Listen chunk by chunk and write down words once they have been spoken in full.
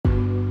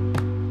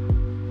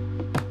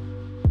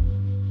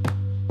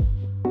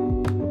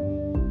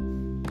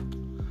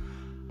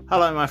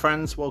Hello my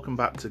friends, welcome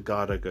back to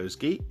Gardo Goes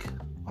Geek.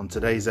 On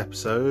today's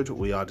episode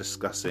we are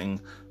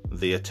discussing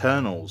the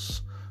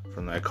Eternals,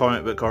 from their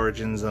comic book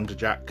origins under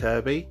Jack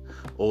Kirby,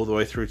 all the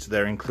way through to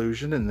their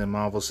inclusion in the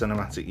Marvel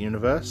Cinematic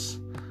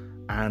Universe,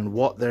 and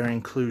what their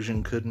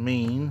inclusion could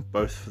mean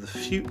both for the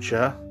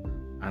future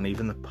and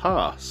even the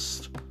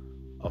past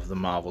of the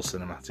Marvel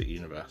Cinematic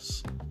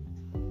Universe.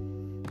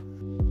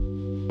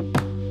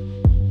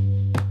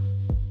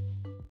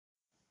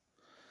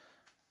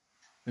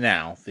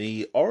 Now,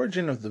 the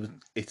origin of the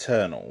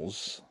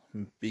Eternals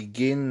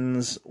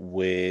begins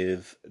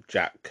with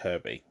Jack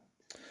Kirby.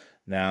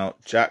 Now,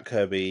 Jack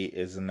Kirby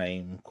is a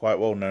name quite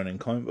well known in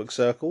comic book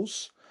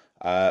circles,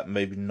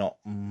 maybe not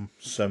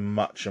so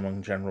much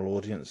among general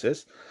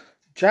audiences.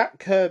 Jack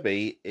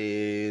Kirby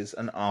is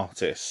an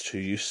artist who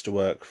used to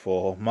work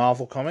for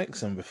Marvel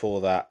Comics, and before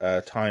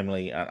that,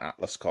 Timely and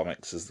Atlas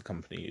Comics, as the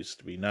company used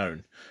to be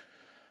known.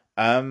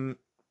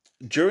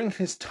 During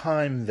his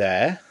time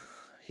there,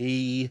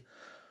 he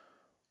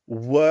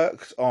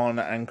worked on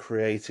and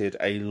created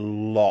a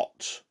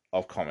lot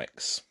of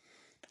comics.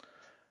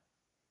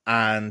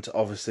 And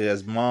obviously,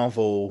 as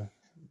Marvel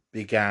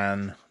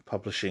began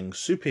publishing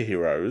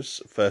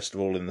superheroes, first of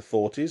all in the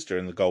 40s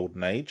during the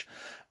Golden Age,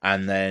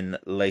 and then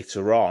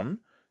later on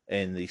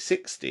in the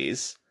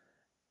 60s,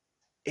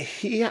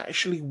 he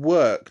actually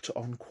worked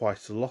on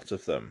quite a lot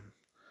of them.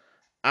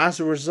 As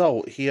a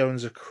result, he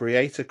owns a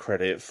creator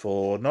credit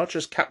for not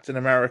just Captain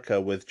America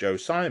with Joe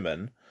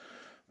Simon,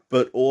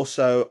 but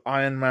also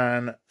Iron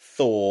Man,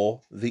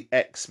 Thor, the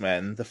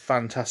X-Men, the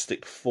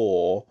Fantastic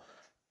Four,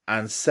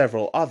 and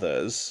several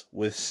others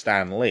with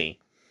Stan Lee.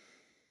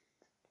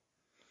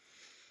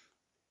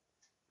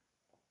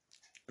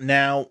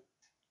 Now,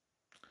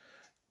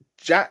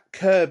 Jack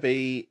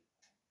Kirby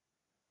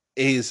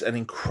is an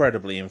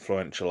incredibly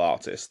influential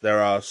artist. There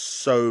are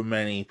so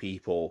many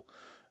people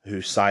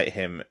who cite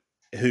him,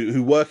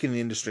 who work in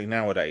the industry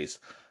nowadays,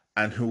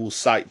 and who will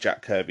cite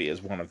Jack Kirby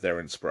as one of their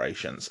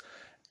inspirations.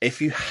 If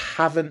you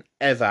haven't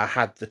ever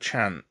had the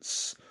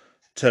chance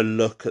to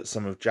look at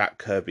some of Jack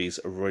Kirby's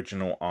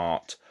original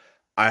art,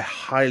 I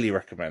highly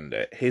recommend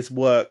it. His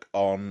work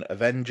on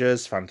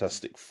Avengers,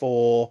 Fantastic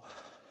Four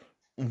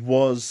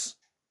was,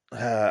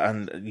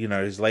 and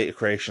his later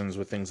creations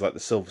with things like the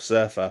Silver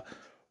Surfer,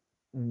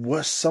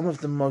 were some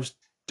of the most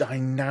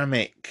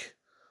dynamic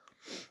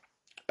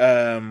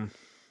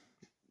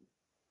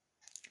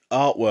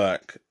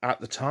artwork at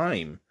the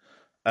time.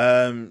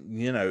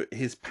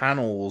 His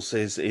panels,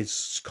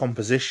 his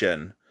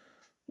composition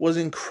was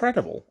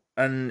incredible,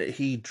 and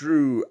he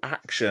drew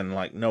action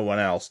like no one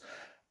else,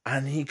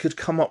 and he could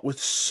come up with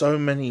so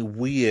many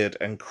weird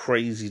and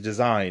crazy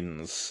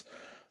designs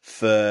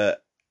for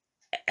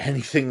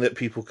anything that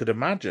people could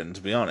imagine, to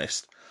be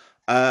honest.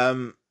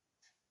 Stan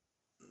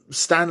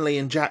Lee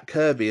and Jack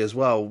Kirby as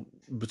well,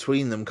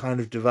 between them, kind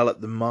of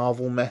developed the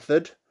Marvel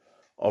method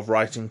of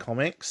writing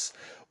comics,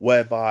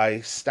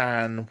 whereby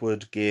Stan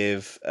would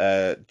give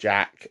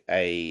Jack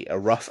a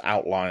rough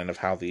outline of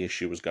how the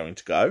issue was going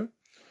to go.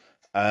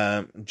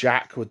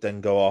 Jack would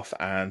then go off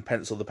and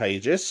pencil the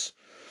pages.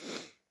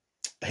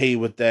 He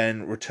would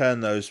then return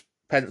those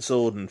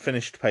penciled and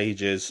finished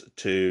pages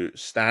to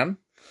Stan.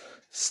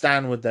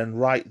 Stan would then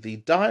write the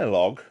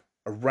dialogue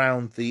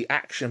around the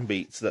action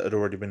beats that had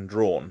already been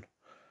drawn.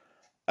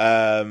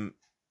 And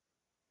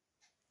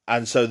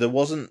so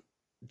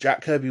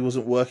Jack Kirby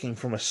wasn't working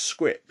from a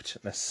script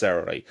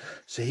necessarily,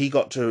 so he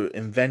got to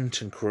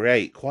invent and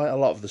create quite a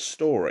lot of the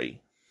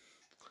story,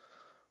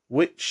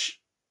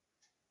 which,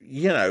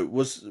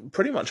 was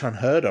pretty much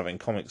unheard of in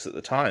comics at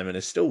the time, and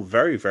is still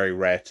very, very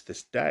rare to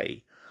this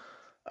day.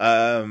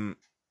 And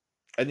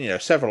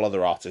several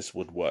other artists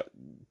would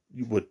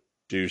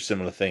do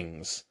similar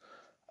things,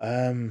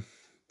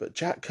 but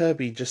Jack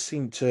Kirby just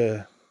seemed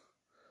to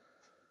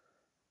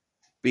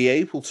be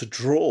able to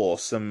draw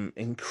some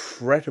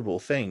incredible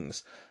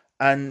things.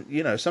 And,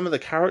 some of the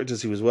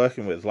characters he was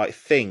working with, like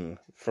Thing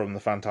from the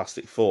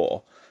Fantastic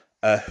Four,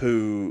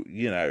 who,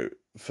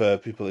 for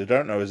people who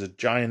don't know, is a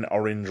giant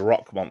orange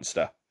rock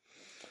monster.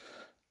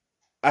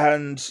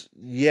 And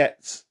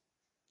yet,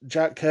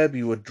 Jack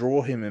Kirby would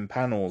draw him in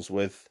panels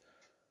with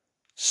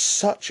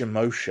such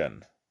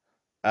emotion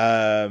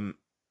that,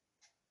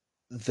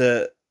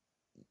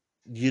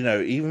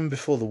 even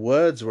before the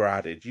words were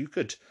added, you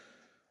could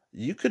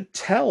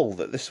tell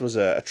that this was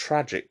a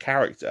tragic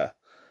character.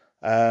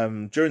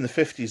 During the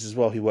 50s as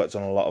well, he worked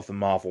on a lot of the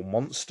Marvel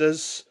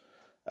monsters.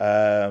 Due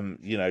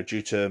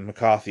to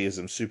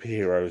McCarthyism,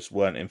 superheroes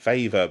weren't in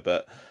favor,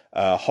 but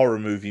horror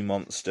movie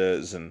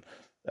monsters and,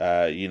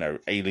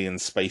 alien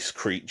space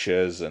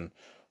creatures and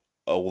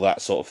all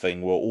that sort of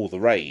thing were all the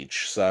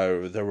rage.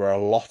 So there were a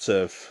lot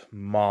of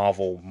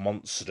Marvel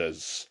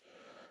monsters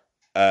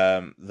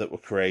that were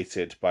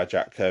created by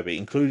Jack Kirby,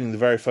 including the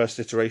very first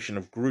iteration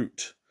of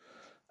Groot.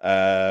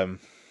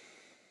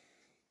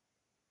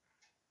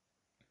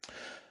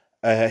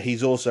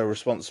 He's also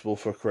responsible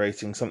for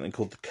creating something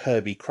called the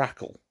Kirby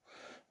Crackle,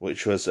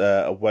 which was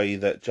a way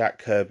that Jack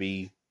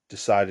Kirby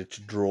decided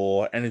to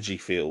draw energy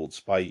fields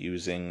by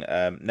using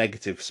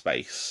negative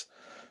space.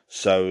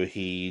 So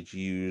he'd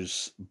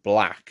use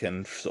black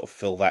and sort of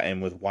fill that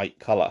in with white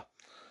color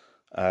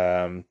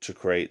to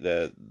create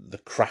the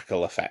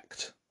crackle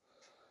effect,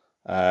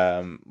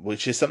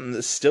 which is something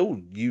that's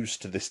still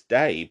used to this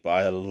day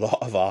by a lot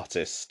of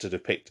artists to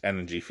depict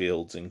energy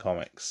fields in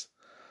comics,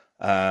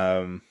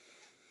 and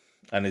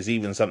is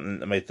even something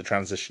that made the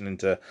transition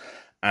into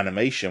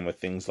animation with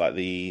things like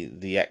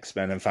the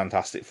X-Men and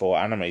Fantastic Four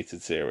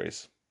animated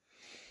series.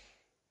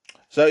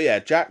 So yeah,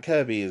 Jack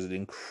Kirby is an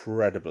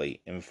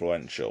incredibly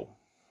influential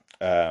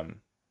comic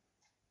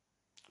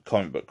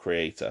book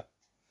creator.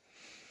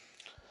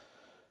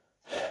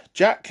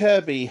 Jack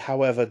Kirby,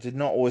 however, did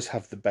not always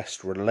have the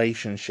best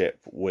relationship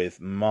with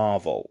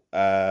Marvel.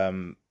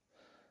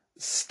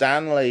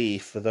 Stan Lee,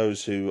 for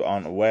those who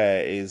aren't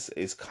aware,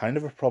 is kind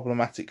of a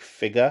problematic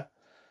figure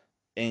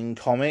in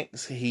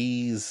comics.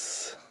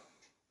 He's,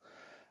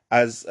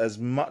 as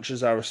much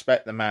as I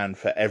respect the man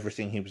for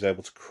everything he was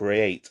able to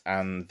create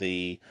and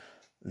the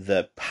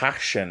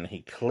passion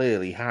he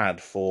clearly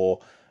had for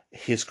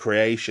his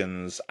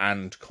creations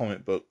and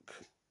comic book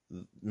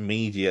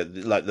media,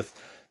 like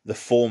the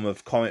form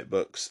of comic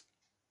books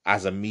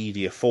as a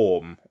media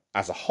form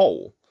as a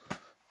whole,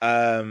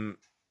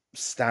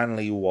 Stan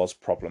Lee was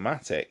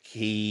problematic.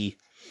 He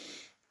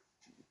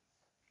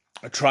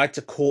tried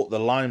to court the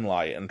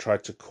limelight and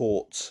tried to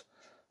court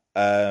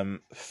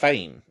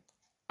fame,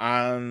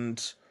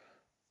 and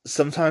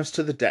sometimes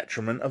to the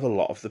detriment of a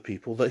lot of the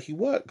people that he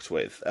worked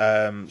with.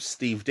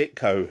 Steve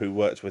Ditko, who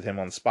worked with him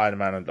on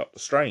Spider-Man and Doctor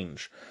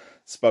Strange,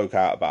 spoke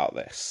out about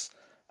this,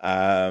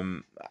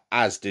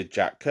 as did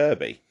Jack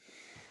Kirby.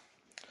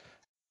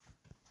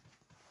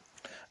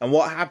 And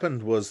what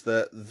happened was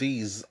that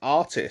these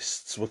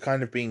artists were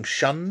kind of being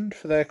shunned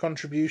for their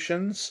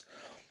contributions,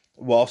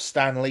 while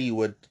Stan Lee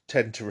would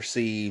tend to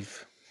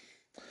receive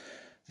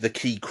the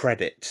key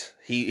credit.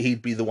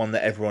 He'd be the one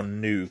that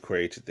everyone knew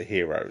created the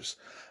heroes.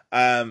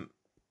 I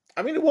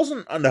mean, it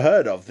wasn't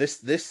unheard of.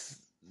 This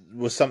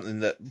was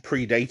something that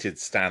predated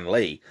Stan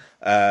Lee.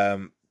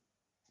 Bob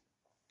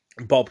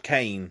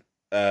Kane,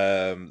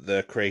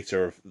 the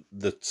creator of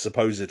the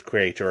supposed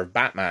creator of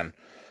Batman,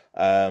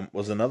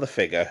 was another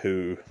figure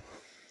who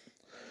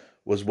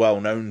was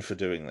well known for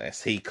doing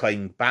this. He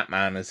claimed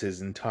Batman as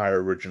his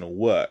entire original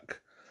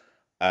work,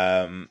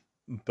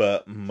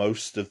 but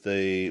most of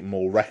the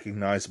more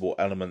recognizable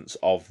elements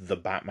of the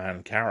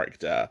Batman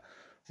character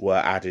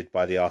were added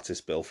by the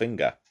artist Bill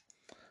Finger.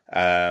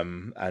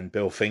 And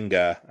Bill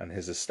Finger and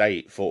his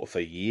estate fought for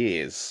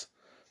years,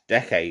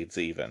 decades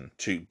even,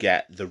 to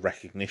get the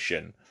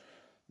recognition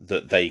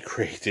that they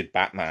created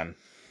Batman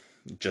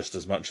just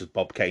as much as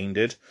Bob Kane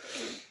did.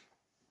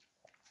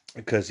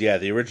 Because, yeah,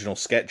 the original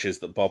sketches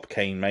that Bob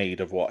Kane made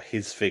of what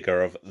his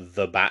figure of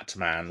the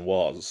Batman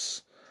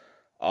was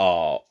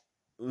are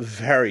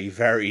very,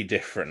 very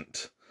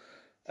different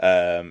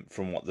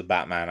from what the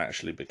Batman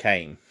actually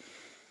became.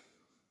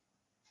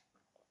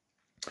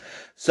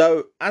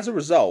 So, as a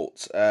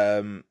result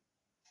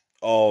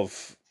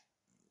of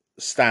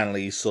Stan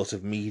Lee's sort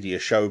of media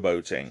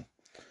showboating,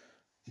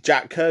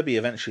 Jack Kirby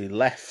eventually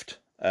left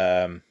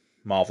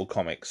Marvel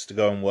Comics to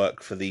go and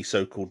work for the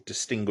so-called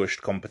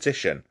Distinguished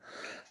Competition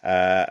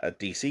at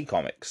DC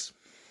Comics.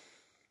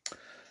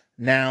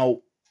 Now,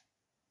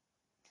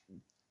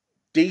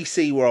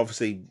 DC were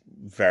obviously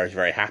very,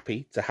 very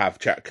happy to have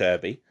Jack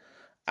Kirby,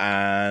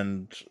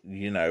 and,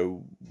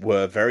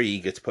 were very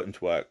eager to put him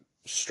to work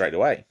straight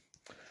away.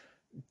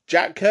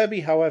 Jack Kirby,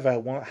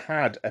 however,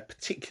 had a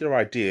particular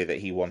idea that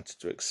he wanted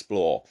to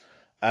explore.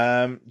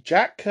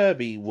 Jack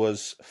Kirby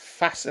was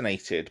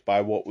fascinated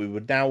by what we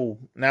would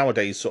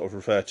nowadays sort of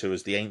refer to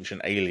as the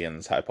ancient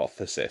aliens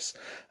hypothesis.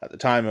 At the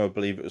time, I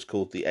believe it was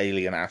called the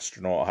alien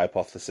astronaut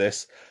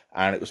hypothesis,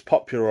 and it was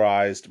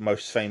popularized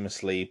most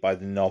famously by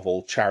the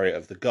novel Chariot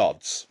of the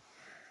Gods.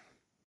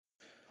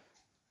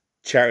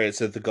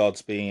 Chariots of the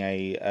Gods being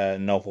a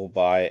novel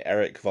by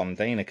Erich von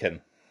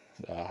Däniken.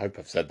 I hope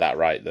I've said that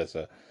right. There's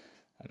an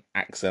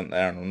accent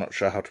there, and I'm not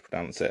sure how to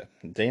pronounce it.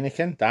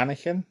 Däniken?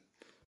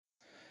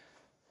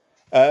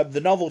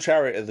 The novel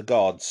Chariot of the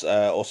Gods,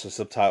 also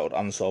subtitled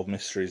Unsolved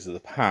Mysteries of the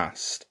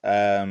Past,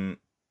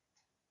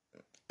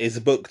 is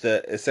a book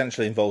that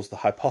essentially involves the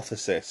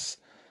hypothesis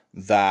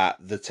that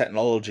the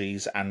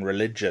technologies and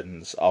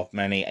religions of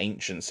many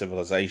ancient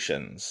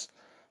civilizations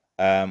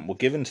were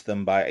given to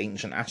them by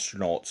ancient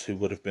astronauts who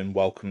would have been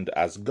welcomed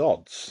as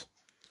gods.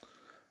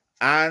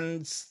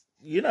 And,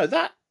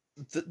 that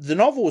the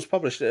novel was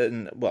published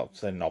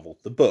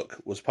the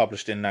book was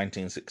published in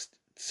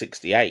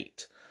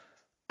 1968.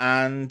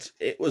 And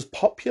it was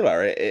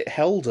popular. It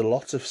held a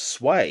lot of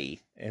sway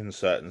in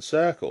certain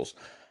circles.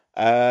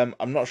 I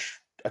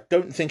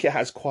don't think it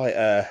has quite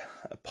a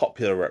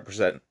popular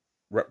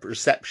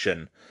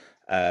reception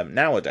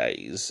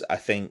nowadays. I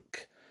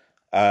think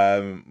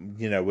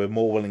we're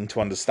more willing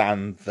to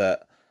understand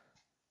that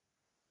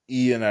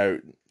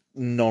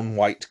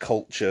non-white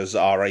cultures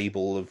are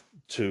able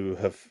to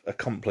have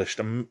accomplished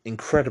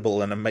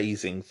incredible and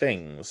amazing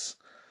things.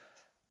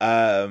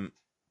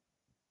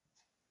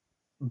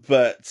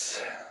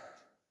 But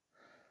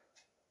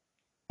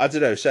I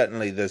don't know.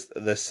 Certainly,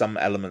 there's some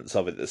elements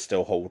of it that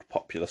still hold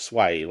popular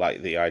sway,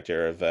 like the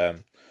idea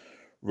of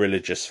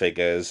religious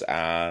figures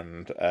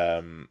and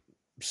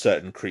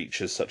certain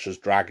creatures such as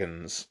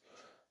dragons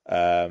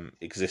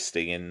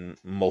existing in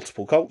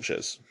multiple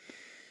cultures.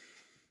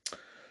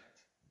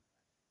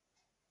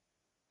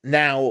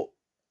 Now,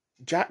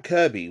 Jack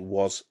Kirby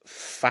was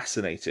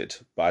fascinated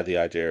by the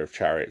idea of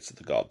Chariots of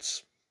the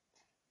Gods,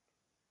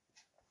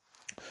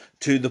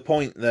 to the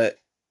point that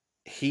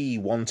he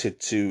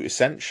wanted to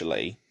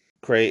essentially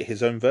create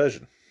his own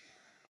version.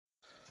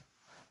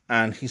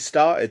 And he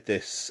started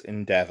this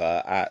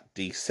endeavour at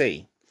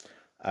DC.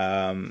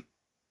 At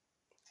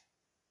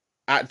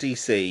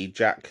DC,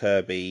 Jack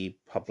Kirby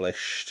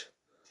published.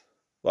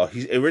 Well,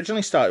 he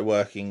originally started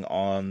working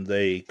on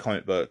the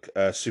comic book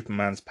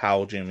Superman's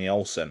pal Jimmy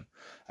Olsen.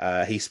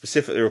 He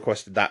specifically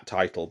requested that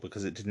title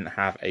because it didn't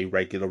have a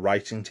regular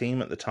writing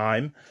team at the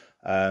time.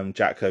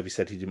 Jack Kirby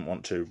said he didn't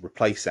want to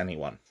replace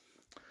anyone.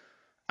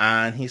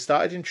 And he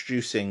started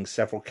introducing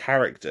several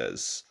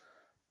characters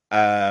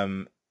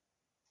that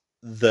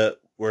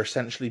were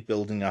essentially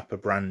building up a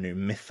brand new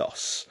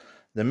mythos.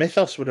 The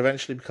mythos would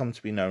eventually become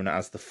to be known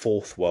as the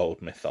Fourth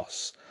World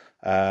mythos.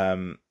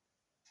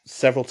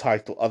 Several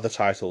other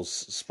titles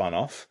spun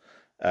off,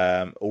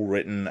 all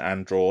written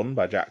and drawn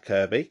by Jack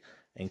Kirby,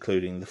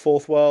 including The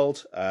Fourth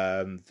World,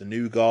 The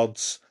New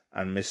Gods,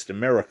 and Mr.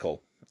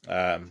 Miracle.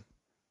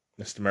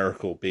 Mr.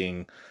 Miracle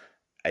being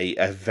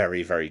a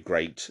very, very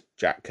great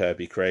Jack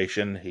Kirby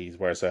creation. He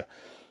wears a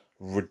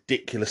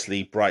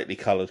ridiculously brightly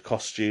coloured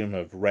costume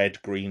of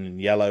red, green,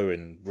 and yellow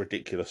in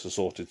ridiculous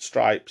assorted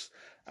stripes,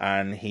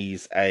 and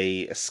he's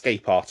a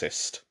escape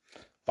artist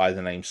by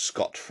the name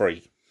Scott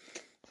Free,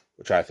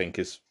 which I think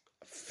is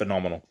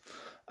phenomenal.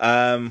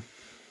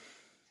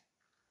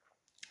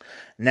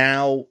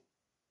 Now,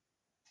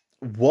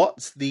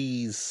 what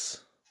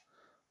these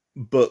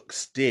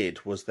books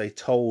did was they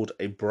told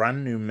a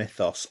brand new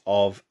mythos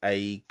of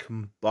a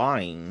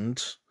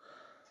combined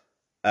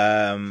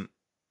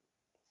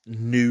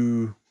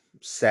new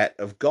set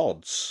of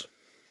gods.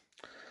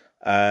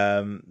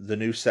 The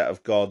new set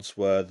of gods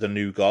were the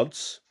New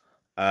Gods,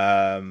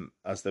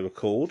 as they were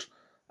called,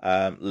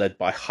 led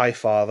by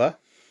Highfather,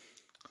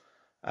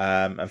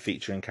 and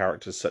featuring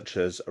characters such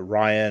as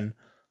Orion,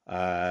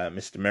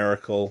 Mr.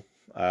 Miracle,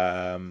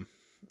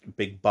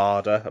 Big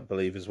Barda, I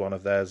believe, is one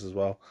of theirs as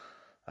well.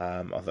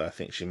 Although I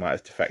think she might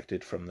have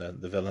defected from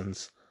the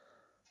villains,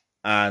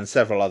 and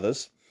several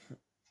others.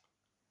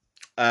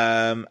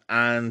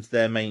 And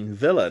their main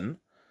villains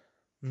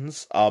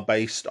are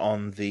based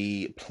on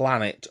the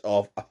planet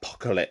of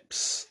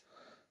Apokolips,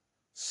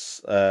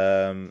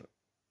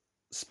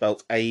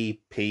 spelt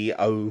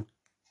Apokalips.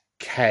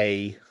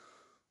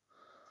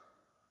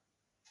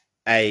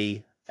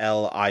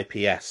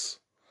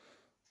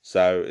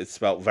 So it's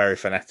spelt very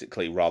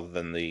phonetically rather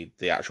than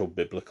the actual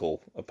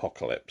biblical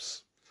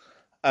apocalypse.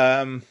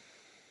 But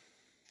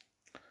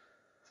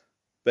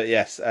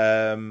yes,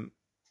 the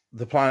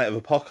planet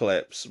of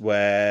Apokolips,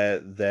 where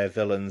their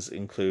villains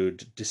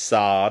include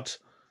Desard,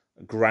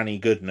 Granny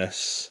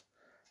Goodness,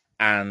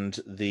 and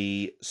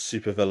the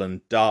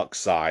supervillain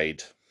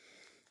Darkseid.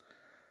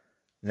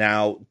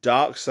 Now,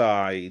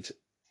 Darkseid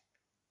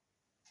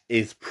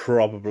is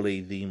probably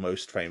the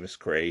most famous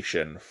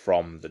creation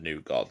from the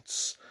New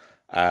Gods.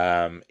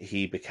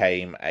 He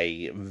became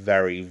a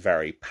very,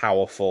 very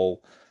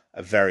powerful,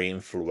 a very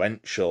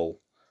influential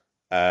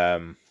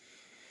DC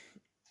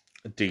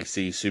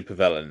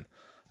supervillain,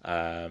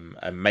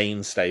 a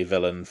mainstay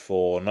villain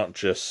for not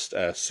just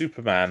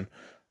Superman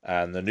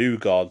and the New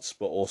Gods,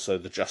 but also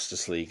the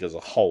Justice League as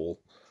a whole.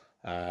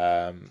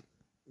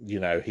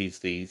 He's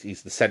the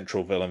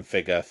central villain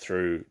figure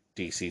through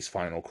DC's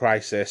Final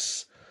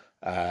Crisis.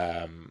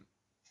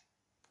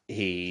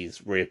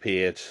 He's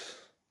reappeared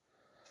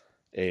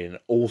in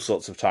all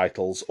sorts of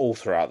titles all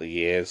throughout the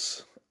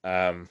years.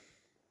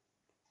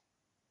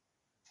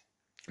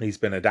 He's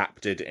been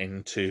adapted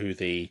into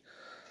the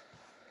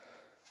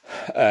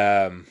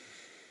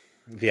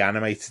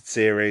animated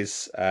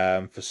series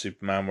for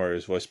Superman, where he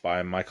was voiced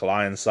by Michael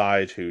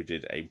Ironside, who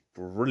did a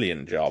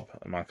brilliant job.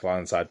 Michael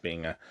Ironside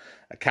being a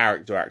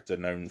character actor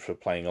known for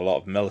playing a lot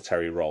of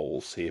military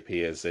roles. He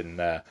appears in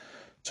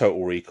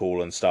Total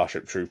Recall and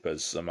Starship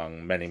Troopers,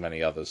 among many,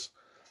 many others.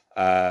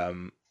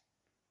 And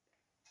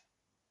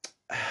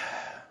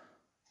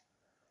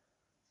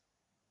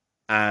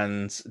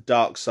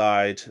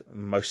Darkseid,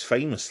 most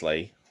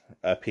famously,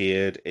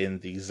 appeared in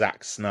the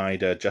Zack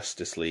Snyder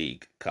Justice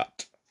League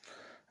cut,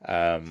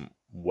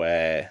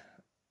 where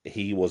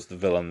he was the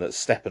villain that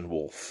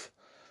Steppenwolf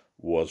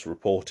was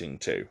reporting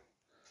to.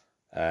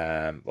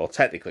 Well,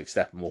 technically,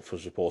 Steppenwolf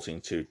was reporting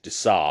to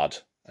Desard,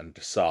 and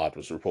Desard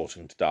was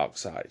reporting to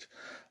Darkseid.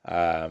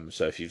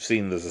 So if you've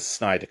seen there's a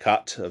Snyder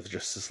cut of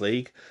Justice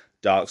League,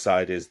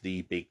 Darkseid is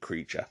the big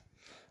creature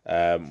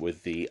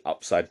with the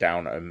upside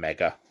down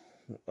Omega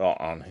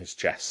on his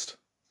chest.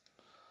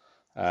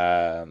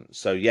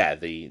 So yeah,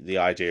 the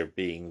idea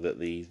being that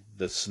the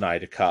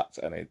Snyder cut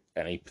and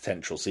any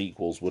potential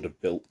sequels would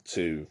have built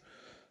to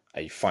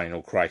a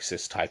Final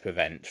Crisis type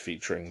event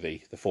featuring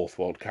the Fourth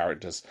World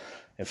characters.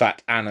 In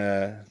fact,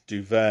 Anna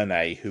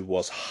DuVernay, who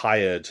was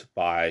hired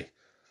by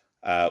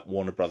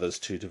Warner Brothers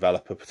to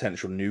develop a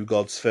potential New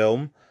Gods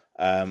film,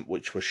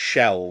 which was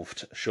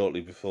shelved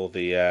shortly before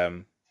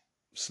the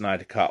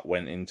Snyder Cut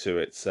went into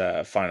its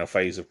final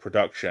phase of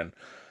production,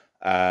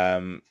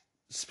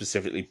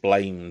 specifically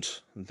blamed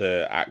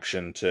the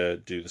action to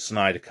do the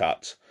Snyder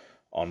Cut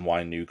on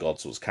why New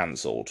Gods was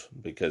cancelled,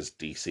 because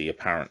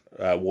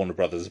Warner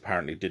Brothers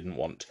apparently didn't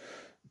want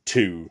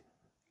two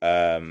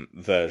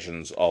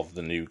versions of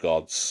the New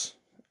Gods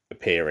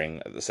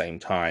appearing at the same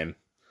time,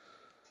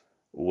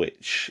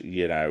 which,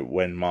 you know,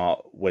 when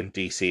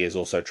DC is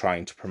also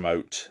trying to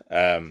promote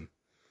a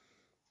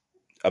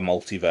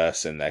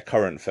multiverse in their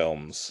current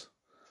films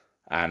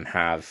and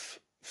have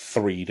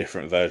 3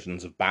 different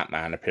versions of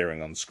Batman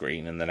appearing on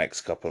screen in the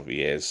next couple of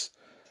years,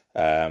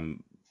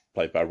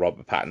 played by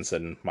Robert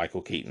Pattinson,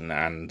 Michael Keaton,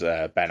 and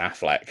Ben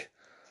Affleck,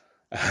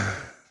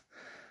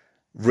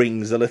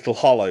 rings a little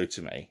hollow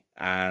to me.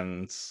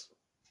 And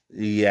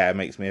yeah, it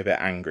makes me a bit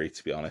angry,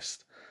 to be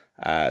honest,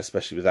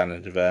 especially with Anna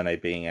DuVernay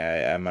being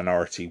a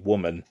minority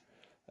woman,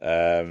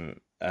 and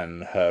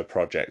her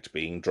project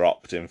being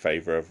dropped in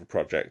favour of a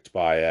project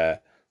by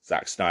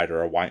Zack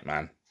Snyder, a white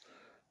man.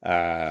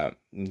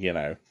 You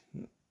know,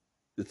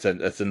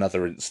 it's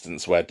another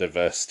instance where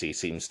diversity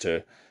seems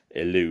to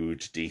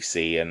elude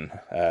DC and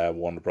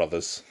Warner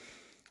Brothers,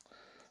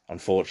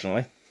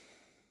 unfortunately.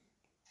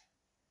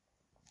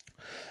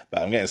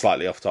 But I'm getting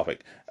slightly off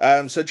topic.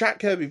 So Jack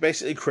Kirby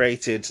basically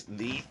created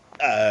the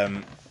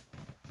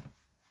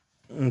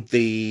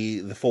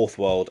Fourth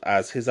World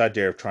as his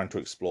idea of trying to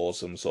explore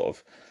some sort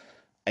of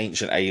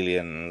ancient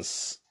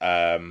aliens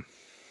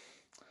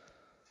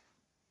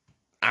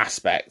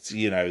aspect.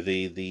 You know,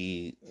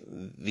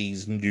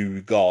 these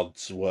new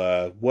gods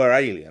were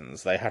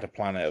aliens. They had a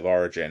planet of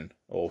origin,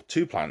 or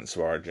 2 planets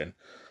of origin,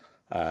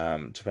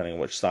 depending on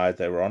which side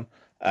they were on.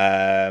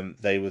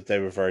 They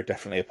were very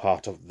definitely a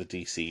part of the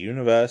DC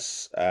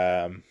universe,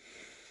 and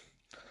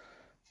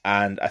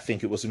I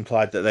think it was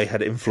implied that they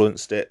had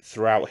influenced it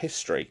throughout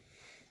history.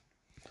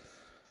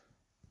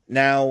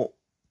 Now,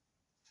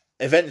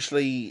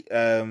 eventually,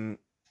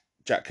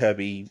 Jack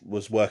Kirby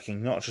was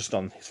working not just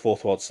on his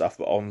Fourth World stuff,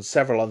 but on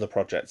several other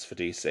projects for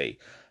DC,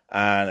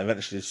 and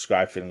eventually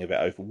described feeling a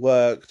bit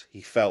overworked.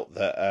 He felt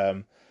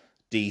that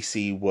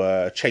DC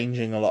were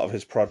changing a lot of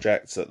his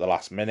projects at the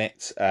last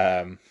minute,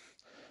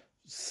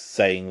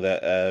 saying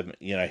that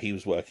you know, he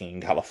was working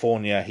in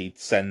California. He'd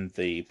send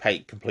the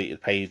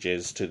completed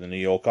pages to the New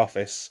York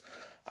office,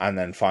 and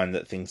then find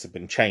that things had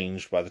been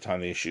changed by the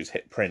time the issues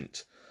hit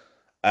print.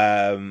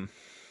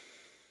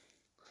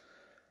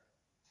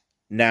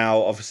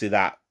 Now, obviously,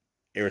 that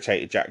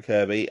irritated Jack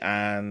Kirby,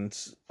 and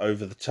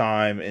over the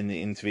time, in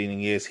the intervening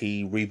years,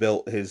 he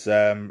rebuilt his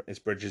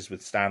bridges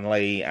with Stan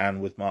Lee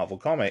and with Marvel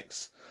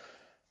Comics,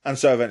 and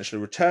so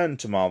eventually returned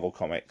to Marvel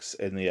Comics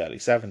in the early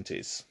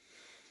 70s.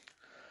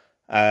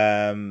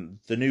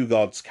 The New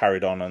Gods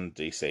carried on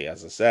DC,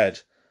 as I said,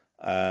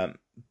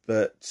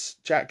 but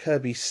Jack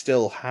Kirby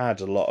still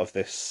had a lot of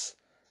this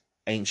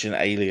Ancient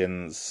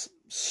Aliens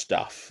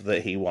stuff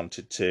that he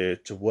wanted to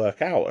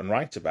work out and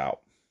write about.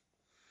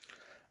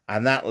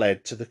 And that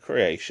led to the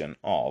creation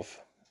of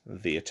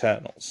the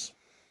Eternals.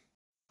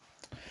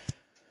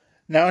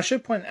 Now, I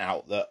should point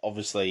out that,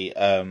 obviously,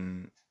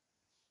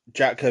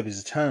 Jack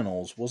Kirby's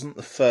Eternals wasn't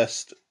the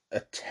first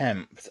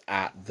attempt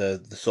at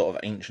the sort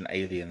of Ancient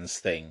Aliens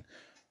thing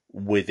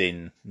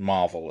within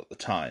Marvel at the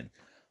time.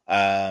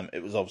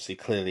 It was obviously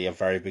clearly a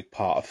very big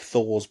part of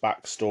Thor's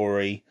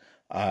backstory.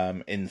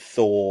 In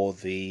Thor,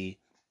 the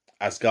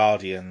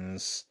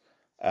Asgardians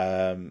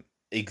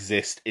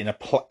exist in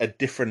a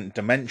different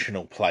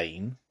dimensional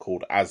plane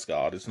called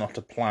Asgard. It's not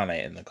a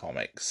planet in the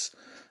comics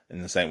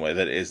in the same way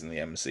that it is in the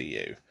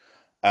MCU.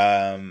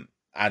 And,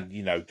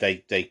 you know,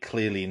 they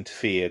clearly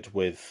interfered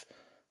with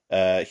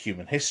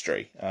human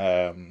history.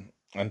 And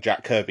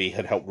Jack Kirby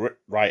had helped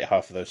write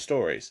half of those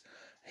stories.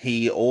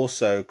 He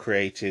also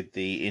created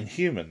the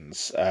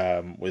Inhumans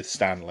with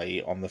Stan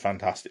Lee on the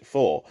Fantastic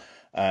Four.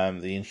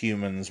 The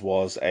Inhumans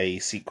was a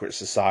secret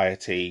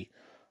society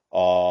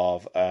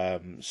of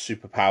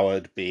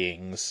superpowered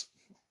beings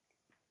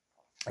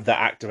that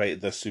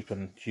activated their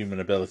superhuman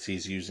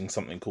abilities using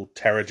something called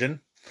Terrigen.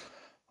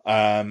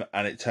 And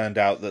it turned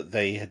out that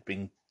they had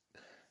been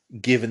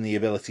given the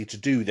ability to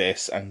do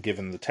this and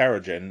given the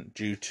Terrigen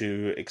due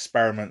to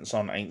experiments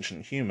on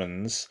ancient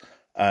humans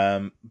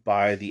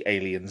by the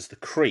aliens, the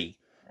Kree.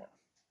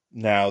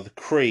 Now, the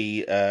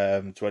Kree,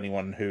 to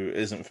anyone who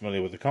isn't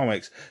familiar with the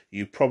comics,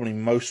 you probably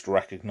most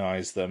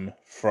recognize them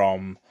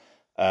from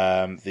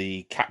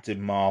the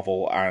Captain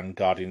Marvel and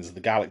Guardians of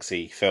the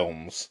Galaxy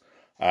films.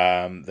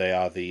 They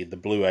are the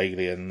blue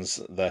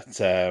aliens that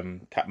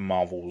Captain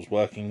Marvel was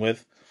working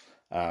with.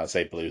 I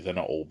say blue, they're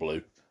not all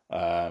blue.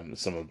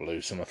 Some are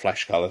blue, some are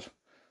flesh-coloured.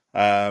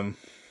 And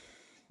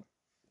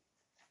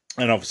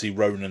obviously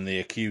Ronan the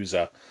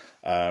Accuser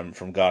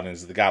from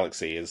Guardians of the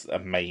Galaxy is a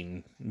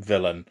main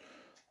villain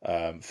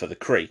for the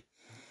Kree.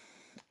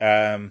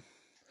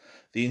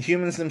 The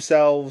Inhumans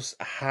themselves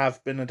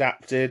have been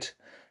adapted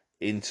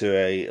into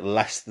a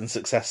less than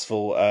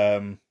successful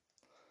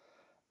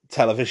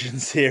television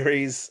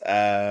series.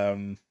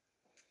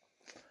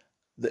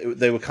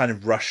 They were kind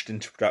of rushed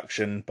into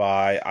production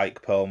by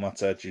Ike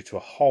Perlmutter due to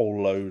a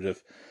whole load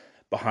of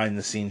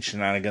behind-the-scenes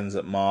shenanigans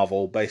at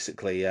Marvel.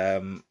 Basically,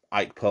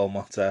 Ike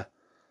Perlmutter,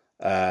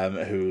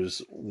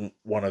 who's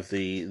one of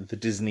the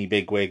Disney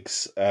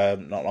bigwigs,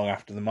 not long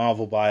after the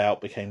Marvel buyout,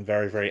 became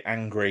very, very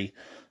angry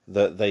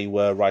that they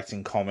were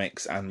writing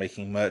comics and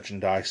making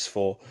merchandise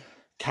for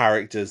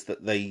characters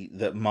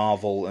that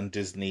Marvel and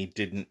Disney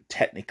didn't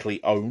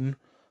technically own.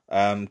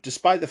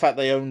 Despite the fact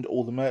they owned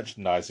all the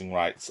merchandising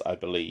rights, I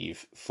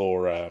believe,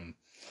 for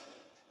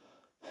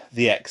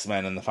the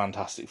X-Men and the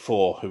Fantastic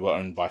Four, who were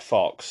owned by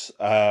Fox.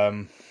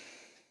 Although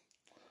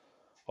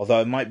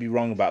I might be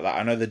wrong about that.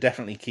 I know they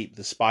definitely keep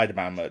the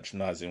Spider-Man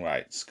merchandising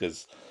rights,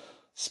 because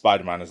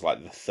Spider-Man is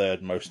like the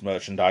third most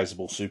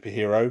merchandisable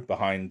superhero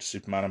behind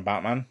Superman and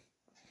Batman.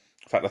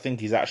 In fact, I think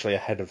he's actually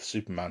ahead of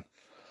Superman.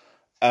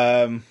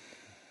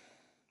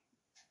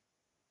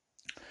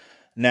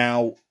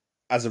 Now,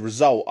 as a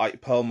result,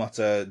 Ike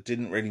Perlmutter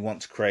didn't really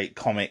want to create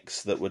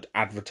comics that were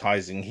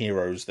advertising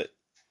heroes that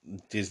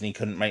Disney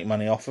couldn't make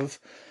money off of.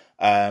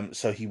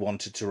 So he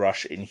wanted to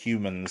rush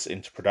Inhumans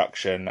into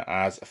production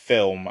as a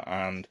film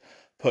and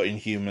put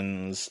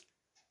Inhumans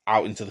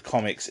out into the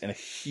comics in a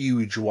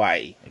huge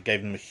way. It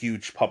gave them a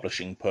huge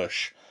publishing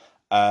push,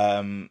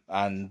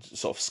 and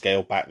sort of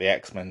scaled back the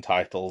X-Men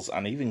titles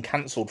and even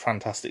cancelled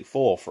Fantastic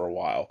Four for a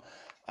while.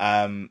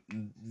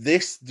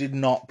 This did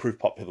not prove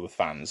popular with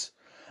fans.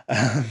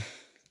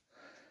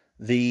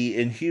 The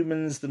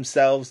Inhumans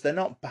themselves, they're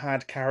not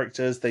bad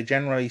characters. They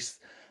generally,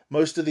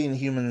 most of the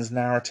Inhumans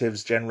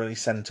narratives generally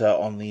center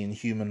on the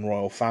Inhuman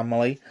royal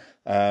family.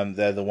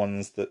 They're the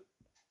ones that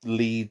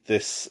lead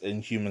this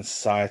Inhuman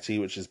society,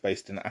 which is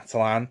based in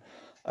Atalan.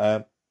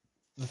 The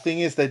thing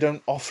is, they're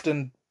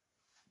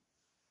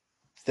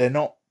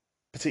not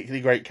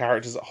particularly great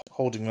characters at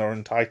holding their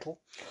own title.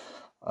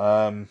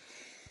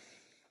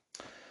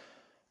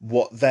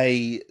 What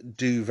they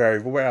do very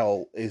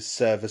well is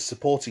serve as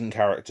supporting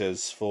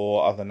characters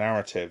for other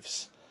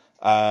narratives.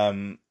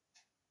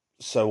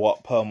 So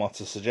what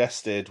Perlmutter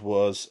suggested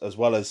was, as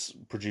well as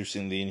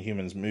producing the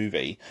Inhumans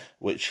movie,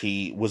 which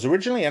he was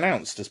originally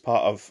announced as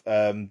part of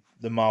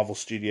the Marvel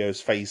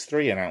Studios Phase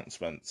 3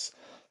 announcements,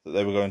 that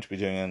they were going to be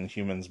doing an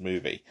Inhumans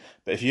movie.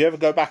 But if you ever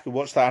go back and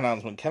watch that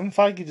announcement, Kevin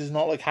Feige does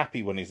not look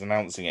happy when he's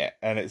announcing it,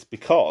 and it's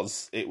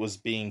because it was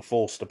being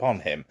forced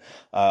upon him.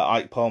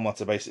 Ike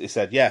Perlmutter basically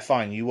said, yeah,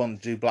 fine, you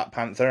want to do Black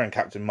Panther and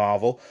Captain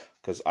Marvel,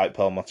 because Ike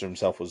Perlmutter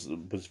himself was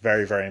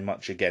very, very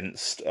much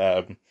against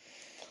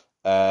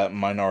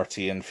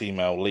minority and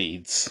female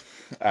leads,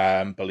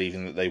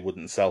 believing that they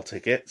wouldn't sell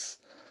tickets.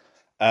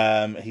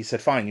 He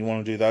said, fine, you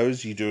want to do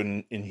those, you do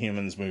an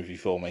Inhumans movie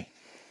for me.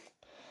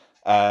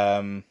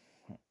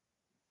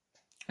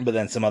 But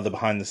then some other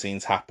behind the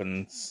scenes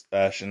happens,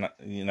 behind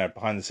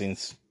the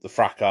scenes, the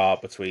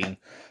fracas between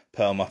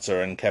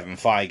Perlmutter and Kevin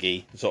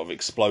Feige sort of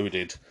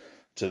exploded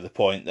to the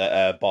point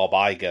that Bob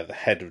Iger, the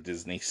head of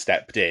Disney,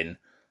 stepped in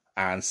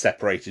and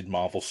separated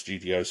Marvel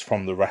Studios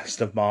from the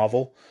rest of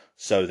Marvel,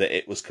 so that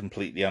it was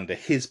completely under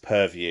his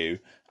purview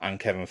and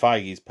Kevin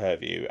Feige's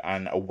purview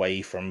and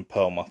away from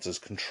Perlmutter's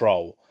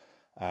control.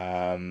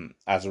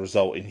 As a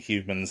result,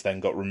 Inhumans then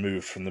got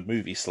removed from the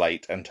movie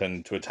slate and turned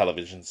into a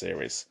television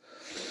series.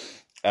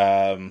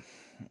 The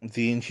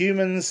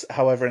Inhumans,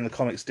 however, in the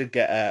comics did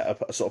get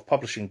a sort of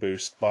publishing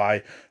boost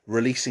by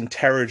releasing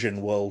Terrigen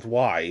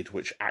worldwide,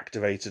 which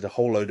activated a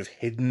whole load of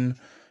hidden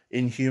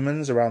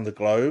Inhumans around the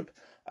globe.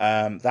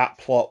 That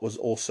plot was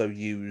also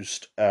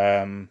used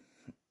in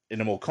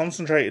a more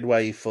concentrated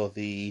way for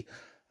the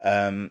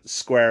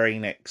Square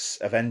Enix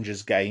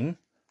Avengers game,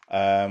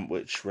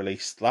 which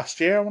released last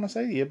year, I want to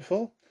say, the year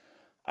before.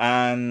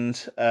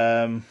 And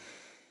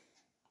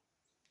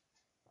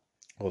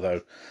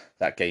although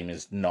that game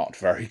is not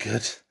very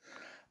good,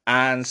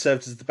 and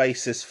served as the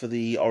basis for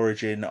the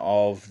origin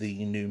of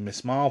the new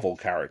Miss Marvel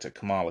character,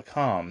 Kamala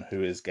Khan,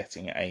 who is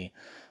getting a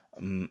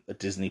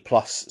Disney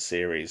Plus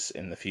series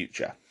in the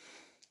future.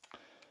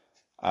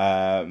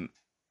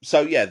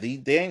 So yeah,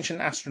 the ancient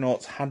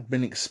astronauts had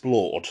been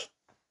explored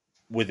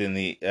within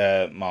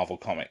the Marvel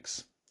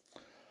comics.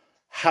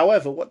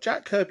 However, what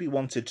Jack Kirby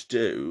wanted to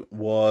do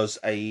was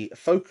a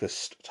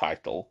focused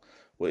title,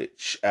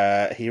 which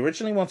he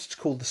originally wanted to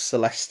call The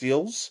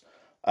Celestials.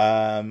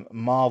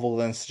 Marvel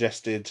then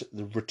suggested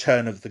The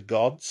Return of the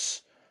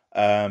Gods,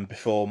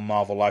 before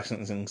Marvel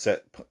licensing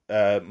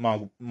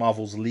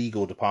Marvel's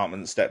legal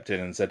department stepped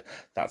in and said,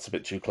 that's a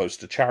bit too close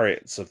to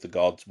Chariots of the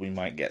Gods, we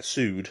might get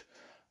sued.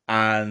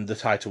 And the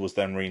title was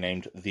then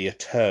renamed The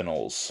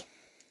Eternals.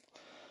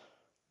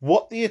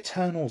 What The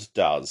Eternals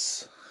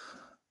does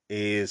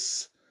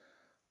is,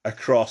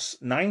 across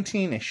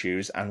 19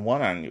 issues and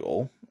one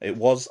annual, it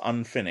was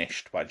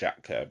unfinished by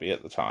Jack Kirby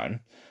at the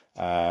time.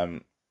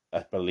 I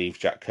believe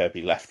Jack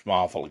Kirby left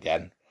Marvel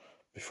again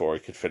before he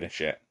could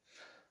finish it.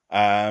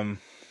 But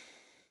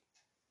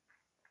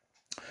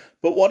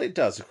But what it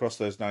does across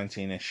those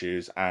 19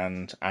 issues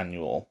and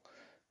annual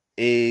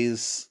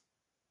is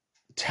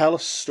tell a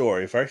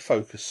story, a very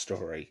focused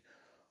story,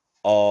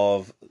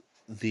 of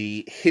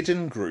the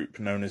hidden group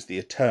known as the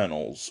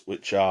Eternals,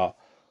 which are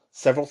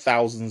several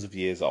thousands of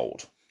years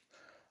old.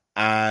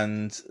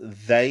 And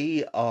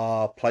they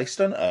are placed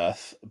on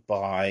Earth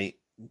by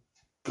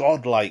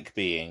godlike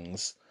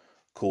beings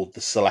called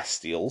the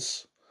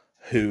Celestials,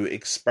 who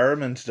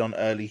experimented on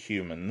early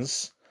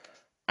humans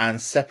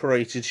and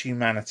separated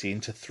humanity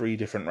into three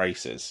different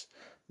races.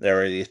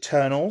 There are the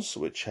Eternals,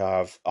 which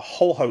have a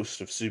whole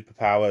host of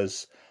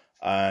superpowers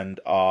and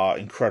are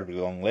incredibly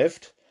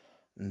long-lived.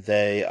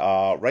 They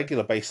are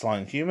regular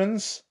baseline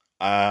humans,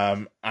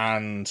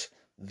 and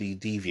the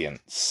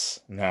Deviants.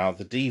 Now,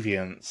 the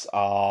Deviants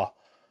are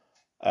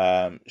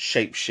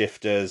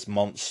shapeshifters,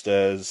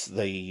 monsters.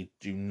 They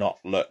do not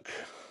look.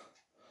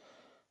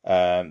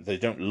 They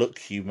don't look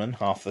human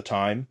half the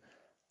time.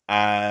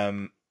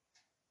 And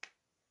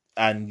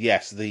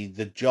yes,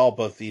 the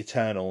job of the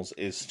Eternals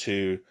is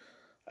to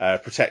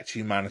protect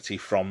humanity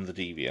from the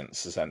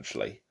Deviants,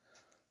 essentially,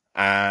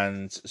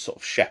 and sort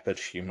of shepherd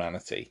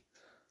humanity.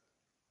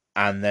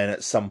 And then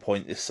at some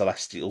point, the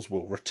Celestials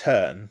will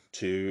return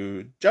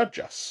to judge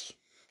us.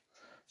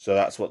 So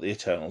that's what the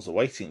Eternals are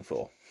waiting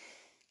for.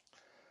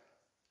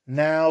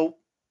 Now,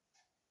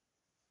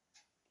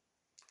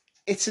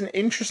 it's an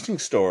interesting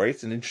story.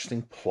 It's an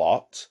interesting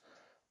plot.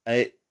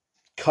 It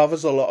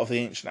covers a lot of the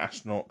ancient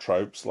astronaut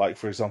tropes, like,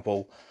 for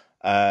example,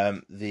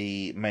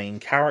 the main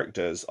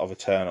characters of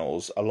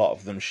Eternals. A lot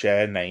of them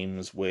share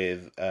names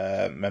with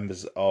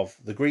members of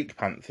the Greek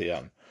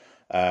pantheon.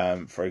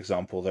 For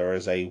example, there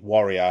is a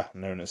warrior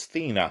known as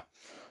Thena,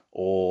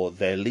 or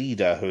their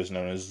leader who is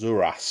known as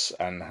Zuras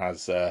and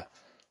has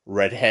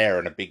red hair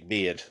and a big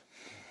beard.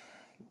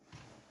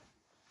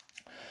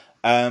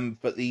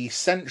 But the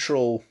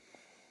central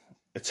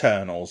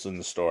Eternals in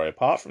the story,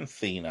 apart from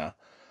Thena,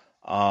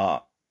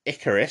 are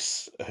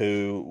Icarus,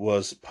 who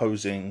was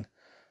posing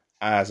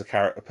as a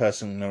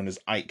person known as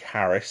Ike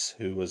Harris,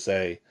 who was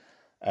an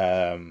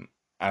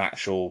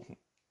actual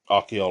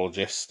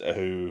archaeologist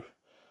who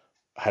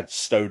had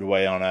stowed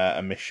away on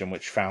a mission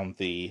which found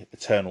the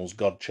Eternals'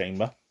 God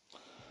Chamber,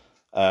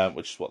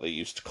 which is what they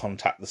used to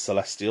contact the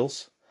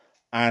Celestials,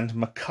 and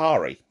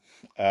Makkari.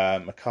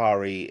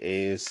 Makkari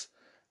is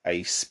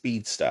a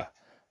speedster.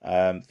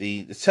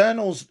 The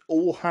Eternals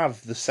all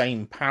have the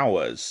same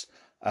powers,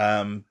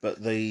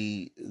 but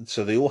they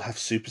all have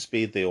super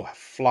speed, they all have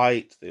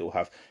flight, they all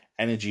have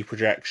energy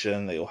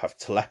projection, they all have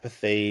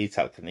telepathy,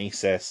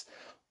 telekinesis.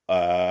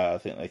 I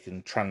think they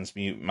can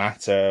transmute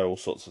matter, all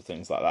sorts of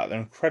things like that. They're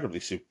incredibly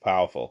super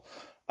powerful.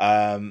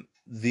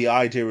 The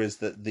idea is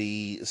that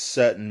the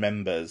certain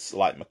members,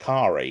 like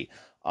Makkari,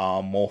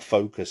 are more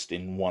focused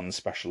in one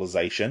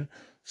specialization.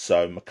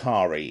 So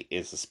Makkari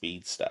is a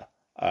speedster.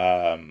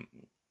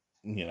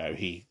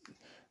 He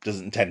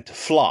doesn't tend to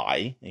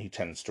fly, he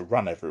tends to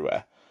run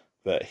everywhere,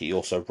 but he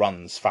also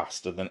runs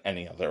faster than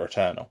any other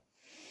Eternal.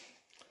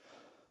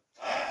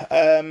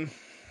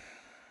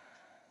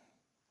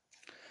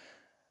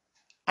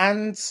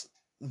 And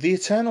the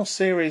Eternal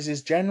series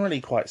is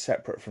generally quite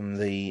separate from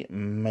the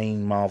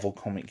main Marvel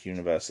comic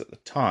universe at the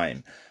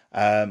time.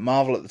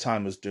 Marvel at the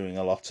time was doing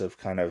a lot of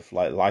kind of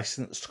like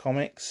licensed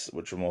comics,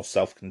 which were more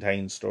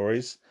self-contained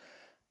stories.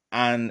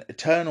 And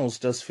Eternals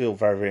does feel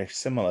very, very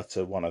similar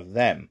to one of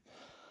them.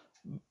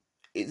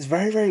 It's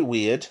very, very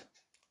weird.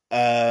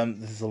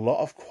 There's a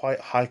lot of quite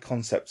high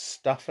concept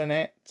stuff in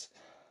it.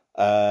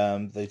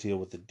 They deal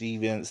with the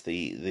Deviants,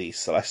 the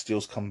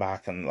Celestials come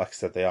back, and like I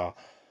said, they are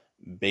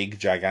big,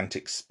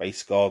 gigantic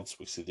space gods.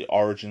 We see the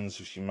origins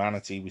of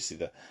humanity. We see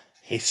the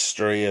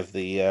history of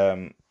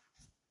the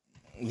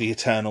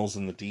Eternals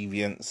and the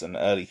Deviants and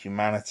early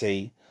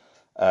humanity.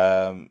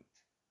 And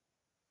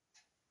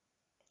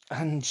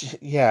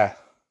yeah,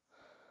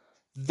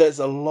 there's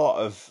a lot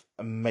of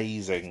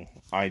amazing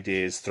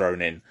ideas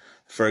thrown in.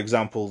 For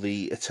example,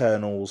 the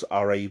Eternals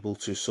are able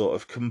to sort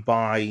of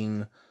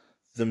combine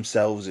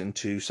themselves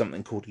into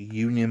something called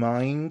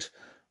Unimind,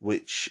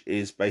 which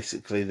is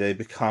basically they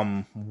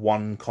become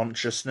one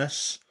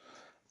consciousness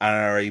and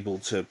are able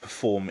to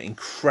perform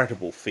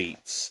incredible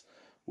feats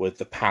with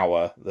the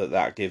power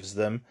that gives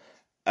them.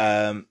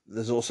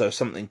 There's also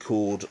something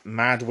called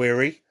Mad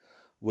Weary,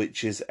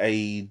 which is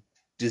a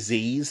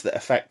disease that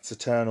affects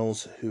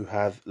Eternals who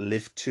have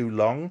lived too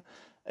long.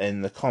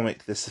 In the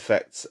comic, this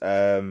affects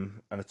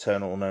an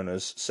Eternal known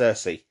as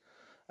Circe,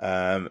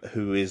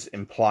 who is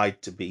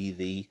implied to be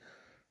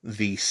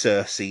the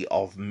Circe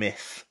of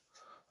myth.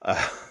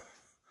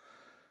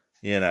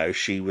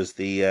 She was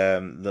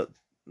the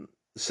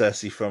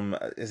Circe from,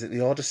 is it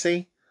the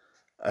Odyssey?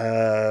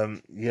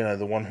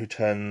 The one who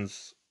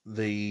turns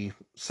the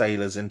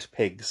sailors into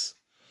pigs.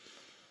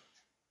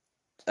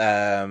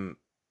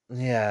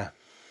 Yeah.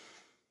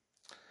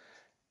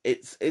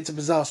 It's a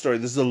bizarre story.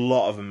 There's a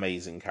lot of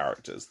amazing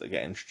characters that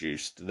get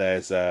introduced.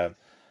 There's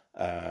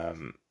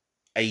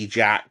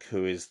Ajak,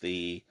 who is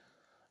the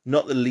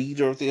not the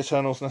leader of the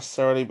Eternals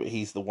necessarily, but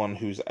he's the one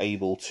who's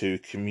able to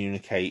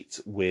communicate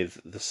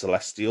with the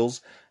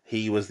Celestials.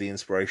 He was the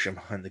inspiration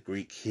behind the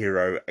Greek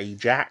hero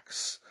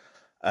Ajax.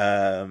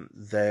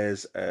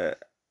 There's an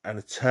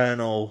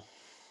Eternal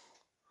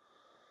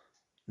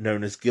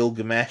known as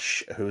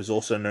Gilgamesh, who is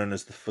also known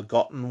as the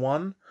Forgotten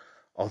One,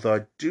 although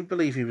I do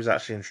believe he was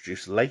actually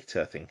introduced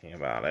later, thinking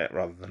about it,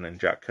 rather than in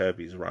Jack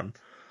Kirby's run.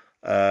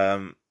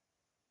 And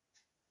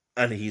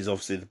he's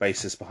obviously the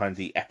basis behind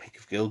the Epic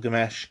of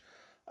Gilgamesh.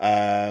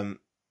 There's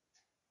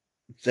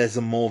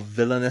a more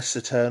villainous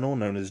Eternal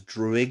known as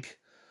Druig,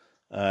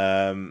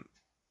 who's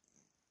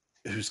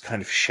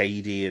kind of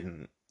shady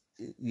and,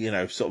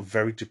 sort of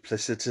very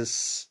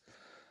duplicitous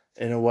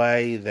in a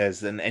way.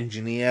 There's an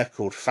engineer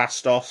called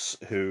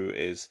Phastos, who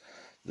is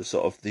the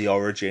sort of the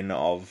origin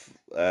of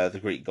the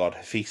Greek god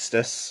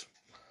Hephaestus.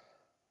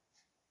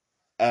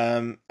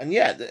 And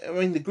yeah, I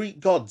mean, the Greek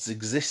gods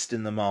exist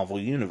in the Marvel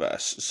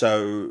Universe,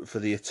 so for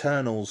the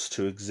Eternals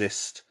to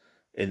exist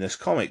in this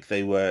comic,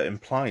 they were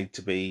implied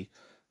to be,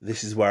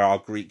 this is where our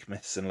Greek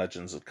myths and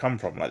legends had come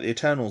from. Like, the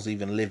Eternals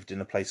even lived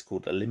in a place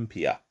called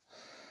Olympia.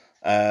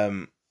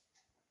 And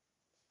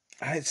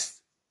it's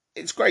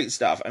great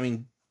stuff. I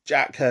mean,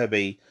 Jack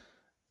Kirby,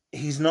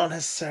 he's not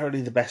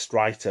necessarily the best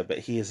writer, but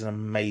he is an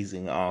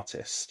amazing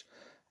artist.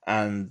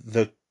 And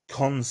the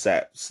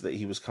concepts that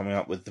he was coming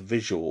up with, the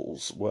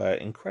visuals, were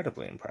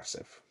incredibly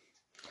impressive.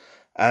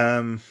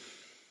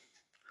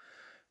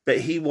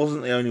 But he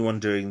wasn't the only one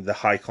doing the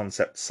high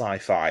concept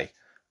sci-fi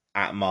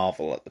at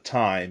Marvel at the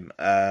time.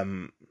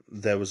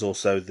 There was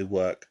also the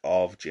work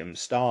of Jim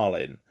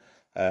Starlin.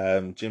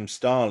 Jim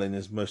Starlin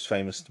is most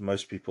famous to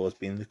most people as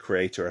being the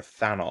creator of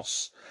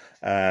Thanos.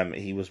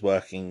 He was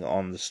working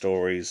on the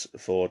stories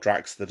for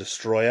Drax the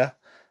Destroyer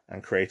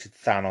and created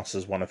Thanos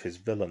as one of his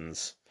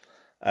villains.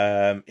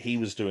 He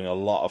was doing a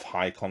lot of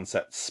high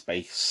concept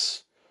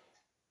space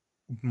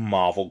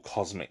Marvel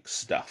cosmic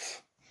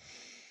stuff.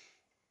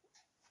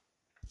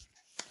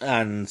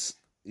 And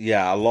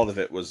yeah, a lot of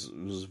it was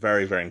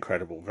very, very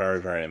incredible, very,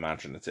 very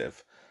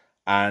imaginative.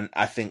 And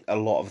I think a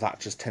lot of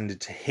that just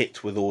tended to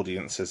hit with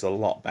audiences a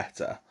lot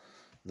better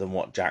than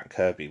what Jack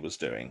Kirby was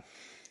doing.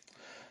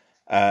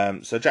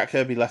 So Jack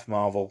Kirby left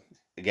Marvel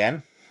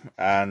again,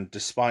 and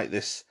despite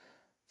this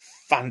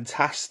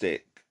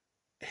fantastic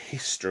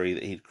history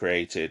that he'd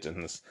created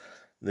and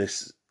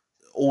this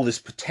all this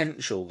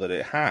potential that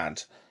it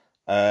had,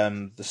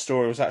 the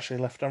story was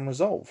actually left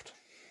unresolved.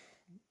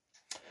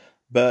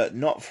 But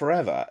not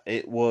forever.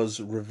 It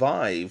was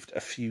revived a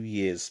few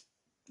years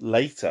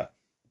later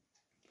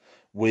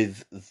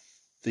with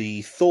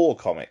the Thor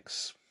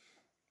comics.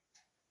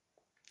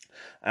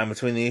 And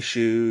between the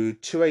issue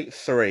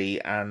 283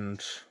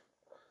 and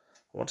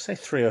I want to say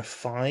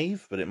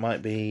 305, but it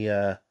might be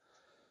a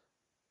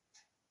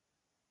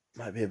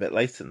bit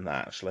later than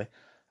that actually.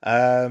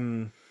 But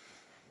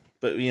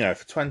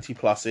for 20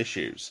 plus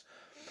issues,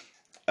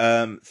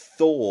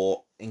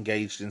 Thor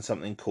engaged in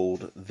something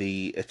called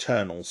the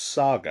Eternals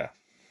Saga,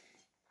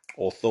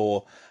 or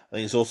Thor. I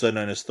think it's also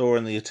known as Thor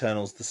and the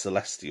Eternals: The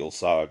Celestial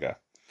Saga.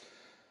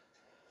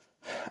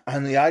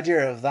 And the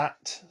idea of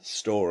that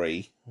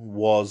story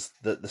was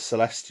that the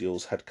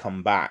Celestials had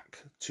come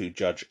back to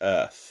judge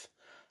Earth.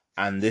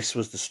 And this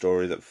was the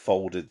story that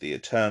folded the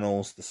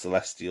Eternals, the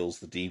Celestials,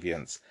 the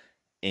Deviants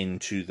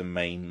into the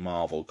main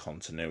Marvel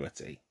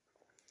continuity.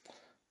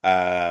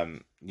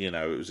 It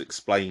was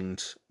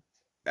explained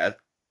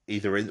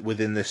either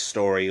within this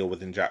story or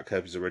within Jack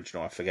Kirby's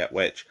original, I forget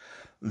which,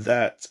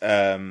 that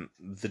the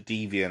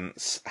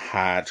Deviants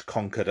had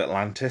conquered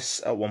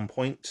Atlantis at one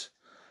point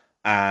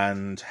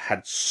and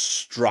had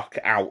struck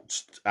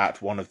out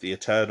at one of the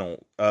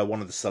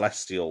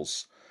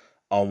Celestials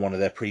on one of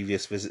their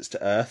previous visits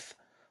to Earth,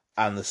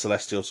 and the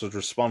Celestials had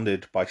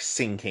responded by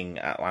sinking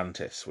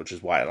Atlantis, which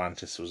is why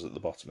Atlantis was at the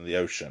bottom of the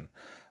ocean,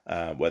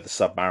 where the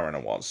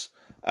Submariner was.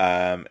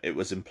 It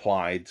was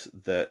implied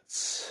that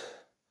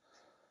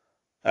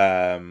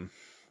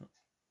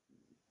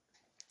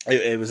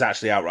it was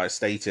actually outright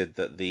stated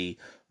that the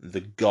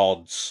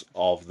gods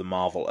of the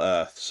Marvel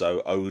Earth,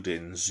 so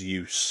Odin,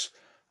 Zeus,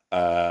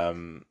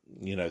 the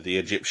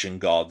Egyptian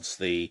gods,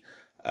 the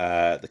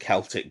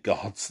Celtic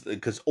gods,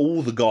 because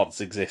all the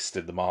gods exist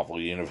in the Marvel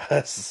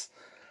universe,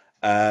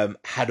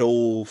 had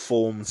all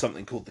formed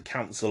something called the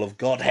Council of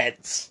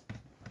Godheads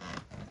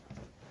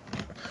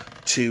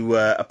to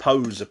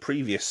oppose a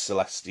previous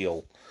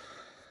celestial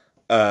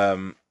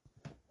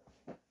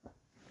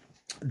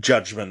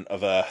judgment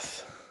of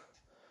Earth,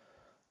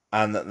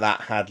 and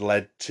that had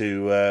led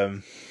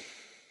to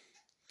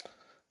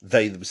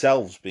they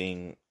themselves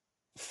being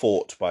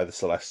fought by the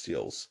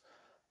Celestials.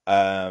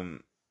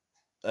 An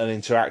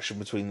interaction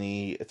between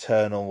the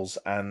Eternals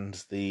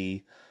and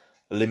the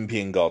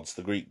Olympian gods,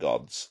 the Greek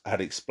gods,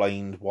 had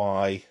explained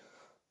why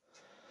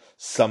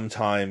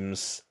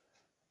sometimes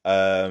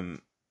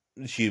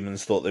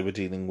humans thought they were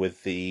dealing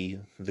with the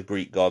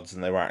Greek gods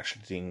and they were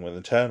actually dealing with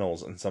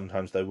Eternals, and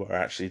sometimes they were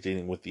actually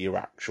dealing with the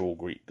actual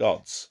Greek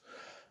gods.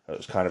 It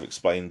was kind of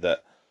explained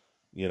that,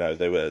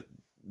 they were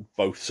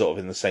both sort of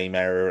in the same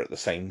area at the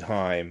same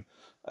time,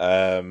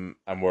 and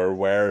were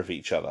aware of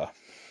each other.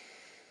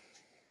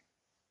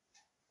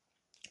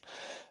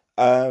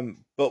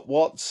 But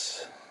what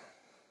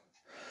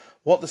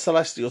the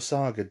Celestial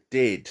Saga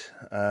did,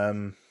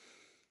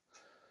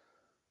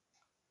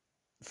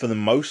 for the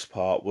most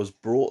part, was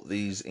brought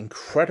these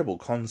incredible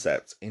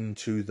concepts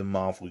into the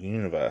Marvel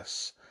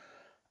Universe.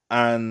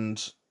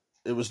 And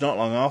it was not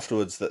long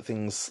afterwards that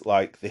things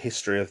like the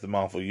history of the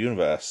Marvel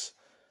Universe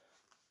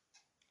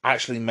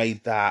actually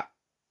made that,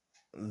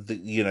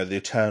 the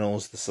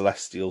Eternals, the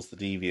Celestials, the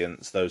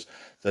Deviants, those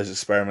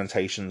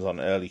experimentations on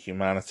early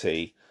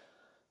humanity,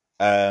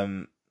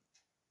 part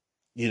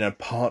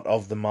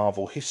of the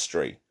Marvel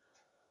history.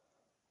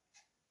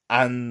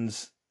 And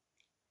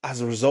as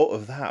a result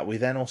of that, we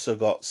then also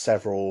got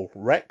several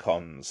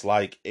retcons.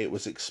 Like, it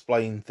was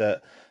explained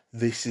that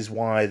this is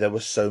why there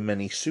were so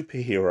many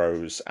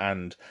superheroes,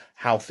 and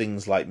how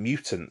things like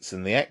mutants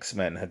and the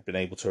X-Men had been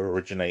able to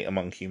originate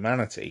among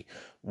humanity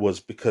was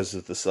because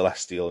of the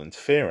celestial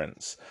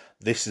interference.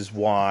 This is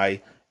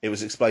why it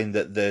was explained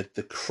that the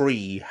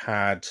Kree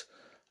had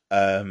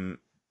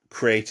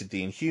created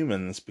the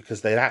Inhumans, because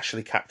they'd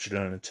actually captured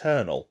an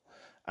Eternal,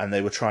 and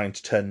they were trying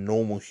to turn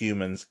normal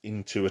humans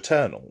into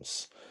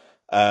Eternals.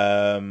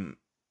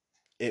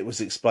 It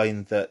was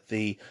explained that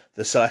the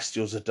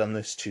Celestials had done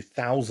this to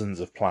thousands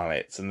of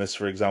planets, and this,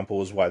 for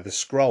example, is why the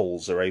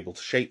Skrulls are able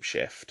to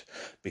shapeshift,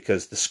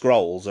 because the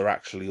Skrulls are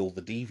actually all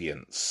the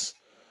deviants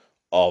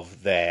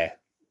of their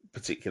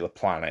particular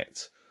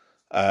planet.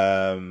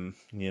 On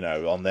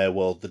their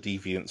world, the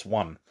deviants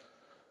won.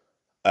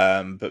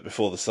 But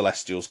before the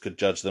Celestials could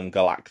judge them,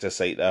 Galactus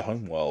ate their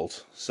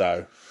homeworld.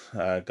 So,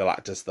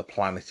 Galactus, the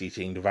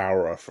planet-eating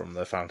devourer from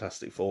the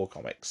Fantastic Four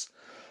comics.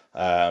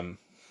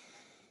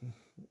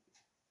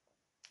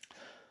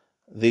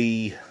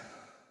 The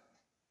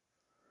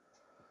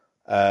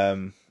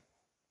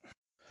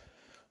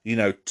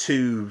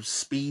two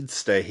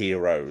speedster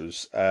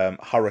heroes,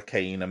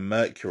 Hurricane and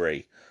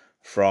Mercury,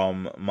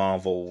 from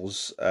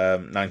Marvel's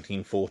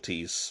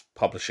 1940s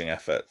publishing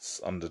efforts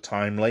under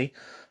Timely,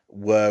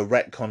 were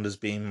retconned as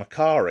being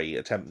Makkari,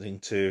 attempting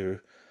to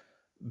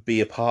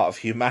be a part of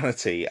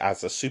humanity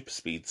as a super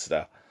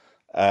speedster.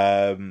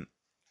 And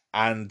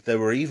there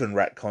were even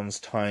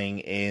retcons tying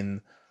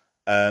in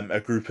a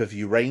group of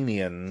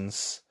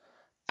Uranians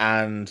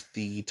and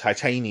the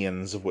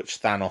Titanians, of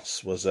which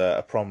Thanos was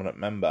a prominent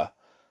member,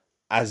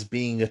 as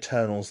being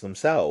Eternals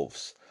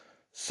themselves.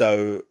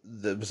 So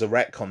there was a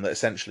retcon that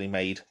essentially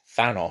made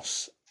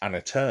Thanos an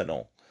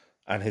Eternal,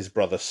 and his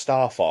brother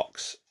Star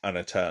Fox an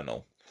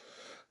Eternal.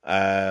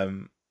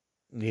 It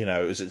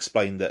was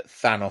explained that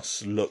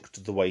Thanos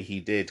looked the way he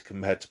did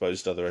compared to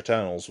most other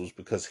Eternals was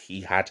because he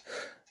had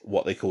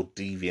what they called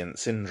deviant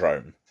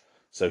syndrome.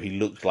 So he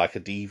looked like a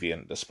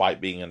deviant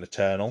despite being an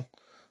Eternal.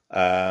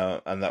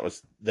 And that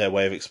was their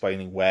way of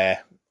explaining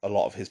where a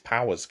lot of his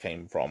powers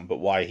came from, but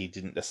why he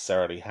didn't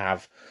necessarily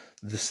have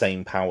the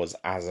same powers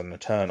as an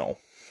Eternal.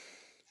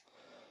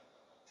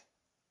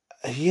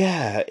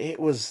 Yeah, it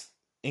was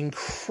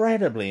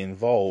incredibly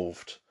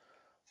involved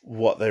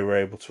what they were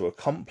able to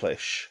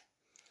accomplish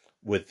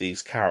with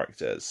these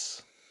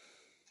characters.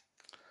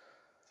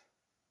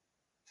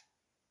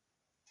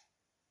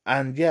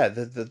 And yeah,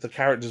 the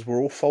characters were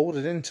all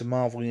folded into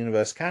Marvel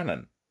Universe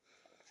canon.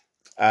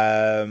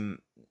 And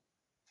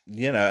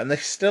they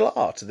still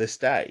are to this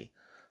day.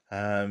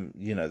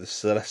 The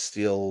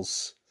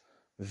Celestials'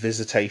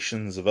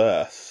 visitations of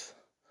Earth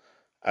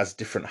as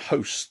different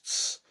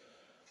hosts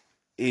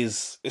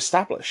is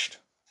established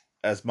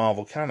as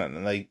Marvel canon,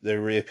 and they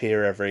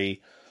reappear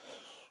every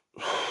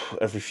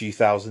few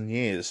thousand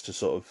years to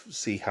sort of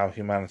see how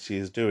humanity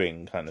is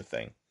doing, kind of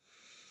thing.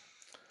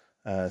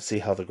 See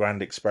how the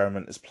grand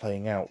experiment is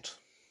playing out.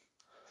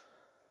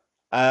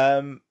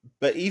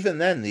 But even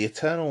then, the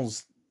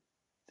Eternals,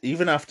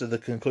 even after the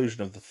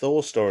conclusion of the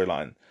Thor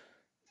storyline,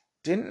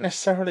 didn't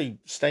necessarily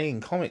stay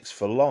in comics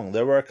for long.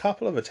 There were a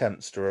couple of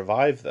attempts to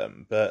revive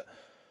them, but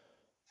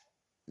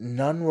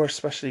none were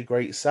especially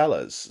great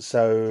sellers.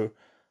 So,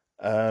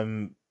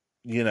 one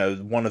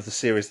of the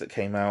series that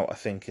came out, I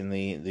think, in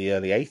the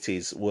early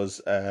 80s was,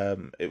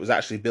 it was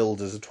actually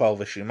billed as a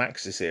 12-issue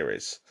maxi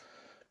series,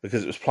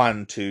 because it was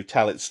planned to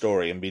tell its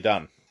story and be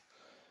done.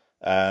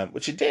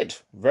 Which it did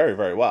very,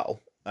 very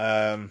well.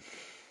 But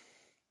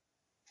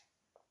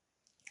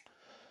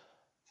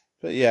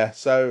yeah,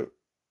 so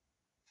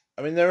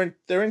I mean,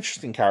 they're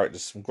interesting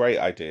characters, some great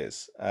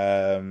ideas.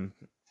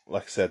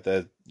 Like I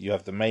said, you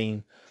have the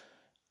main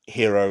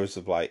heroes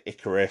of like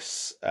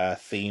Icarus,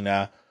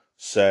 Athena,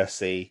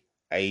 Circe,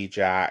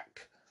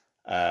 Ajax.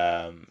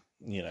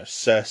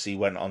 Circe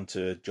went on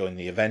to join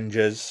the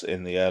Avengers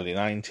in the early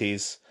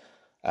 90s.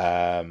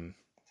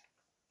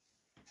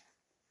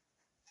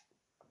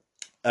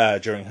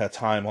 During her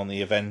time on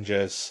the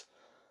Avengers,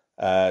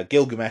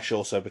 Gilgamesh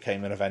also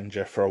became an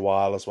Avenger for a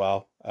while as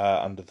well,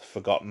 under the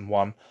Forgotten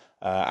One,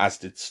 as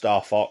did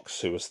Star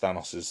Fox, who was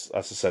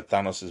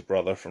Thanos'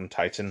 brother from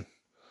Titan.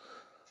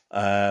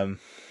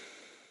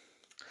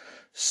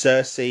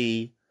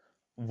 Circe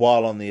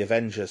while on the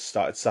Avengers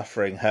started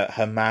suffering,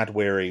 her mad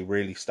weary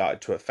really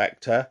started to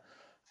affect her.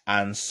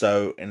 And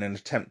so, in an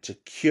attempt to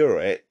cure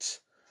it,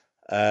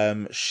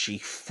 she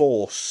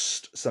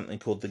forced something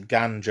called the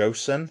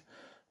Gan-Joseon,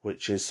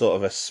 which is sort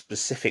of a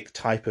specific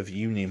type of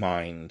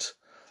Unimind,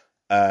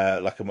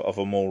 of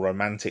a more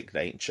romantic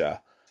nature,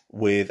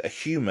 with a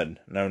human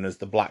known as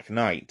the Black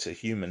Knight, a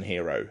human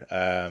hero.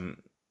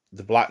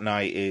 The Black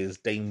Knight is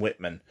Dane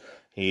Whitman.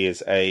 He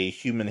is a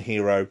human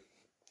hero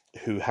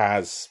who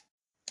has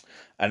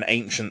an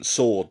ancient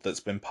sword that's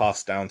been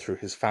passed down through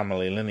his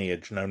family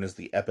lineage, known as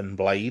the Ebony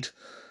Blade.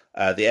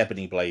 The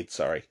Ebony Blade,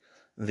 sorry.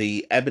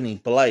 The Ebony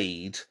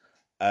Blade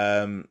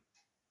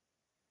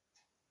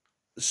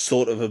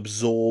sort of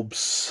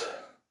absorbs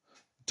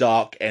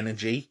dark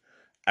energy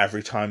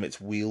every time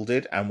it's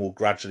wielded and will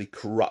gradually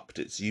corrupt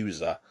its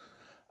user.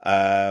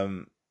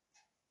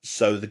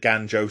 So the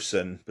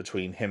Gan-Joseon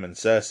between him and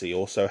Cersei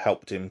also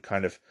helped him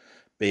kind of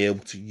be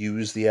able to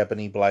use the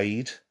Ebony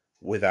Blade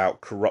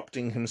without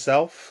corrupting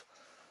himself.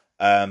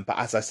 But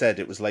as I said,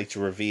 it was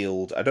later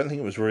revealed, I don't think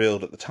it was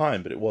revealed at the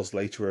time, but it was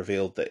later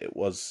revealed that it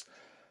was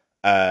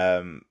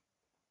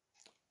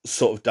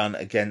sort of done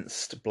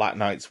against Black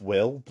Knight's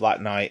will. Black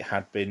Knight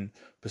had been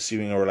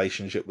pursuing a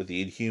relationship with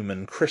the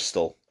Inhuman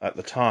Crystal at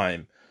the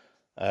time.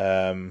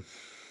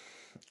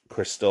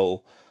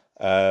 Crystal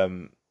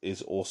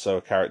is also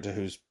a character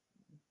who's,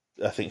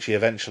 I think she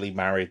eventually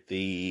married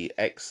the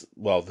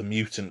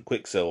mutant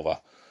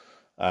Quicksilver,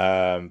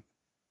 and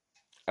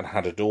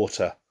had a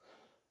daughter.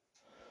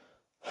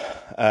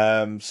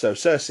 So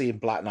Cersei and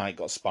Black Knight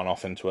got spun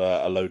off into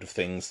a load of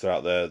things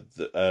throughout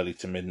the early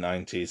to mid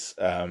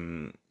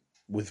 90s,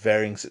 with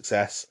varying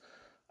success.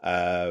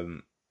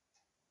 But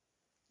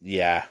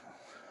their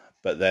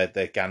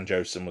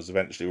Gan-Joseon was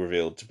eventually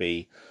revealed to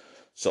be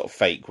sort of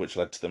fake, which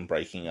led to them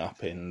breaking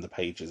up in the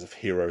pages of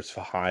Heroes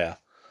for Hire,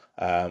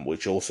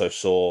 which also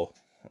saw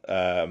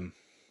the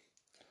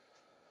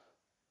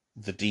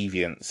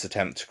Deviants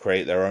attempt to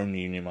create their own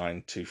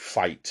Unimind to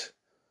fight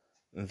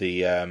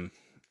the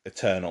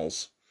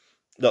Eternals.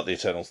 Not the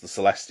Eternals, the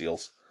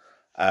Celestials.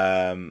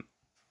 Athena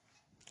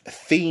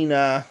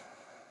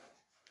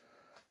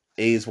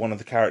is one of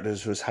the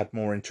characters who has had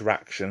more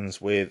interactions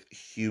with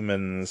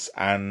humans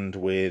and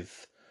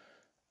with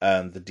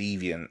the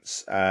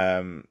Deviants.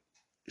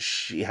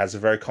 She has a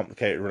very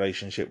complicated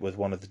relationship with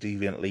one of the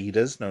Deviant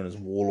leaders, known as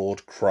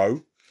Warlord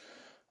Crow.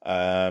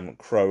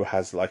 Crow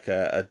has like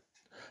a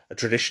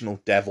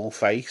traditional devil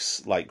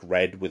face, like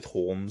red with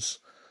horns.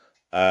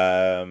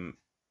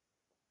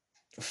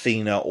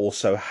 Athena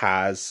also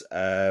has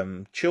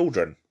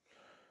children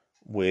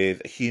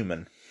with a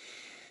human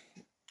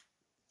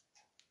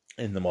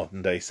in the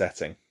modern day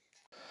setting.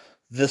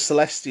 The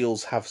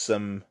Celestials have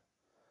some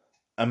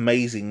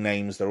amazing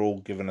names. They're all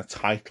given a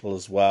title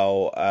as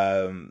well.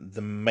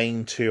 The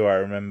main two I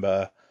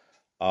remember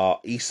are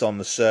Aeson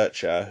the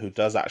Searcher, who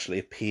does actually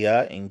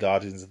appear in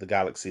Guardians of the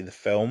Galaxy, the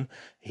film.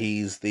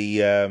 He's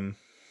the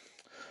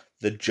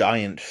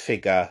giant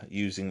figure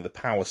using the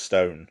Power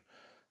Stone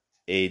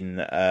in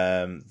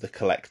the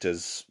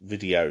Collector's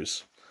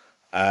videos.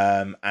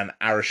 And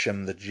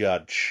Arishem the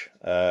Judge.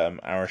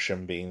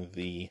 Arishem being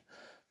the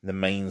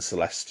main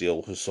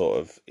Celestial who sort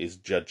of is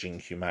judging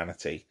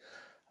humanity.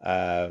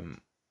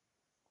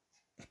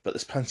 But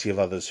there's plenty of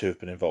others who have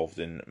been involved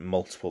in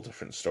multiple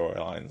different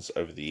storylines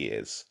over the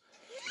years.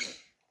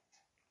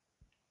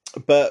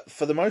 But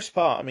for the most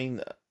part, I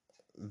mean,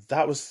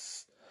 that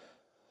was,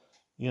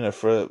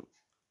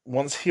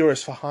 once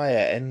Heroes for Hire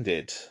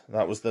ended,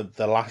 that was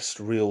the last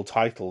real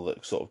title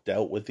that sort of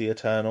dealt with the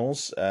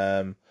Eternals.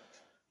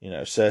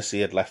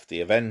 Cersei had left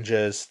the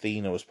Avengers.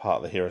 Athena was part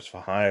of the Heroes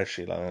for Hire.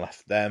 She then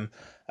left them.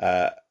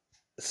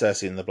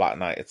 Cersei and the Black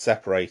Knight had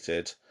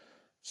separated.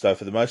 So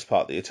for the most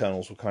part, the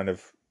Eternals were kind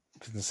of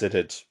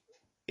considered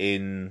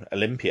in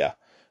Olympia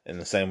in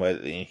the same way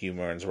that the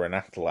Inhumans were in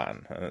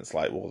Attilan. And it's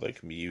like, well, they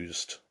can be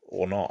used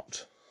or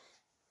not.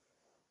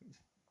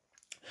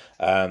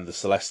 The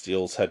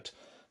Celestials had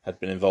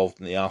been involved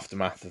in the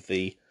aftermath of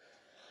the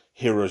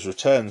Heroes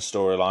Return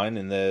storyline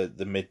in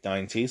the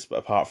mid-90s, but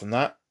apart from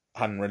that,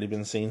 hadn't really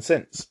been seen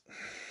since.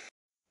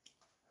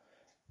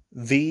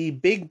 The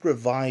big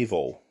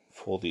revival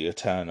for the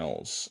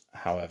Eternals,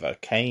 however,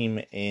 came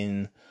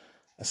in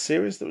a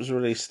series that was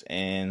released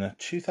in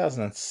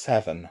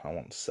 2007, I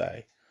want to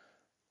say.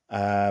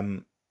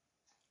 And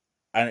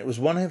it was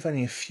one of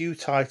only a few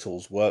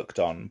titles worked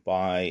on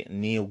by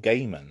Neil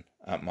Gaiman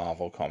at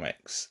Marvel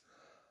Comics.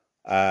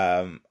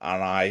 And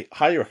I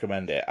highly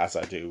recommend it, as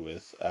I do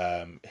with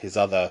his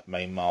other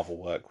main Marvel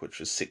work, which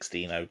was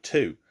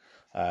 1602.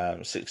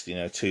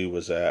 1602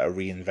 was a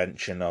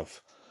reinvention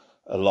of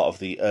a lot of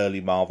the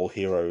early Marvel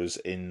heroes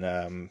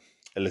in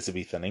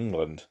Elizabethan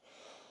England.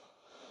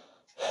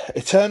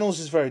 Eternals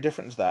is very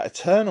different to that.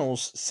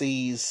 Eternals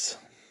sees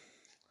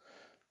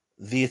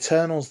the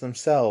Eternals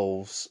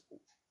themselves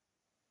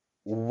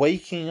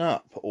waking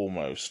up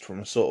almost from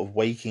a sort of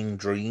waking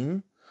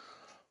dream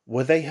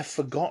where they have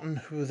forgotten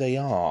who they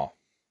are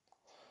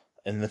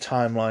in the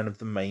timeline of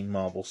the main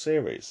Marvel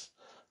series.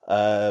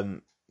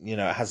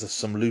 it has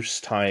some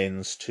loose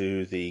tie-ins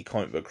to the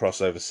comic book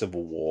crossover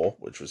Civil War,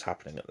 which was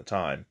happening at the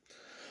time.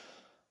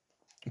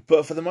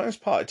 But for the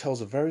most part, it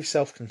tells a very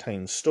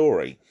self-contained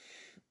story.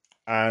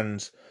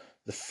 And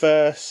the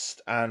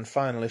first and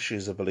final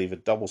issues, I believe, are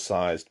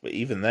double-sized, but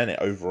even then it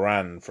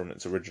overran from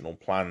its original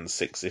planned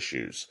 6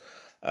 issues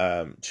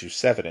to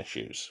 7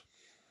 issues.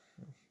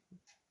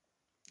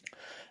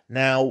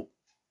 Now,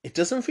 it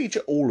doesn't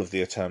feature all of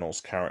the Eternals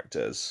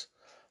characters.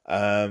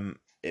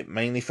 It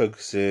mainly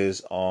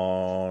focuses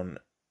on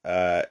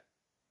Ikaris,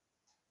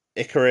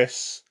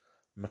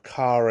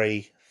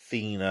 Makkari,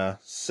 Thena,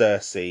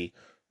 Cersei,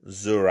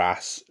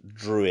 Zuras,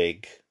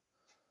 Druig.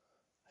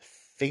 I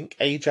think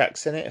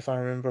Ajax in it, if I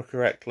remember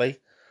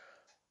correctly.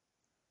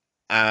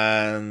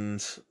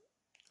 And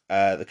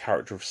the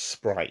character of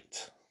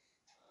Sprite.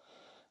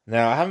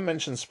 Now, I haven't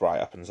mentioned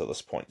Sprite up until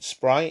this point.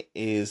 Sprite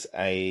is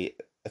a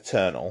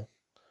Eternal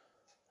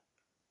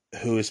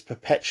who is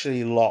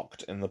perpetually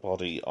locked in the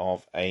body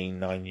of a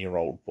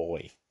 9-year-old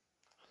boy.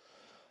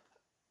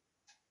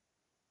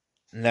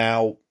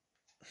 Now,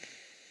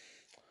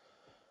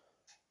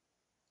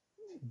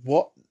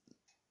 what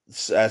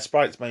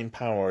Sprite's main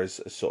power is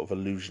a sort of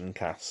illusion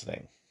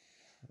casting.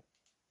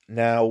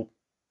 Now,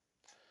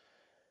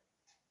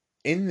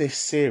 in this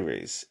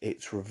series,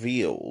 it's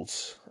revealed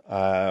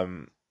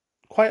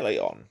quite late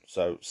on,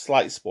 so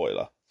slight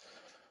spoiler,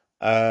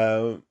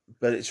 but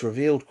it's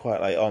revealed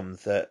quite late on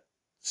that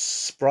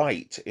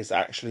Sprite is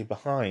actually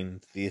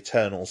behind the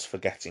Eternals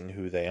forgetting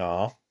who they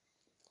are.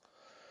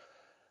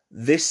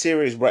 This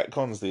series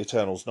retcons the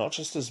Eternals not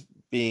just as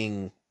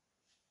being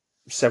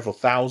several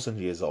thousand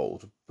years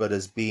old, but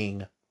as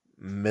being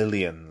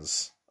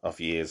millions of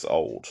years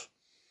old.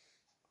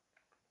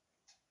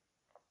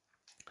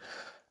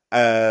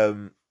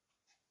 And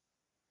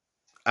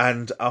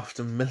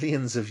after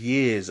millions of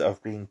years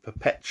of being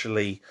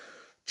perpetually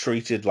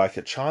treated like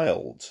a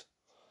child,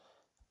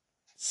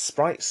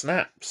 Sprite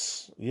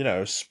snaps.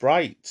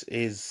 Sprite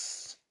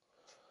is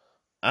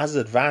as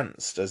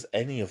advanced as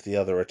any of the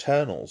other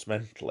Eternals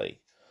mentally,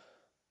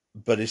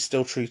 but is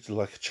still treated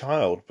like a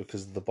child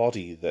because of the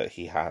body that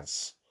he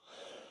has.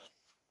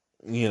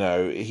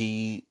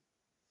 He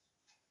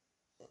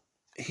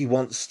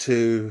wants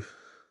to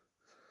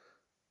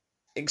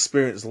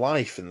experience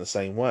life in the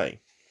same way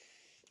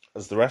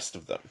as the rest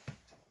of them.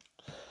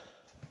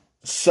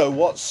 So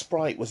what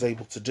Sprite was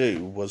able to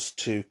do was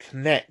to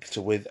connect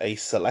with a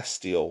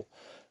celestial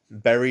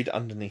buried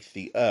underneath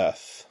the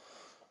earth,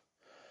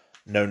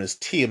 known as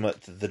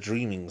Tiamat the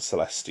Dreaming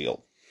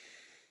Celestial.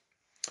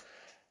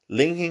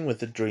 Linking with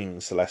the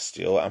Dreaming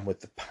Celestial and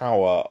with the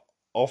power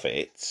of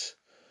it,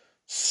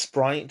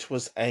 Sprite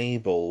was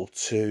able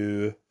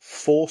to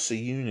force a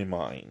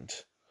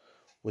unimind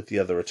with the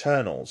other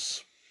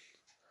Eternals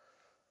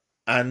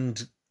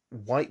and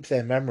wipe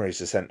their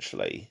memories,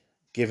 essentially,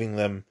 giving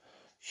them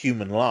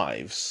human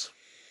lives.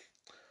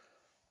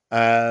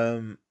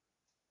 But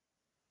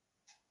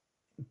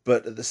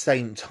at the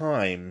same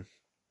time,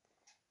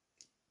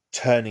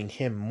 turning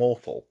him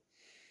mortal.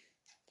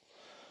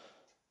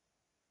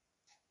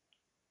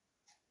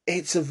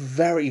 It's a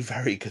very,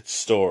 very good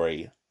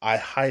story. I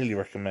highly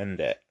recommend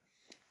it.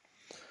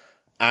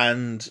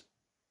 And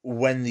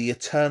when the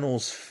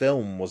Eternals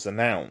film was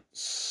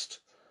announced,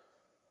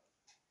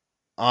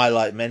 I,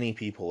 like many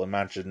people,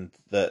 imagined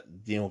that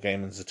Neil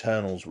Gaiman's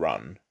Eternals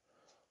run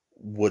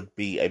would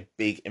be a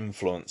big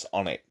influence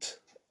on it.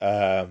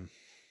 And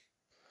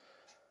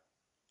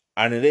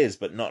it is,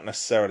 but not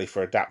necessarily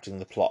for adapting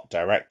the plot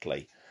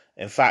directly.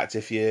 In fact,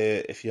 if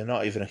you're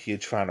not even a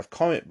huge fan of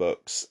comic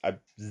books,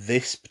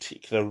 this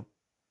particular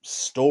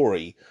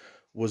story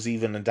was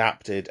even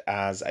adapted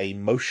as a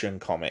motion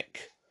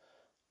comic,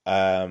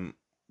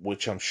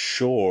 which I'm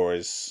sure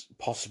is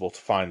possible to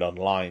find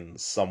online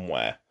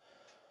somewhere.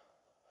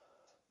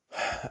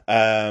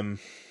 And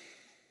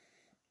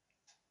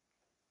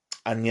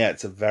yeah,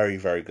 it's a very,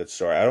 very good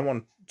story. I don't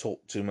want to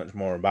talk too much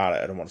more about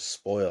it. I don't want to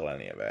spoil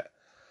any of it.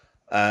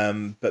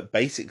 But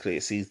basically,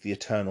 it sees the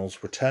Eternals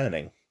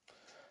returning.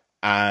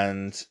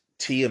 And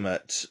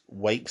Tiamat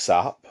wakes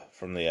up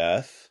from the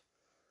Earth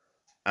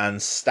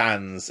and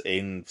stands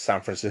in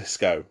San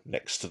Francisco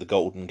next to the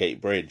Golden Gate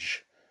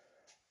Bridge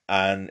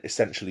and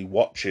essentially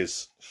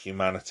watches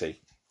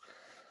humanity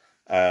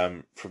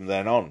from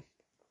then on.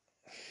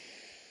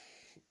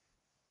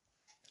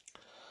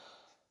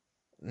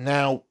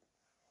 Now,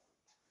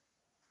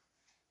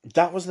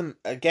 that was the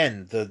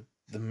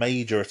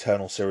major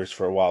Eternal series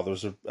for a while. There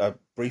was a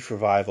brief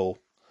revival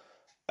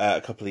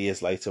a couple of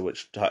years later,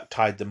 which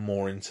tied them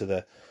more into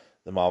the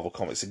Marvel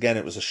Comics. Again,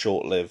 it was a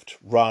short-lived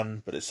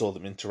run, but it saw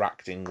them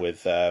interacting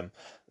with the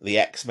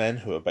X-Men,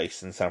 who were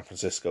based in San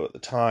Francisco at the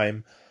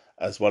time,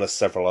 as well as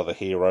several other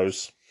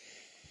heroes.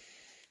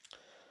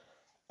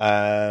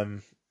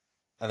 And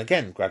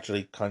again,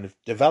 gradually kind of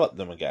developed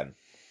them again.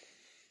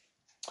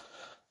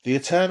 The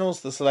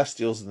Eternals, the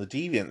Celestials, and the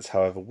Deviants,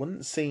 however,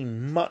 wouldn't see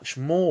much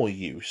more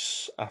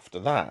use after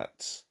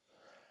that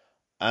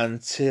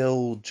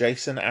until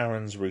Jason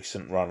Aaron's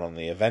recent run on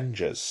the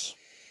Avengers.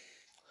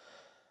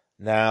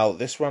 Now,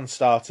 this one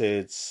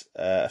started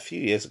a few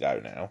years ago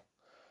now,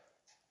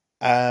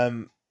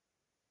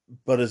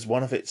 but as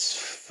one of its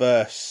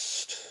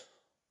first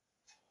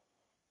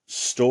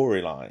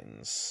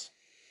storylines,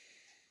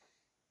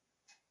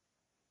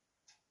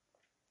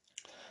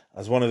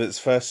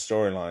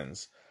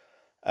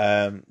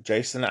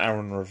 Jason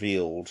Aaron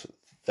revealed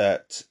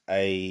that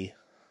a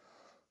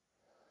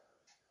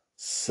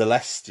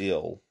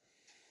celestial,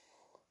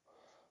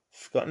 I've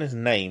forgotten his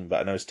name,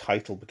 but I know his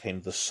title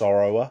became the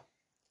Sorrower,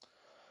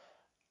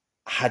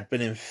 had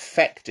been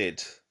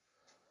infected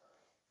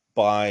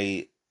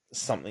by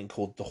something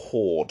called the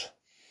Horde.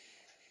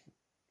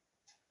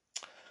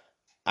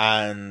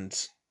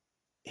 And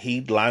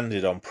he'd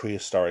landed on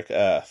prehistoric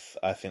Earth.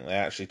 I think they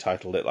actually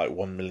titled it like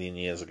 1 million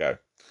years ago.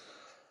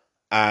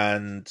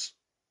 And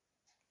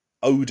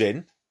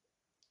Odin,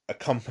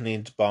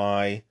 accompanied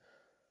by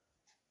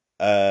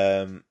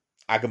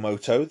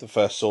Agamotto, the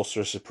first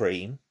Sorcerer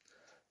Supreme,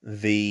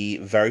 the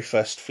very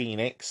first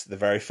Phoenix, the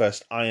very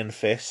first Iron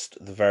Fist,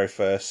 the very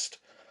first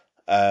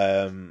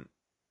Black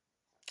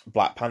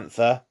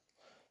Panther,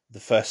 the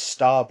first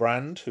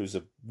Starbrand, who's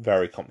a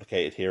very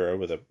complicated hero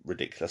with a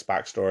ridiculous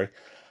backstory,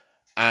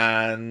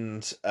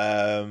 and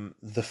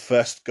the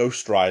first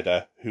Ghost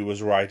Rider, who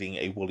was riding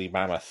a woolly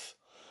mammoth,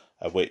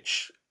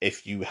 which,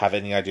 if you have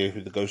any idea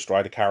who the Ghost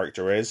Rider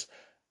character is,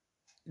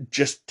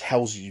 just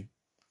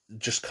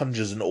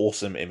conjures an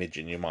awesome image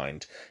in your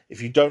mind.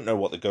 If you don't know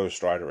what the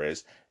Ghost Rider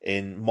is,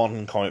 in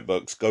modern comic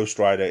books, Ghost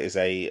Rider is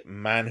a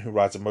man who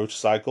rides a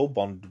motorcycle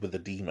bonded with a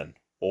demon,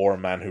 or a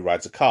man who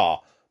rides a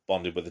car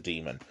bonded with a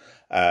demon.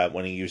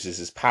 When he uses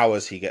his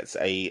powers, he gets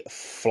a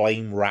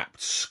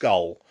flame-wrapped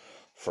skull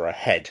for a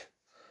head.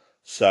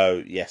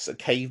 So, yes, a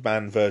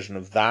caveman version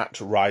of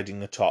that,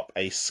 riding atop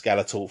a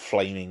skeletal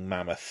flaming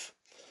mammoth.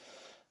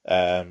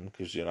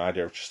 Gives you an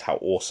idea of just how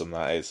awesome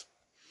that is.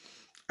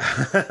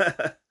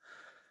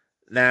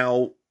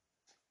 Now,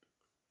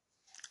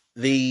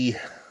 the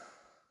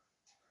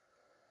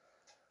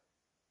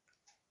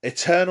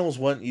Eternals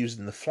weren't used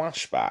in the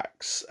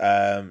flashbacks.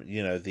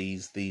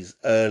 These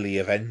early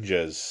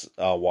Avengers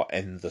are what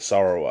end the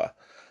Sorrower.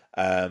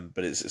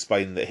 But it's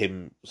explained that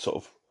him sort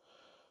of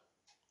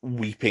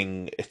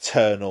weeping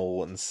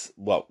eternal and,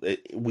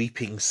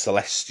 weeping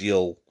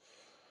celestial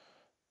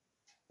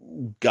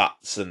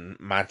guts and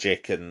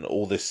magic and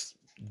all this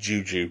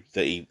juju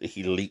that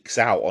he leaks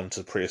out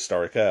onto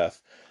prehistoric Earth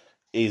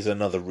is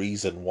another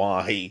reason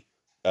why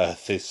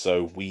Earth is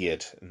so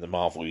weird in the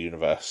Marvel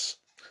Universe.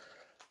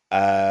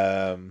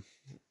 One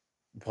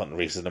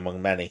reason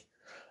among many.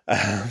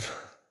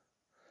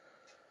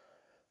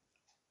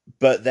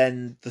 But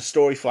then the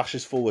story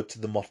flashes forward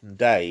to the modern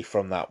day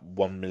from that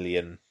 1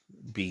 million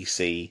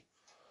BC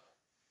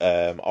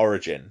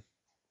origin,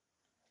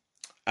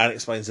 and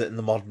explains that in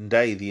the modern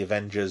day the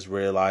Avengers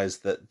realise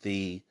that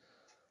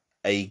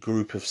a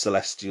group of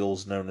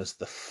Celestials known as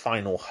the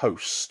Final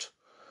Host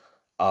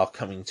are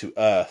coming to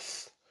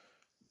Earth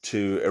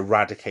to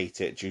eradicate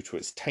it due to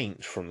its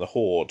taint from the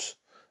Horde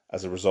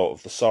as a result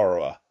of the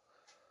Sorrower,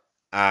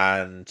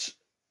 and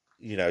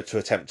to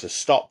attempt to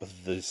stop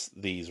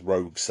these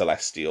rogue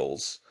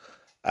Celestials,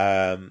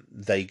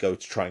 they go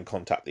to try and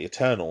contact the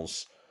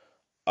Eternals,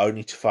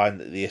 only to find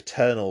that the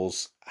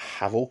Eternals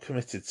have all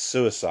committed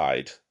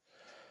suicide.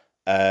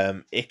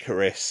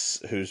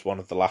 Ikaris, who's one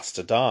of the last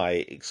to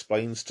die,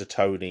 explains to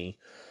Tony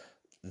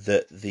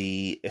that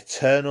the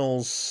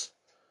Eternals'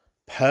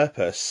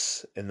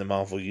 purpose in the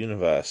Marvel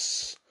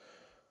Universe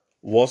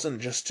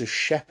wasn't just to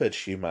shepherd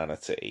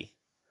humanity,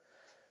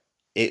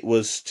 it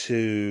was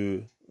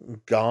to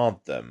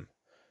guard them,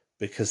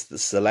 because the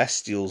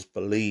Celestials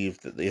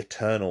believed that the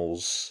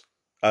Eternals...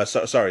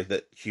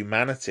 that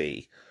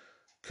humanity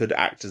could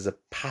act as a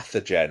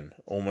pathogen,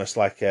 almost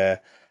like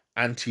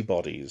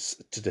antibodies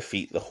to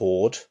defeat the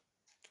Horde.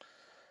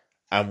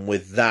 And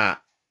with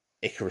that,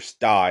 Ikaris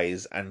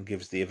dies and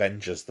gives the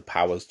Avengers the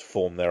powers to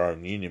form their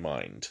own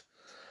Unimind,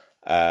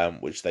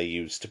 which they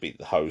use to beat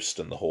the Host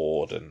and the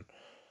Horde and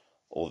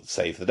or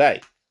save the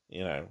day.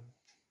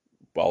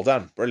 Well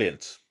done,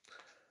 brilliant.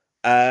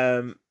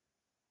 But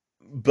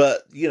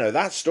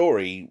that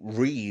story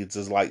reads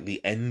as like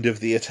the end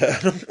of the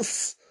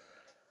Eternals.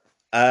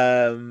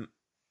 The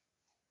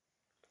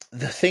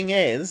thing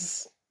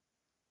is,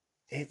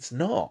 it's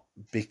not,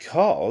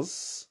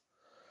 because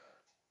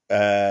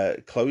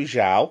Chloe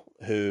Zhao,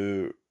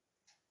 who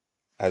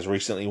has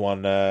recently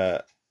won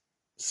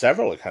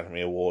several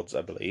Academy Awards,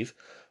 I believe,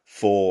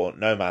 for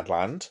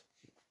Nomadland,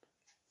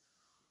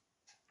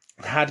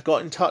 had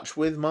got in touch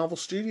with Marvel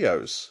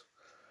Studios,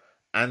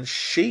 and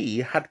she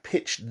had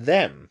pitched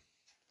them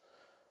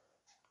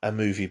a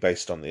movie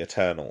based on the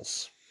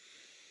Eternals.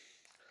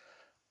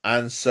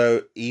 And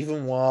so,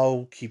 even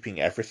while keeping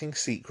everything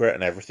secret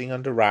and everything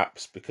under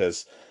wraps,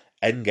 because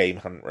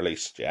Endgame hadn't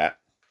released yet,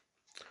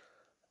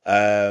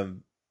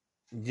 Kevin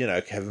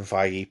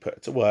Feige put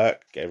it to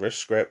work, gave her a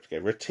script,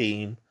 gave her a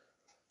team,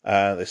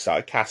 they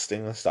started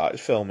casting, they started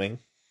filming,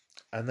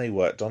 and they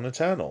worked on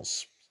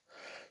Eternals.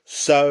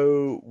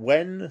 So,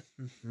 when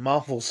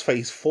Marvel's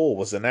Phase 4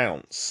 was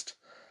announced,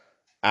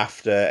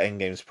 after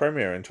Endgame's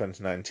premiere in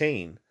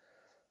 2019.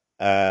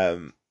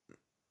 And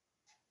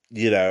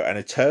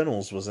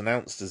Eternals was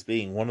announced as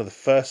being one of the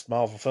first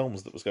Marvel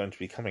films that was going to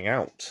be coming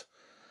out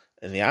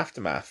in the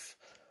aftermath.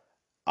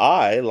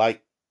 I,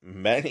 like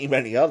many,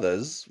 many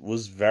others,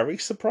 was very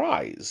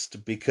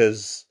surprised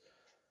because,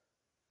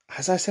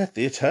 as I said,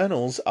 the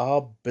Eternals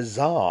are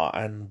bizarre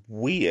and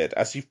weird,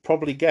 as you've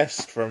probably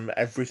guessed from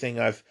everything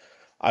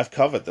I've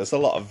covered. There's a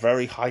lot of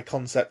very high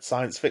concept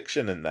science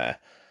fiction in there,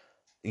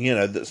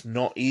 that's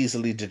not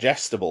easily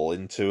digestible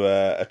into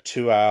a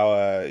 2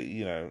 hour,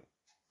 2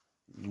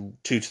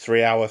 to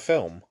 3 hour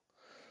film.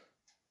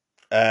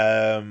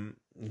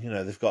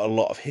 They've got a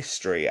lot of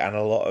history and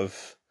a lot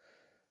of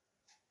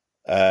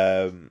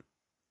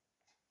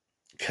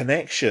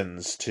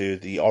connections to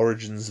the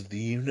origins of the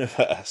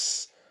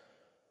universe.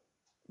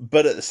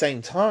 But at the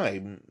same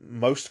time,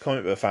 most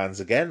comic book fans,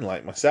 again,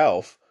 like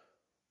myself,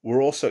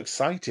 were also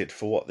excited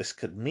for what this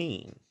could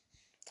mean.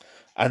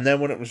 And then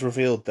when it was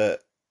revealed that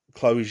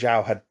Chloe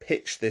Zhao had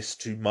pitched this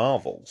to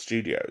Marvel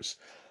Studios,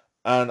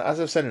 and as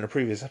I've said in a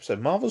previous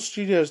episode, Marvel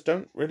Studios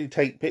don't really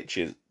take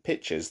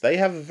pitches. They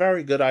have a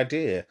very good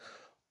idea,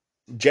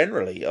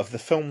 generally, of the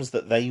films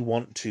that they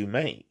want to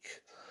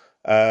make.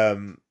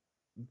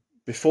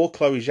 Before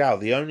Chloe Zhao,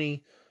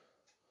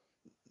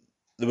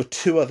 there were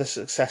two other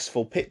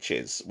successful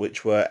pitches,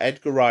 which were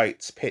Edgar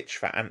Wright's pitch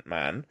for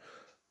Ant-Man,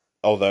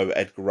 although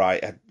Edgar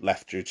Wright had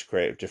left due to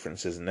creative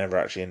differences and never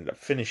actually ended up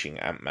finishing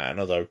Ant-Man,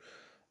 although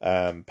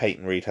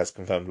Peyton Reed has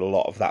confirmed a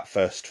lot of that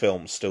first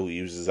film still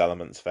uses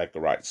elements of Edgar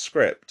Wright's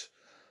script.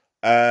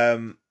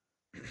 And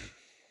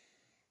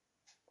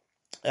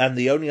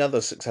the only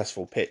other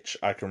successful pitch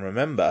I can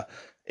remember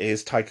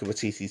is Taika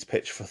Waititi's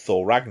pitch for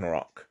Thor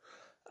Ragnarok.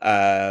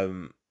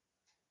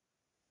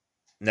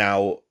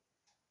 Now,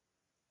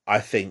 I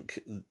think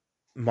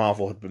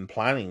Marvel had been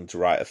planning to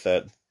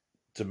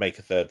make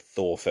a third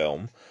Thor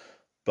film,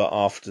 but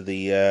after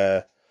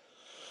the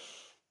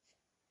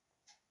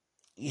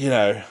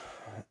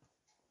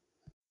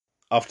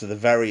after the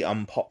very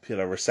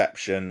unpopular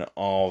reception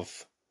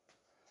of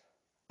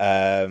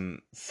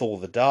Thor: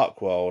 The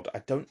Dark World, I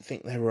don't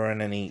think they were in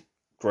any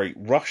great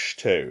rush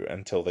to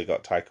until they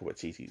got Taika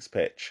Waititi's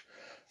pitch.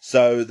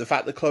 So the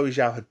fact that Chloe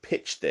Zhao had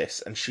pitched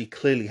this and she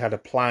clearly had a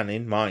plan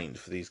in mind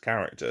for these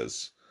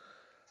characters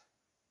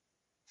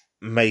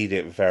made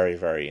it very,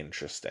 very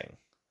interesting.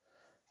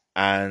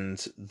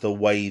 And the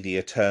way the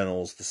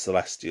Eternals, the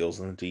Celestials,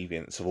 and the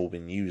Deviants have all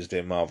been used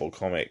in Marvel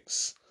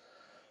Comics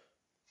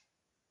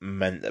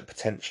meant that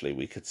potentially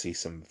we could see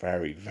some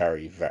very,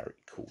 very, very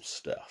cool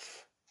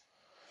stuff.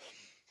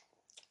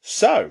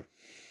 So,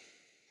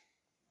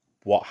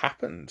 what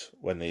happened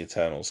when the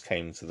Eternals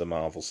came to the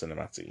Marvel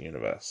Cinematic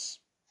Universe?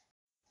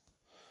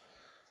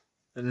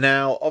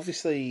 Now,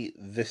 obviously,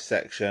 this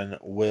section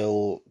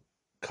will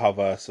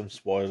cover some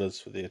spoilers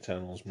for the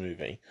Eternals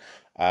movie.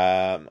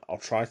 I'll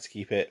try to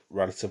keep it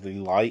relatively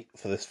light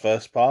for this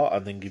first part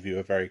and then give you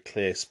a very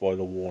clear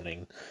spoiler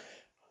warning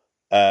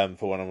for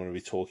when I'm going to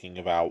be talking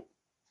about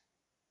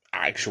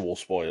actual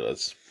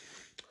spoilers.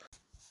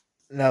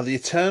 Now, the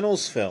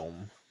Eternals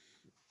film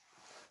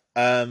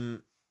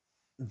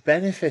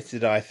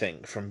benefited, I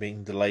think, from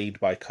being delayed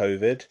by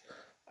COVID.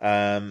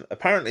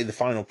 Apparently, the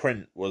final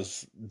print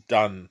was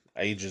done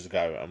ages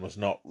ago and was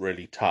not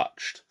really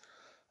touched.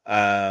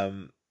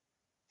 But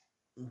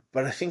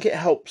I think it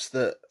helps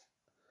that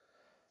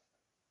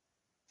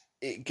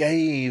it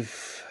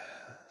gave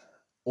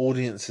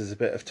audiences a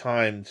bit of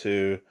time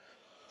to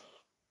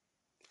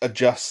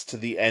adjust to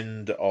the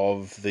end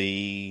of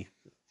the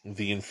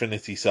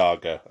Infinity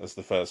Saga, as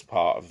the first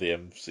part of the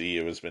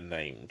MCU has been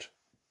named.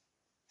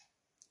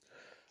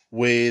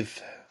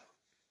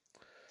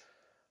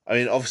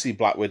 Obviously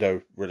Black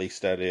Widow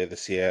released earlier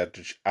this year,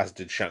 as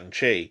did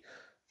Shang-Chi,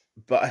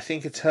 but I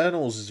think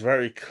Eternals is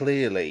very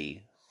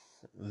clearly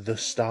the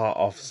start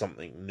of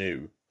something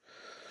new.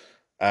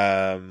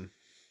 In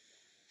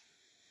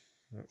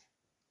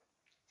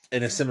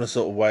a similar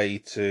sort of way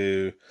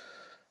to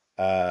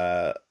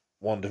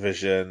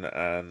WandaVision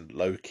and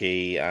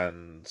Loki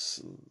and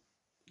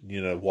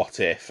What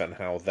If, and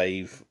how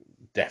they've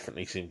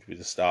definitely seemed to be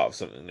the start of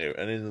something new,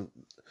 and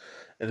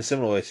in a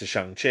similar way to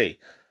Shang-Chi.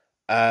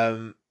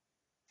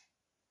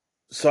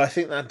 So I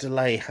think that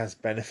delay has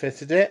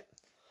benefited it.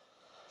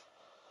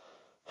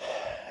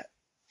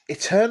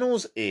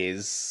 Eternals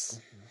is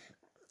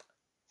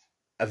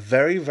a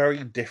very,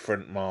 very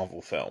different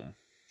Marvel film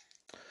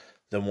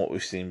than what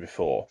we've seen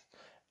before.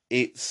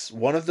 It's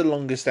one of the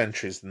longest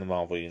entries in the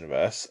Marvel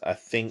Universe. I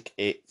think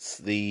it's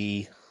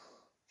the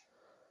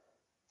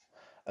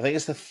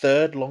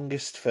third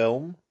longest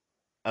film,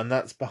 and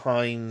that's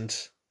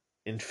behind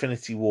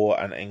Infinity War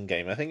and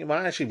Endgame. I think it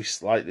might actually be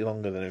slightly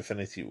longer than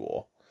Infinity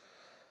War.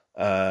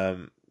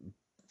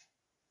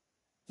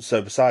 So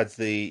besides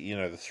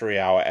the 3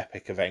 hour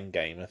epic of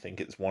Endgame, I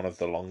think it's one of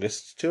the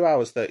longest, 2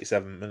 hours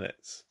 37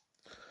 minutes.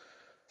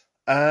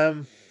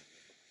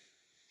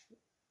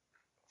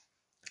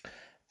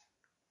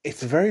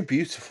 It's a very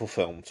beautiful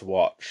film to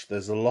watch.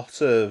 There's a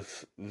lot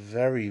of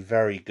very,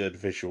 very good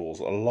visuals,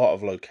 a lot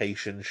of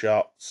location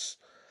shots,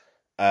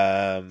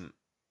 um,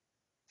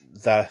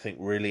 that I think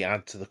really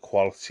add to the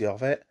quality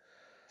of it.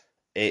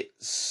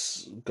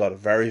 It's got a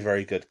very,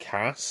 very good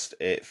cast.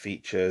 It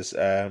features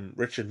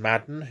Richard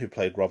Madden, who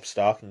played Robb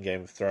Stark in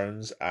Game of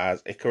Thrones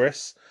as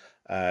Icarus,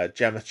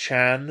 Gemma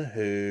Chan,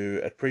 who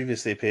had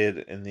previously appeared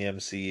in the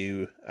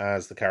MCU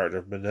as the character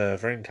of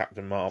Minerva in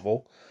Captain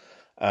Marvel.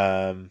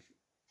 Um,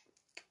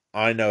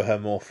 I know her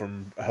more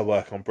from her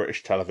work on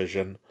British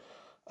television,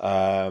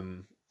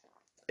 um,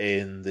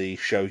 in the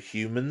show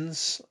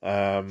Humans,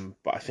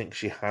 but I think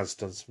she has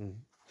done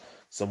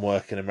some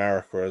work in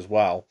America as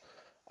well.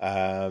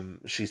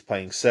 She's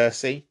playing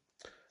Cersei.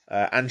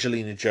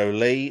 Angelina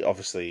Jolie,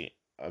 obviously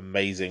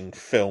amazing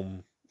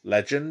film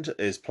legend,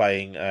 is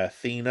playing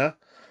Athena.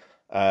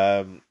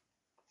 Um,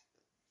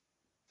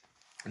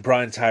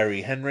 Brian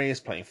Tyree Henry is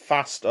playing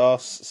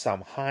Fastos.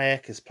 Sam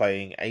Hayek is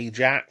playing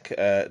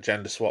Ajak,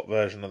 gender swap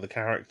version of the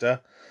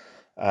character.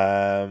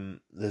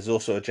 There's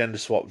also a gender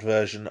swapped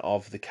version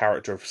of the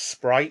character of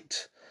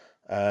Sprite,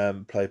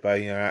 played by a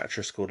young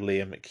actress called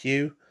Leah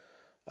McHugh.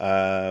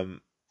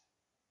 Um,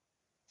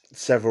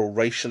 Several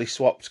racially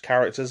swapped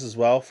characters as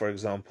well. For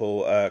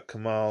example,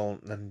 Kamal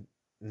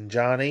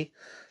Nanjiani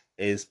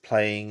is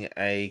playing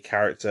a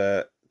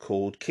character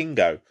called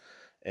Kingo.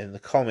 In the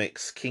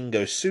comics,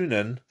 Kingo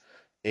Sunan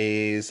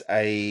is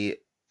a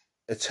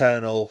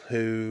Eternal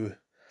who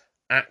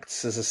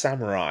acts as a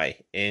samurai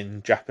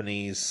in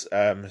Japanese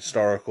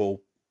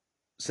historical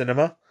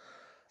cinema.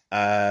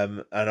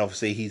 And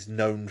obviously, he's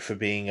known for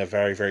being a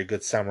very, very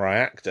good samurai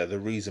actor. The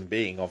reason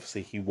being,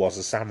 obviously, he was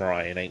a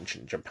samurai in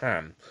ancient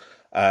Japan.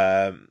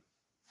 Um,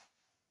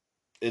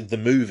 in the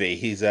movie,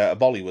 he's a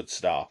Bollywood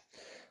star,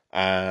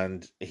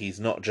 and he's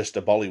not just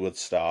a Bollywood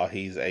star;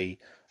 he's a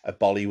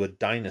Bollywood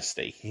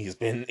dynasty. He's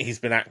been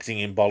acting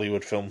in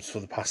Bollywood films for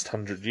the past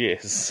 100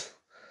 years,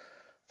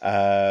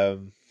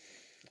 um,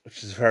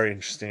 which is a very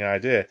interesting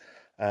idea.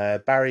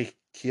 Barry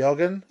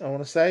Keoghan, I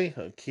want to say,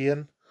 or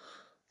Kean.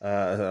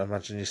 I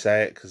imagine you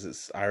say it because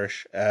it's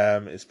Irish.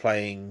 Is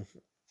playing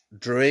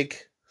Druig.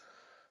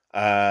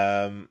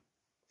 Um,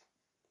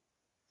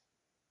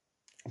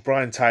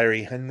 Brian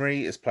Tyree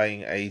Henry is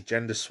playing a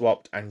gender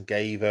swapped and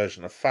gay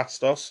version of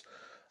Fastos.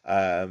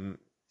 Um,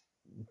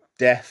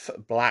 Deaf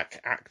black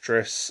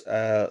actress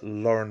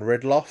Lauren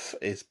Ridloff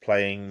is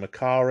playing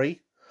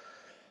Makari.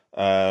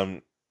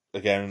 Um,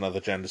 Again,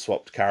 another gender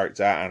swapped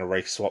character and a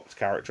race swapped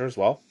character as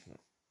well.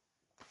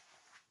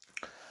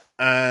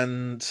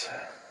 And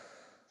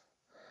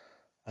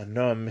I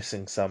know I'm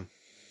missing some.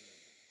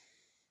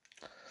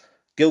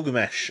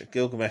 Gilgamesh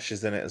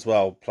is in it as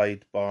well,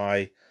 played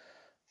by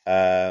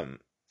um,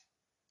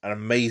 an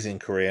amazing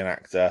Korean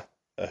actor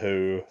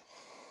who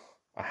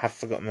I have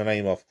forgotten the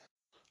name of.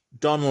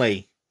 Don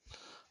Lee.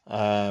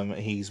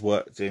 He's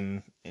worked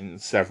in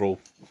several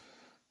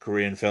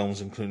Korean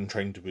films, including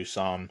Train to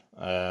Busan.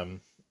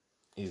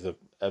 He's a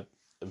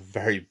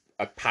very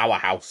a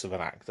powerhouse of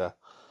an actor.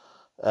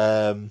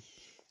 Um,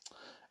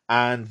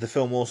 and the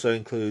film also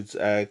includes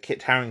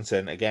Kit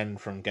Harington, again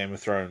from Game of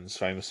Thrones,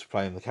 famous for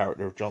playing the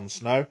character of Jon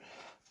Snow,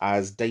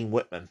 as Dane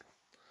Whitman,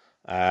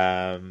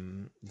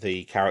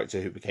 the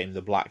character who became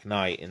the Black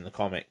Knight in the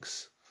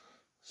comics.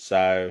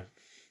 So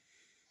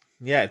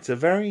yeah, it's a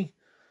very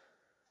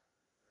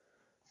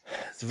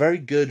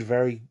good,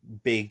 very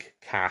big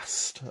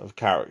cast of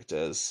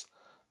characters,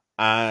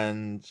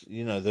 and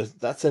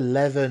that's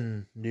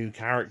 11 new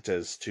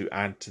characters to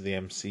add to the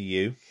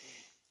MCU.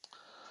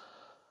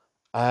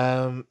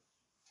 Um,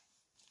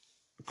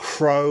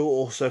 Crow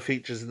also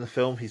features in the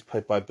film. He's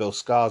played by Bill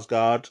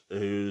Skarsgård,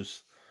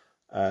 whose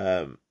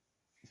um,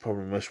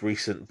 probably most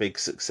recent big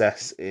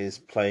success is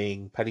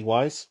playing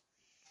Pennywise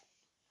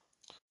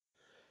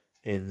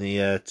in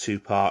the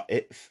two-part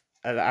It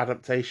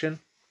adaptation.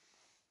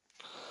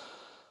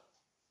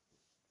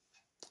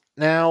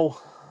 Now,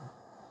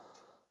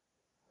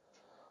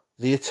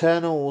 the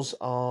Eternals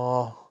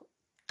are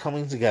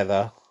coming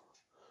together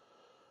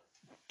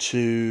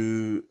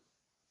to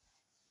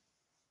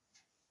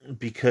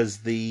because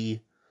the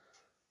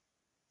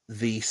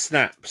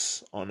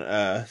snaps on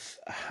Earth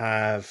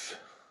have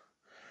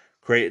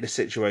created a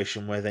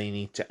situation where they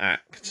need to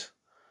act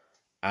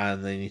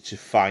and they need to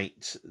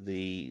fight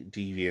the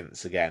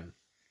deviants again.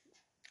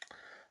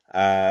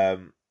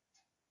 Um,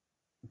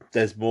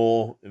 there's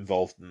more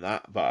involved than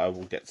that, but I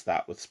will get to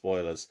that with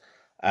spoilers.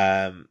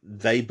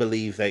 They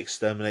believe they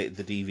exterminated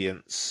the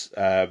deviants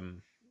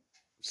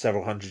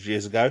several hundred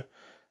years ago,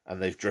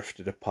 and they've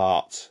drifted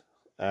apart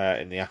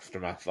in the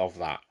aftermath of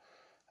that.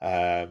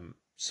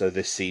 So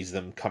this sees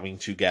them coming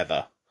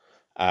together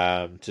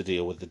to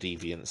deal with the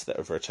deviants that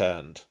have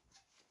returned.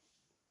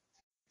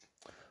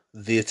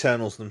 The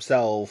Eternals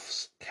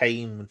themselves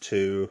came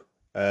to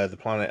the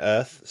planet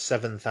Earth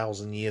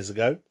 7,000 years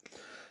ago.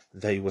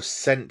 They were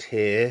sent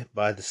here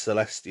by the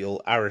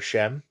celestial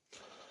Arishem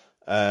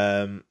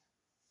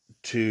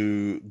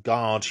to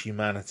guard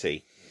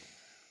humanity.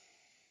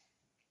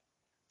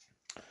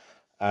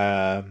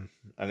 And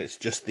it's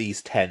just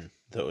these 10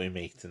 that we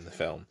meet in the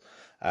film.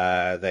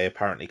 They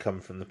apparently come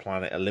from the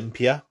planet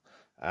Olympia,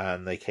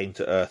 and they came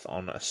to Earth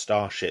on a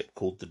starship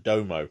called the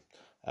Domo.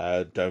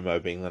 Domo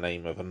being the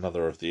name of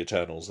another of the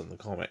Eternals in the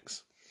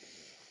comics.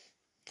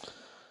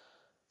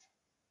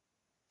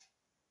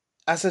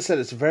 As I said,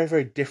 it's very,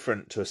 very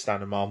different to a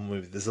standard Marvel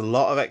movie. There's a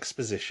lot of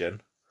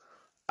exposition,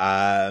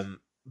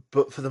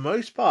 but for the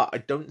most part, I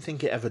don't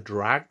think it ever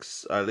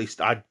drags. Or at least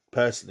I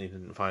personally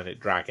didn't find it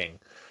dragging.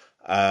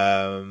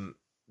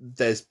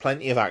 There's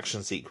plenty of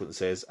action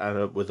sequences,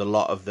 and with a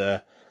lot of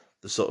the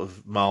sort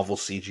of Marvel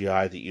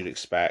CGI that you'd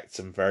expect,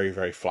 some very,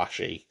 very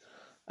flashy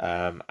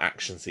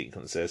action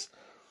sequences.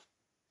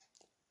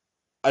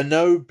 I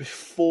know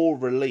before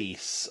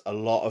release, a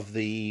lot of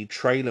the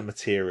trailer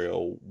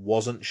material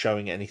wasn't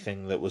showing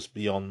anything that was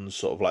beyond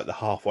sort of like the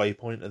halfway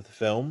point of the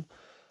film.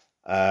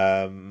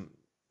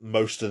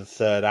 Most of the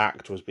third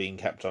act was being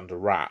kept under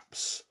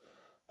wraps.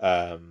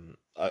 I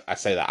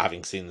say that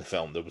having seen the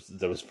film,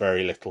 there was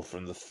very little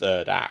from the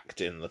third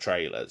act in the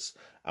trailers,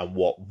 and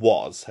what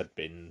had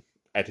been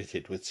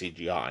edited with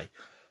CGI.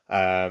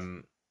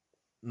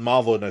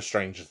 Marvel are no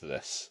stranger to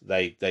this.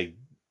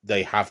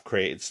 They have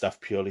created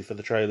stuff purely for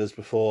the trailers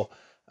before,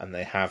 and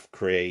they have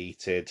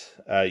created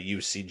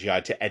used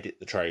CGI to edit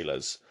the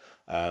trailers.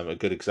 A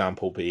good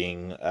example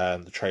being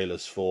the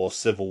trailers for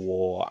Civil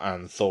War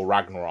and Thor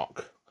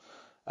Ragnarok,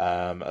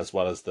 as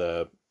well as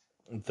the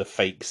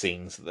fake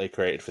scenes that they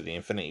created for the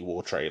Infinity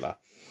War trailer,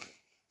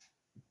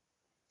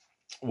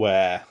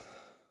 where,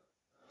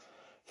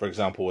 for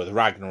example, with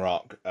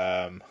Ragnarok,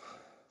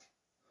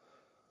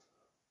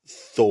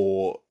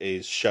 Thor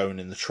is shown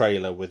in the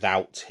trailer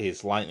without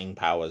his lightning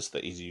powers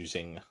that he's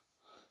using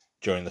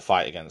during the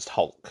fight against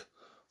Hulk,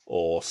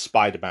 or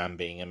Spider-Man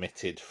being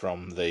emitted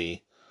from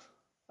the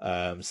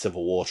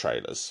Civil War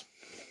trailers.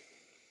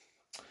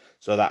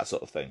 So that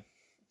sort of thing.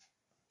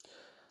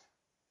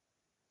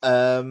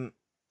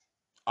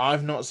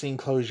 I've not seen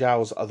Chloe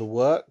Zhao's other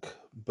work,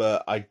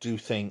 but I do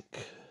think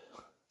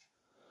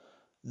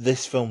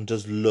this film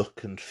does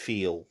look and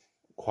feel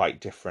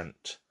quite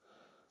different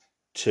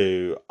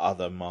to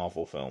other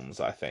Marvel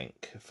films, I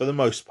think. For the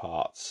most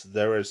part,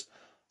 there is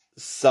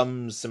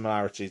some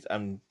similarities,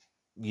 and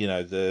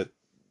a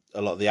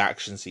lot of the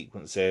action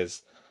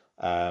sequences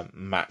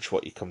match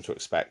what you come to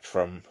expect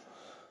from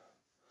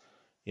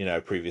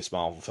previous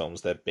Marvel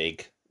films. They're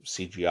big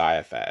CGI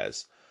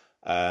affairs,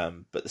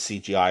 but the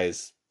CGI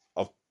is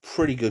of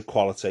pretty good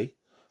quality,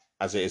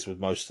 as it is with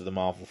most of the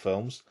Marvel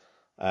films.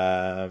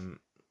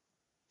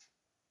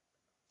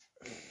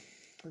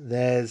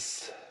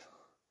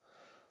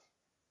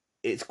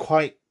 It's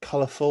quite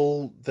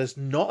colourful. There's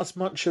not as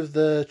much of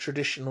the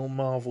traditional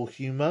Marvel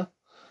humour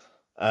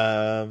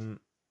in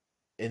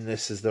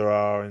this as there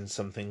are in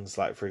some things,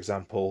 like, for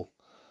example,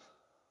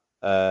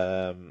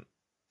 the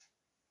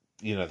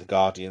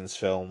Guardians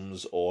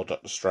films or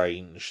Doctor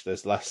Strange.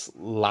 There's less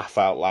laugh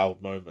out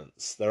loud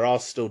moments. There are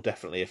still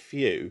definitely a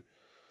few,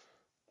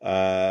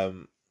 but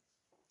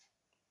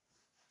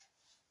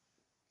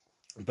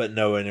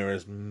nowhere near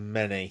as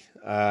many.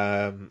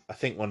 I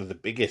think one of the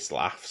biggest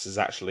laughs is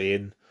actually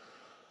in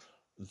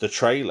the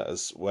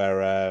trailers,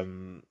 where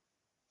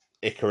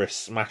Icarus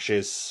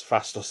smashes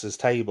Phastos'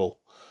 table,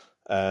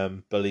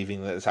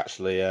 believing that it's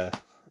actually an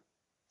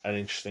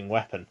interesting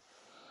weapon.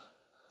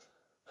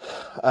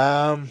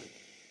 So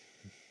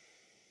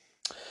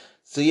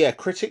yeah,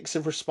 critics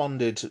have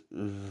responded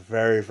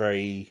very,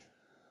 very,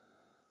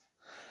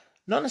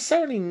 not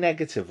necessarily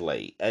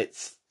negatively. I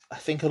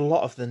think a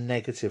lot of the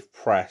negative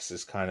press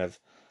is kind of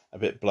a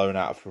bit blown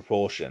out of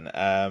proportion.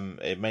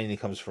 It mainly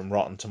comes from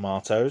Rotten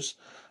Tomatoes.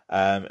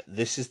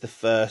 This is the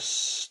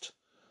first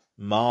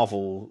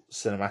Marvel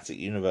Cinematic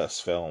Universe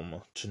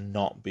film to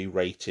not be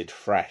rated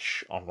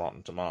fresh on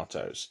Rotten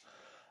Tomatoes.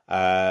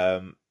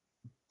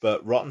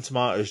 But Rotten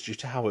Tomatoes, due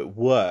to how it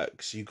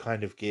works, you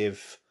kind of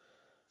give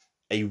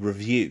a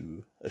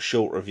review, a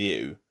short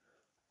review,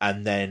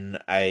 and then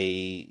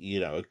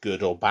a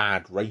good or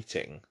bad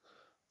rating.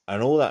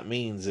 And all that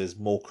means is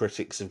more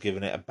critics have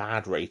given it a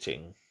bad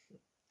rating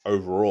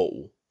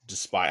overall,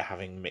 despite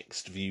having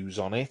mixed views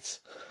on it.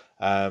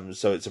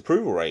 So its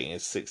approval rating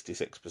is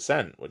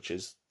 66%, which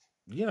is,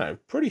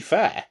 pretty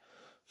fair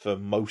for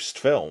most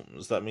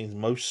films. That means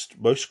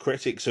most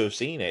critics who have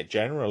seen it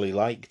generally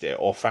liked it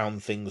or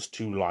found things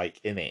to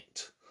like in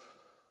it.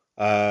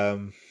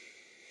 So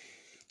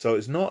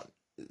it's not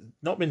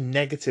been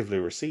negatively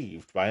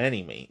received by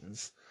any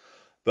means.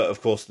 But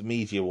of course, the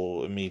media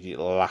will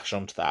immediately lash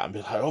onto that and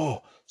be like,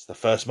 "Oh, it's the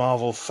first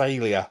Marvel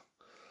failure,"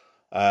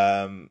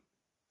 because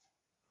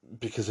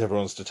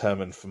everyone's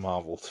determined for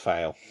Marvel to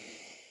fail.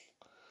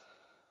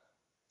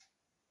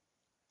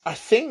 I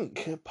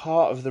think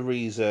part of the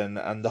reason,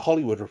 and the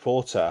Hollywood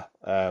Reporter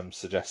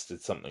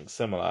suggested something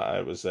similar.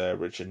 It was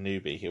Richard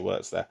Newby, who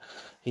works there.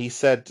 He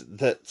said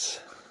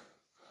that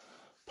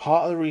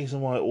part of the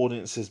reason why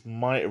audiences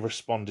might have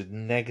responded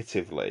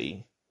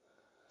negatively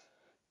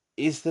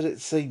is that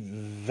it's a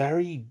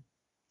very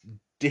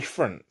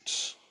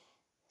different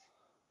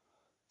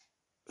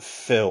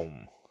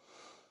film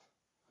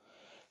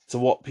to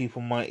what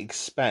people might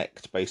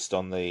expect based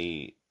on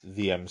the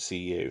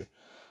MCU.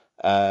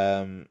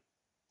 Um,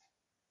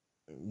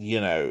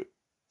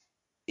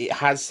 it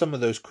has some of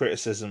those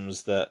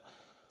criticisms that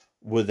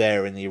were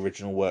there in the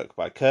original work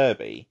by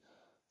Kirby,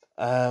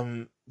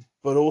 but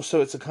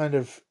also it's a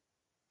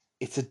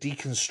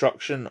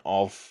deconstruction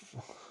of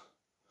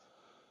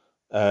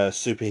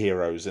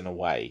superheroes in a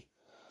way,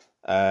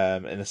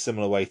 in a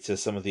similar way to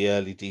some of the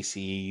early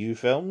DCEU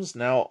films.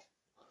 Now,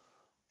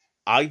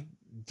 I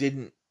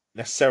didn't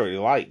necessarily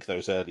like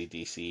those early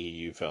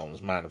DCEU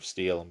films, Man of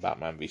Steel and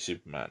Batman v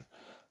Superman,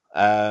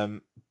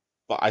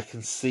 but I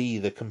can see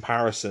the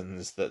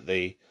comparisons that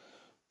the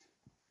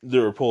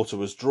reporter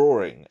was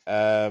drawing,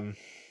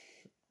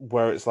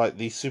 where it's like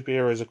these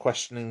superheroes are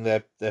questioning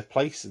their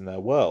place in their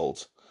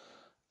world,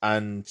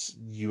 and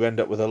you end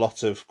up with a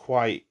lot of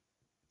quite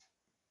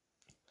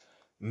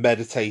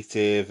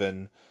meditative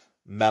and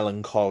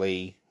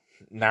melancholy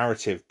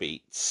narrative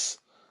beats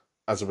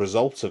as a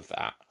result of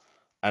that,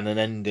 and an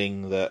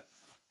ending that,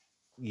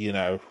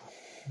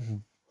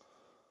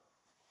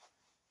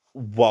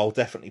 while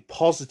definitely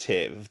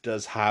positive,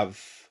 does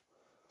have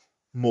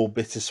more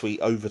bittersweet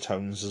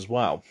overtones as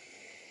well.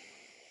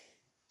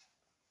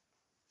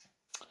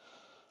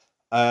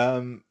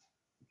 But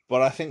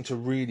I think to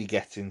really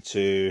get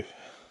into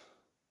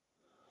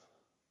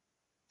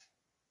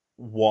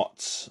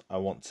what I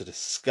want to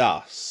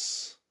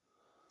discuss,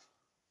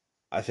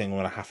 I think I'm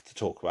going to have to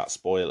talk about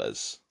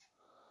spoilers.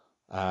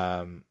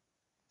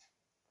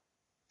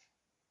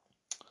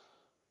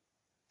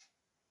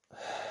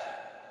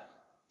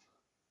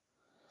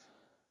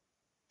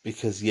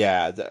 Because,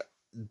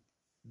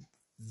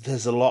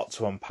 there's a lot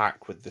to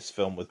unpack with this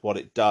film, with what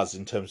it does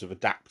in terms of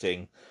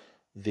adapting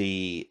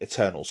the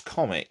Eternals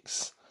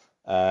comics,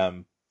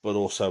 but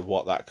also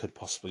what that could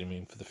possibly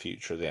mean for the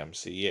future of the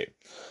MCU.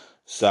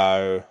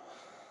 So,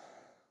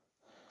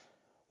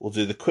 we'll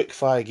do the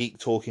quickfire geek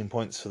talking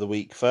points for the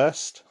week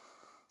first,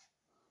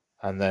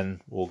 and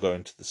then we'll go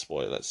into the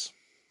spoilers.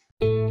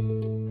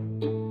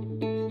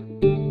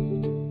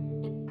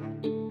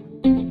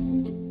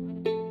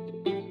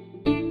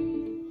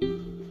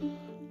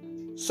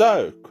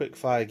 So,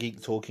 quickfire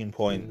geek talking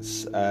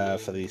points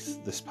for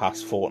this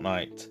past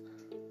fortnight.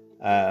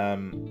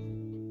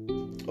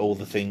 All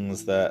the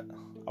things that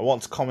I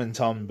want to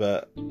comment on,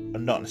 but are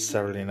not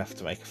necessarily enough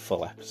to make a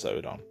full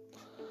episode on.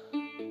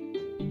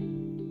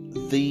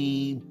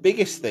 The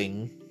biggest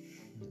thing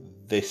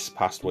this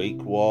past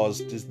week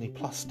was Disney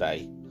Plus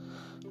Day,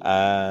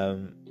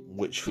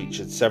 which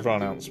featured several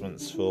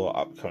announcements for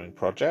upcoming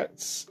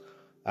projects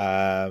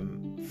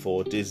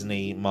for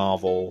Disney,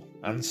 Marvel,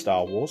 and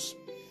Star Wars.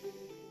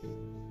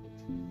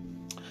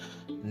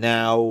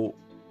 Now,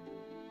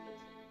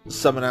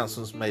 some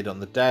announcements made on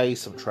the day,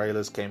 some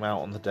trailers came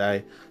out on the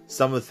day.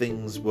 Some were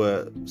things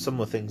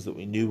that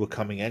we knew were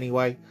coming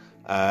anyway.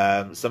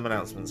 Some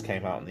announcements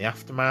came out in the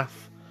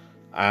aftermath,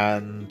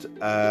 and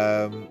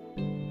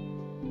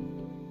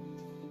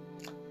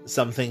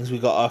some things we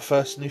got our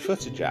first new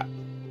footage at,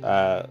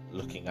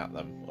 looking at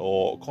them,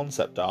 or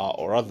concept art,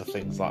 or other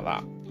things like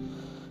that.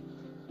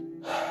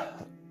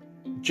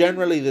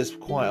 Generally, there's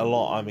quite a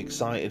lot I'm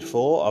excited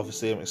for.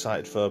 Obviously, I'm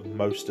excited for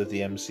most of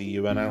the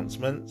MCU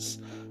announcements.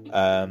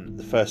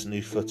 The first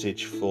new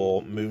footage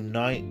for Moon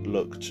Knight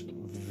looked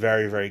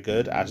very, very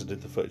good, as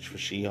did the footage for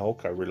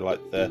She-Hulk. I really like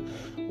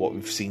what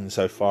we've seen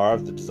so far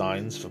of the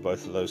designs for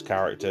both of those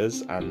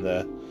characters, and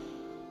the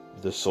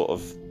sort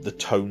of the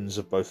tones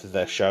of both of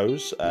their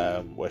shows,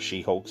 where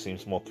She-Hulk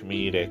seems more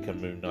comedic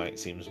and Moon Knight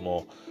seems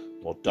more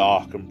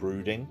dark and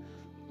brooding.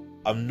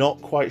 I'm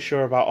not quite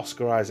sure about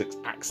Oscar Isaac's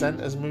accent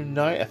as Moon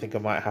Knight. I think I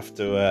might have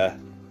to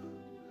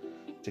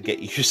get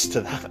used to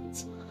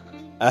that.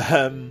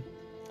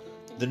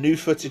 The new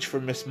footage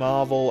from Miss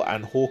Marvel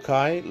and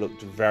Hawkeye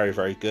looked very,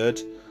 very good.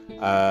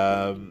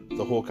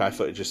 The Hawkeye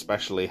footage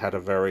especially had a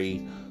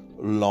very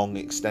long,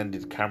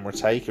 extended camera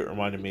take. It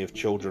reminded me of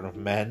Children of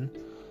Men,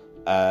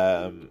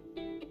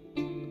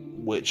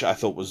 which I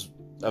thought was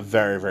a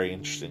very, very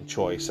interesting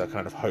choice. I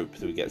kind of hope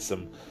that we get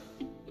some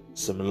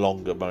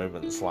longer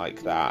moments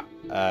like that.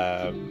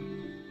 I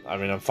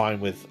mean, I'm fine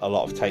with a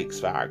lot of takes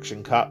for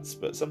action cuts,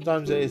 but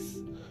sometimes it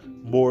is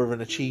more of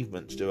an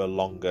achievement to do a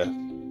longer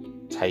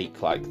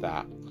take like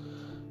that.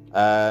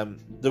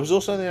 There was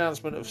also the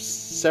announcement of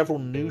several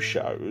new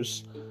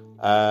shows,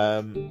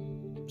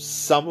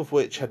 some of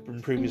which had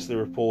been previously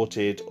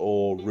reported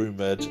or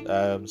rumoured,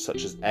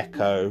 such as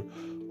Echo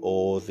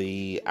or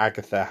the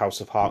Agatha House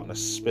of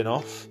Harkness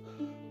spin-off,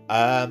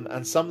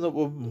 and some that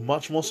were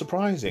much more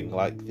surprising,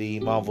 like the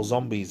Marvel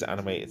Zombies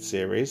animated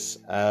series,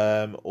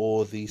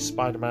 or the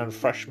Spider-Man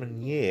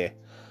Freshman Year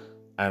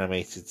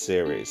animated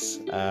series,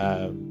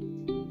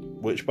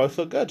 which both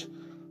look good.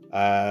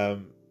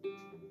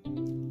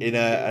 In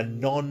a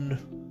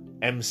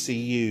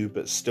non-MCU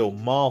but still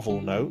Marvel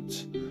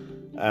note,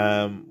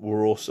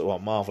 we're also,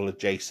 Marvel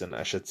adjacent,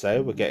 I should say,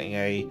 we're getting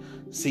a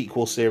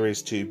sequel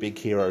series to Big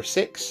Hero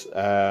 6.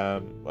 I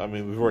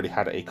mean, we've already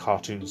had a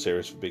cartoon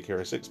series for Big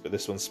Hero 6, but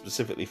this one's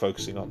specifically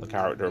focusing on the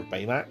character of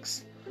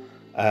Baymax.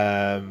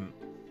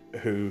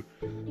 who,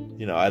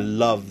 I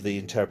love the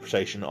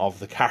interpretation of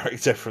the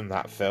character from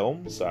that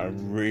film, so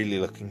I'm really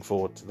looking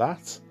forward to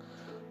that.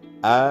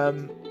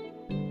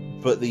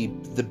 But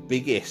the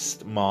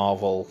biggest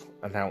Marvel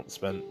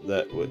announcement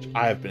which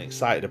I have been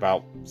excited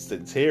about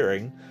since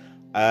hearing,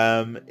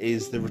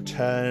 is the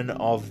return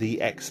of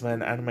the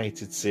X-Men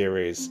animated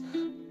series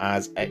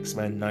as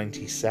X-Men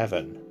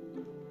 97.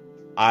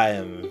 I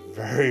am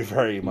very,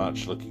 very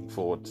much looking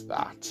forward to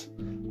that.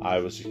 I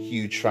was a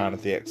huge fan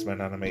of the X-Men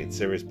animated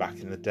series back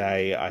in the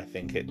day. I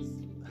think it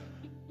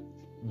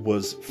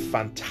was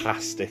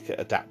fantastic at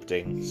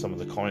adapting some of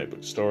the comic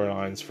book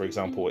storylines. For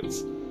example,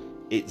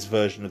 its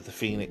version of the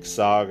Phoenix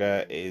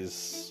Saga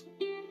is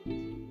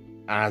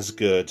as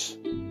good,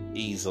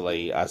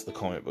 easily, as the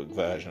comic book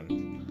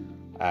version,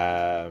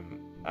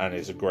 and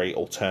is a great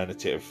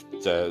alternative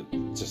to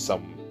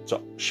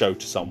show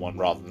to someone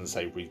rather than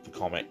say read the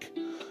comic.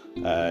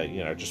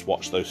 Just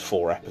watch those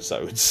 4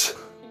 episodes.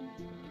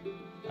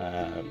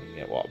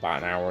 About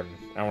an hour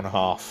and a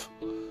half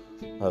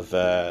of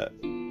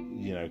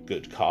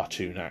good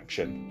cartoon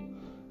action.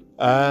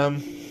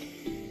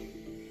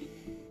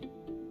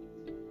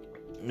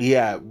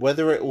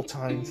 Whether it will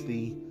tie into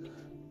the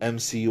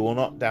MCU or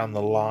not down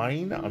the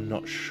line, I'm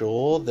not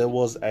sure. There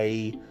was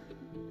a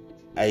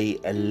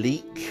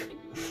leak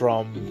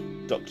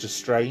from Doctor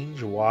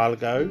Strange a while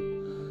ago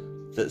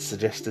that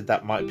suggested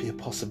that might be a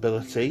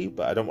possibility,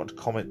 but I don't want to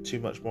comment too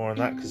much more on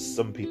that because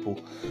some people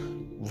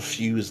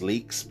refuse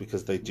leaks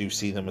because they do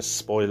see them as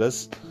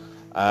spoilers.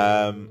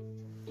 But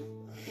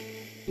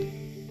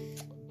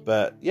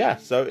yeah,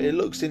 so it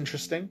looks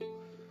interesting.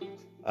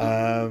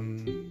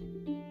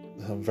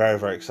 I'm very,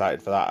 very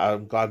excited for that.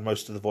 I'm glad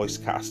most of the voice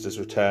cast is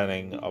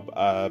returning,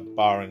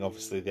 barring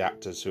obviously the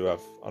actors who have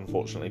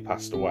unfortunately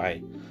passed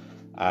away.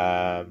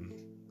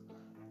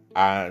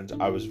 And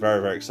I was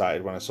very, very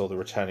excited when I saw the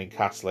returning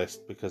cast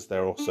list because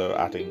they're also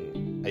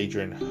adding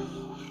Adrian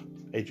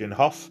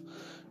Hoff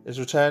is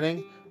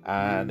returning,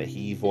 and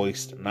he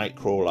voiced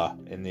Nightcrawler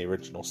in the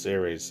original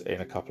series in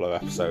a couple of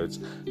episodes.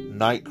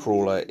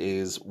 Nightcrawler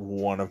is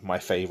one of my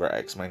favourite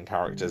X-Men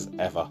characters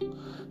ever.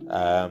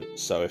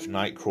 So if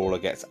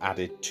Nightcrawler gets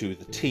added to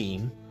the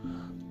team,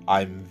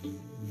 I'm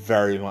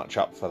very much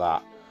up for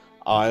that.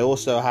 I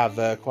also have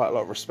quite a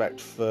lot of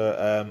respect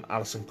for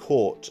Alison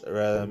Court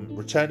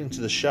returning to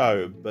the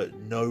show, but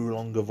no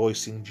longer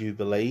voicing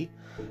Jubilee,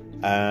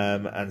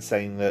 and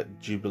saying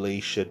that Jubilee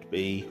should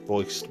be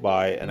voiced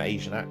by an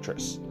Asian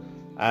actress,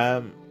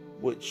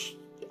 which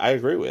I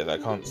agree with. I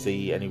can't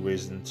see any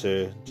reason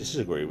to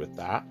disagree with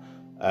that.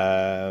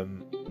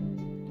 And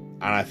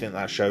I think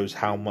that shows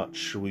how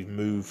much we've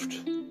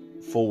moved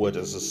forward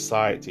as a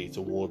society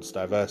towards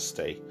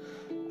diversity.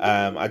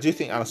 I do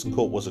think Alison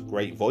Court was a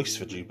great voice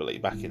for Jubilee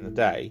back in the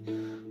day.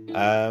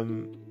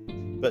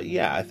 But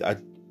yeah, I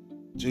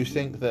do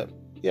think that,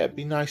 it'd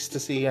be nice to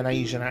see an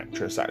Asian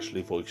actress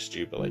actually voice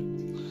Jubilee.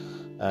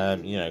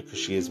 Because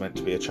she is meant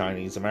to be a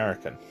Chinese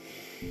American.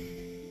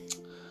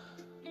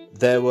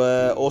 There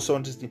were also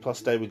on Disney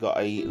Plus Day, we got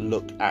a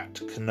look at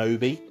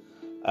Kenobi.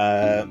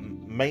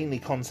 Mainly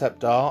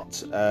concept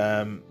art.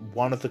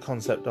 One of the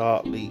concept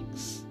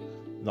arts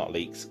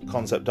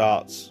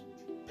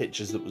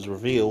pictures that was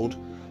revealed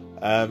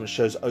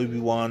shows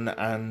Obi-Wan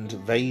and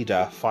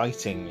Vader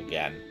fighting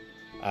again,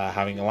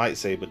 having a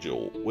lightsaber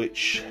duel,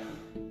 which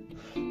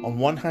on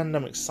one hand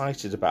I'm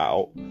excited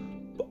about,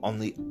 but on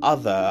the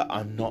other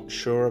I'm not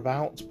sure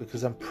about,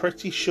 because I'm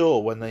pretty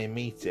sure when they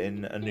meet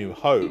in A New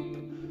Hope,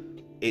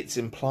 it's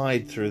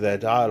implied through their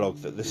dialogue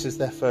that this is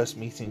their first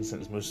meeting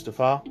since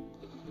Mustafar,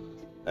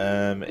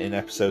 in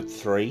episode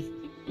 3.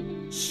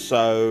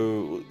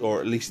 So, or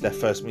at least their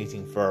first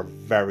meeting for a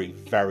very,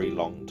 very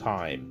long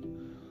time.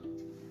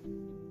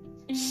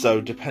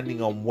 So,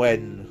 depending on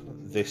when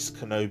this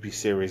Kenobi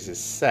series is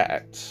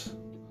set,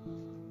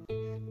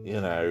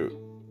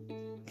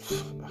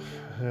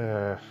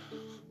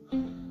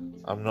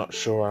 I'm not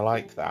sure I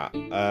like that.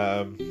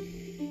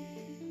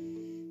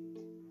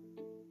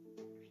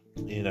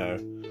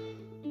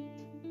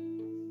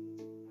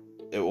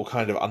 It will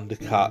kind of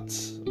undercut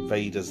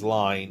Vader's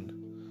line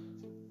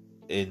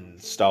in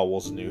Star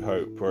Wars A New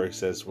Hope, where he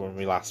says, when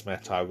we last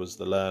met I was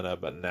the learner,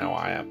 but now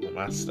I am the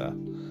master.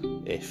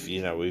 If,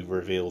 we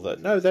reveal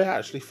that, no, they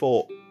actually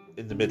fought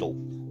in the middle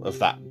of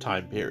that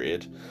time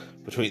period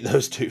between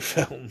those two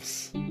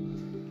films.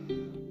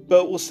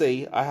 But we'll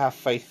see. I have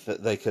faith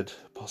that they could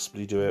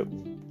possibly do it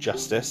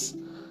justice.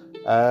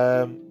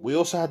 We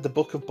also had the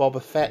Book of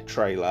Boba Fett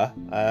trailer,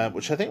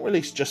 which I think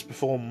released just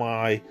before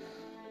my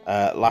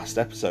last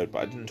episode,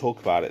 but I didn't talk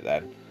about it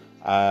then.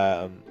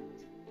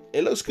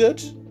 It looks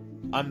good.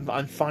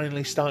 I'm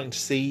finally starting to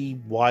see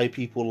why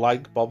people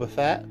like Boba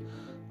Fett.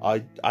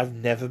 I've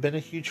never been a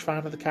huge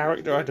fan of the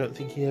character. I don't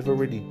think he ever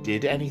really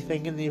did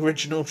anything in the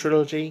original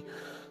trilogy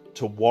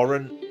to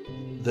warrant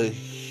the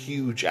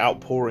huge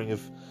outpouring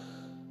of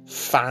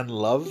fan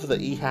love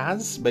that he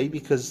has. Maybe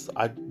because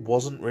I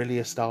wasn't really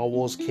a Star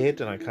Wars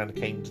kid and I kind of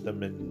came to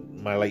them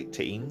in my late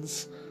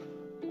teens.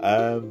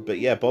 But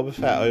yeah, Boba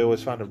Fett I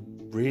always found a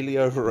really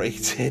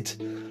overrated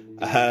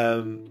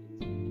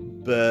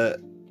but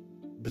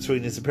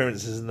between his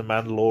appearances in The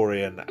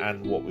Mandalorian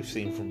and what we've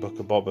seen from Book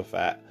of Boba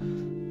Fett,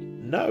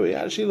 no, it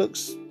actually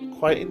looks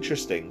quite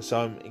interesting, so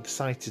I'm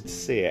excited to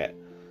see it.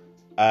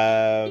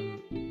 There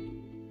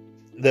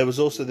was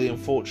also the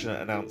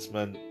unfortunate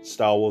announcement,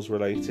 Star Wars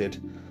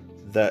related,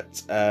 that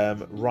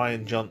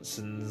Rian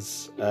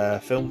Johnson's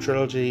film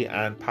trilogy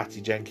and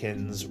Patty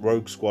Jenkins'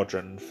 Rogue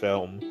Squadron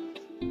film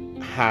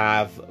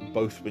have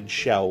both been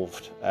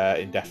shelved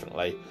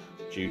indefinitely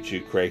due to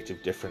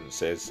creative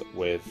differences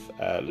with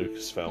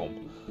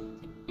Lucasfilm.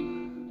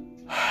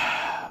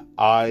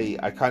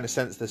 I kind of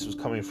sensed this was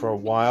coming for a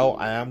while.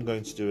 I am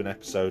going to do an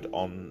episode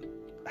on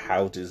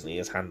how Disney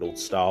has handled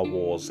Star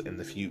Wars in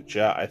the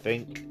future, I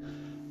think.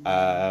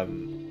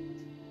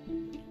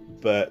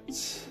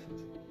 But,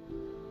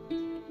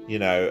 you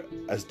know,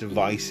 as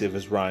divisive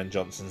as Rian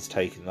Johnson's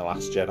take in The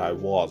Last Jedi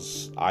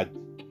was, I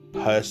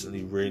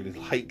personally really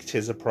liked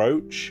his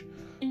approach.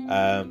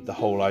 The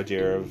whole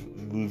idea of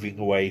moving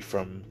away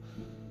from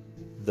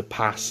the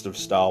past of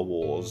Star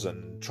Wars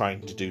and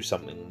trying to do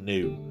something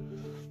new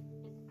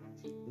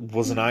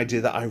was an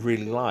idea that I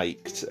really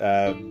liked,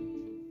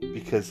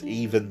 because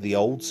even the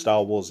old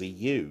Star Wars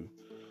EU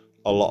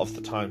a lot of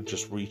the time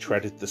just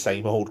retreaded the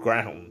same old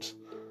ground.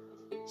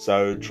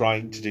 So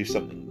trying to do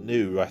something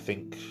new, I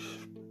think,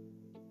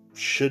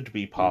 should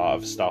be part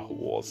of Star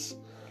Wars.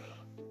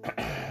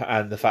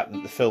 And the fact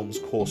that the films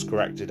course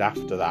corrected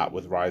after that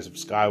with Rise of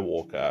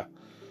Skywalker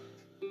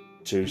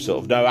to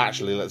sort of, no,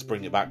 actually, let's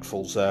bring it back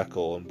full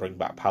circle and bring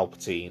back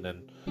Palpatine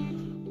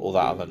and all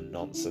that other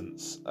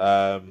nonsense,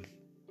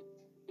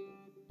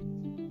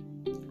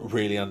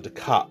 really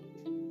undercut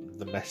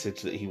the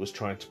message that he was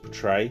trying to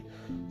portray.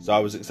 So I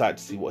was excited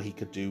to see what he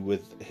could do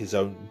with his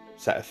own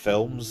set of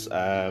films,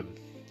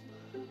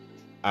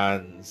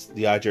 and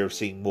the idea of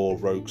seeing more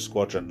Rogue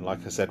Squadron,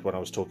 like I said when I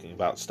was talking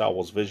about Star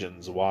Wars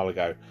Visions a while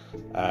ago,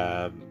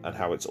 and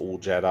how it's all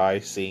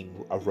Jedi,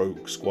 seeing a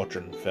Rogue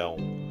Squadron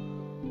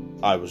film,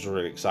 I was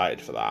really excited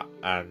for that.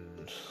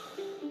 And,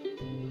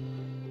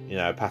 you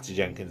know, Patty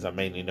Jenkins, I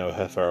mainly know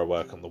her for her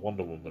work on the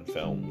Wonder Woman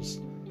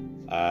films,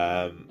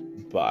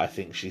 but I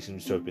think she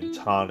seems to have been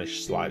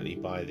tarnished slightly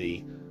by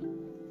the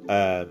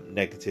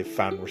negative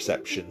fan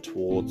reception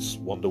towards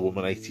Wonder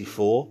Woman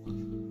 84.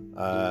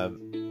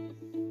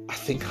 I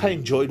think I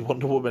enjoyed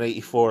Wonder Woman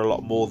 84 a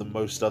lot more than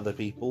most other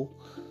people.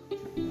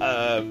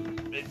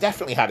 It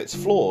definitely had its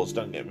flaws,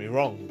 don't get me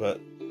wrong, but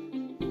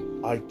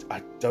I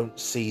don't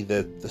see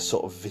the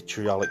sort of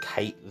vitriolic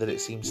hate that it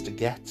seems to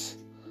get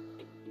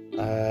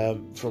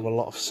from a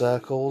lot of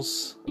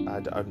circles.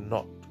 I'm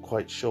not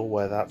quite sure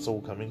where that's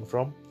all coming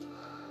from.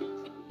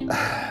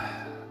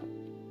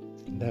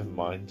 Never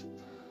mind.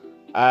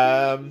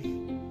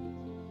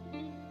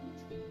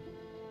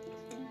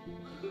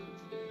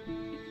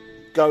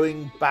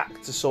 Going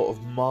back to sort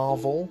of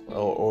Marvel,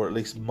 or at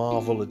least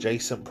Marvel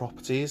adjacent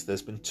properties,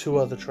 there's been 2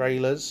 other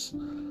trailers,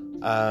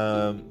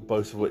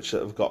 both of which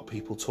have got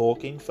people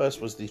talking.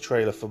 First was the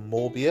trailer for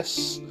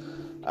Morbius.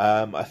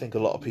 I think a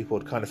lot of people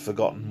had kind of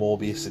forgotten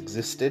Morbius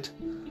existed.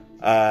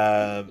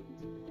 I'm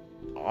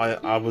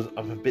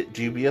a bit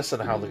dubious on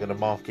how they're going to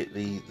market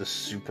the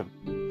super,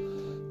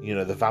 you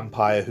know, the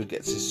vampire who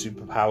gets his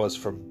superpowers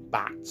from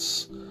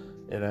bats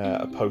in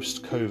a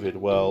post-COVID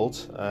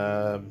world.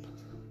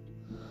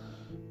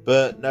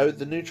 But no,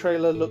 the new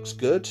trailer looks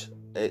good.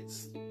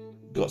 It's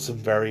got some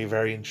very,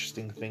 very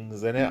interesting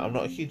things in it. I'm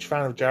not a huge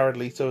fan of Jared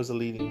Leto as a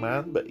leading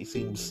man, but he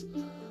seems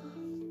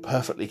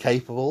perfectly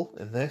capable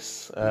in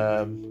this.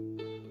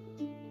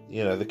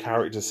 You know, the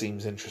character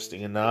seems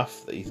interesting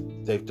enough.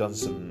 They've done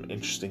some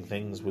interesting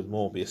things with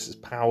Morbius's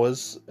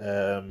powers,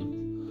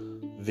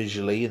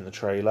 visually in the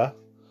trailer.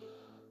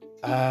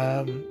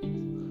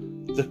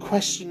 The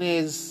question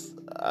is,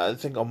 I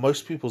think on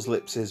most people's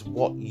lips, is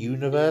what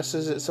universe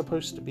is it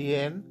supposed to be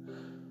in?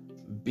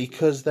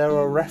 Because there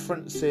are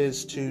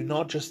references to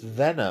not just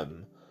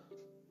Venom,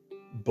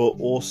 but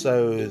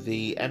also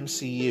the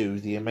MCU,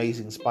 the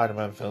Amazing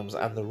Spider-Man films,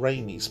 and the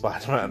Raimi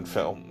Spider-Man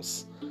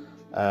films.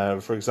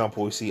 For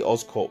example, we see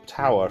Oscorp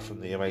Tower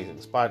from the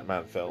Amazing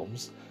Spider-Man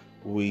films.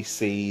 We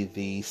see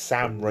the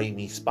Sam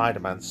Raimi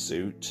Spider-Man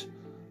suit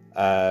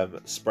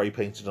spray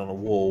painted on a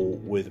wall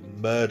with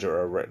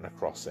murderer written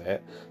across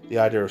it. The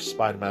idea of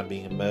Spider-Man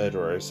being a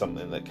murderer is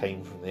something that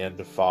came from the end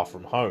of Far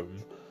From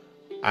Home.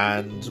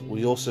 And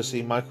we also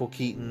see Michael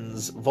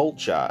Keaton's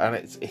Vulture,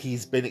 and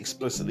he's been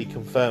explicitly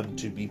confirmed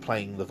to be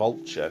playing the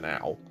Vulture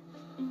now.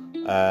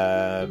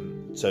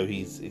 So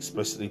he's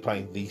explicitly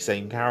playing the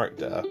same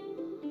character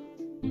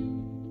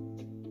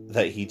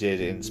that he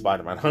did in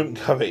Spider-Man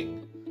Homecoming.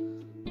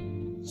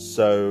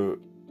 So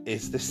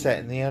is this set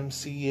in the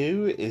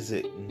MCU? Is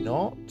it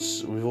not?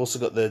 We've also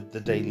got the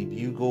Daily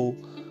Bugle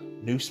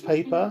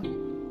newspaper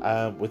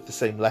with the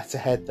same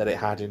letterhead that it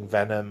had in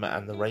Venom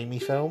and the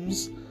Raimi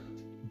films.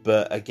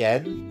 But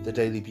again, the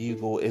Daily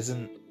Bugle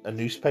isn't a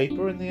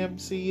newspaper in the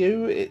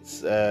MCU.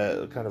 It's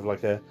kind of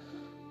like a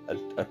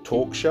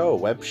talk show, a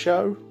web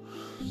show.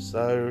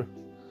 So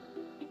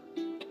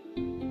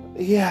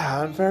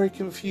Yeah, I'm very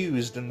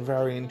confused and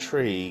very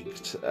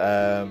intrigued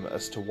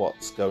as to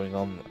what's going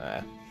on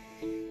there.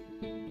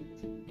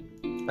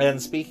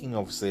 And speaking,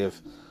 obviously, of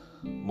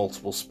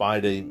multiple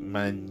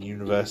Spider-Man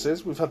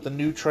universes, we've had the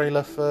new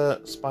trailer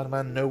for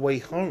Spider-Man No Way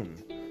Home,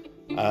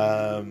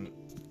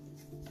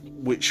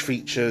 which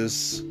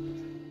features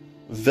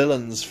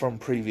villains from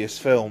previous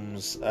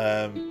films,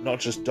 not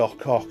just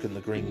Doc Ock and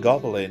the Green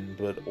Goblin,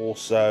 but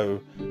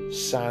also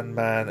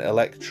Sandman,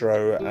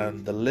 Electro,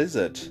 and the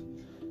Lizard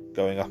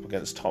going up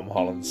against Tom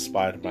Holland's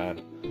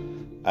Spider-Man.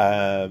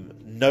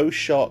 No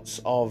shots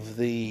of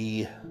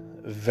the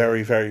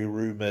very, very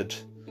rumoured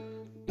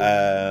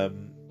Tobey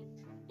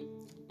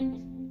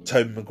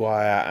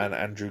Maguire and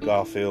Andrew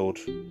Garfield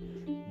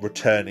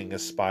returning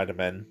as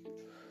Spider-Men.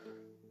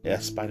 Yeah,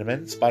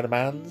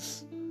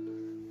 Spider-Mans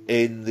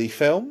in the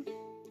film.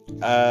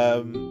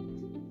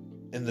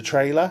 In the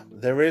trailer,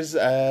 there is,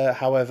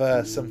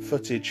 however, some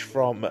footage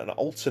from an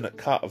alternate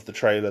cut of the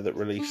trailer that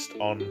released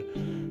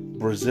on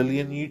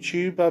Brazilian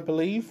YouTube, I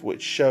believe,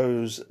 which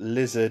shows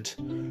Lizard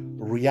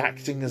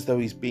reacting as though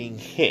he's being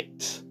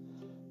hit,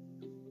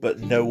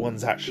 but no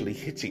one's actually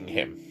hitting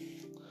him.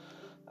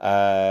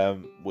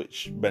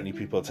 Which many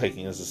people are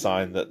taking as a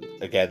sign that,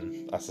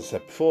 again, as I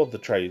said before, the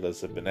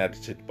trailers have been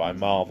edited by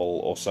Marvel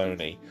or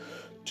Sony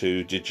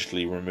to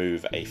digitally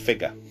remove a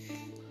figure.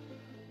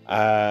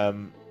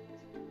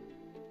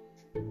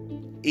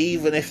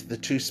 Even if the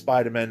two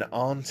Spider-Men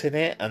aren't in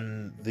it,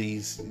 and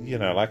these,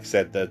 like I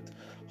said, the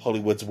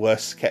Hollywood's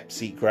worst kept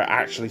secret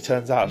actually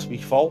turns out to be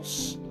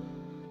false,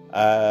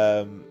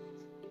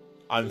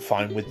 I'm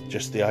fine with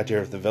just the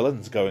idea of the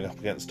villains going up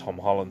against Tom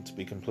Holland, to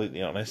be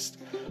completely honest.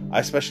 I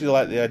especially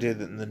like the idea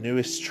that in the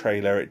newest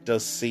trailer it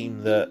does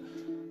seem that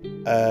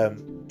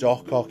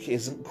Doc Ock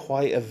isn't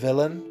quite a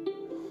villain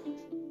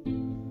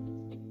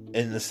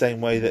in the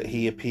same way that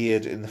he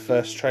appeared in the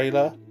first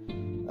trailer.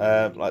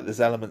 Like,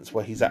 there's elements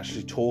where he's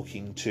actually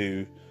talking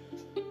to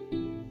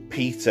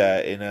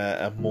Peter in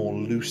a more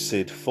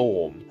lucid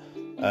form.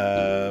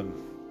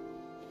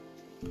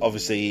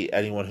 Obviously,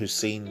 anyone who's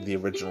seen the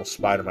original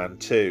Spider-Man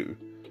 2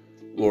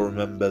 will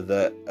remember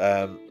that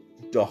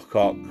Doc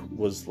Ock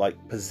was,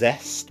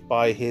 possessed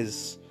by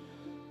his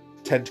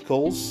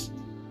tentacles.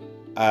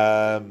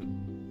 And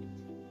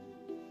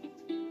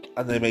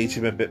they made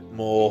him a bit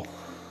more...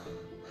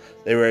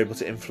 They were able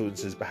to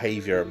influence his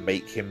behaviour and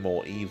make him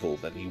more evil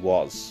than he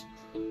was.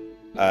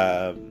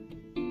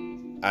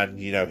 And,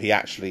 he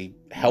actually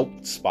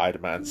helped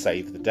Spider-Man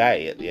save the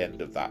day at the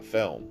end of that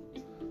film.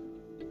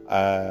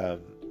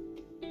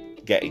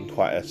 Getting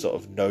quite a sort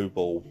of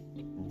noble,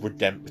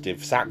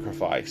 redemptive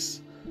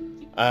sacrifice.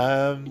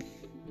 And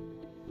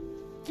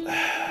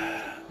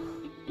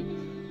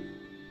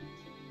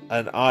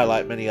I,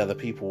 like many other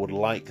people, would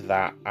like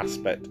that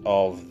aspect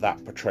of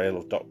that portrayal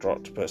of Dr.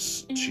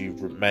 Octopus to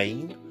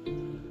remain.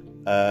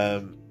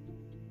 And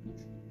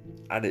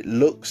it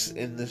looks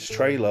in this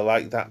trailer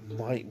like that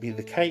might be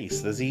the case.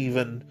 There's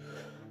even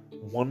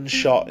one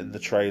shot in the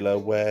trailer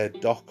where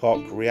Doc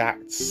Ock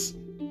reacts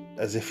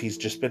as if he's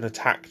just been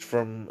attacked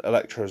from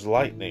Electro's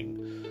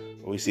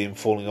lightning. We see him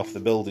falling off the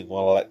building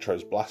while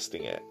Electro's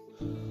blasting it.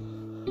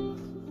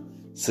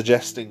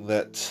 Suggesting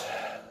that,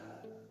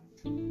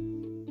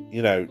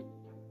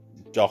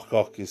 Doc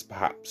Ock is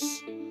perhaps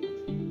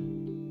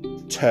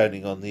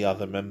turning on the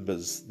other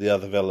members, the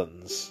other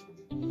villains.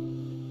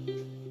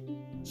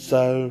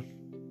 So,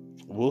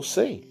 we'll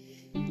see.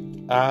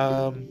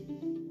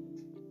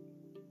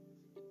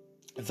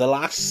 The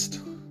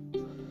last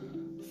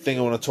thing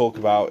I want to talk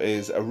about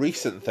is a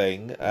recent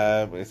thing.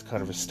 It's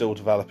kind of a still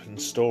developing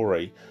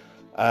story.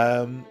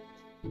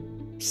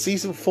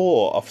 Season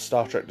 4 of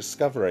Star Trek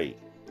Discovery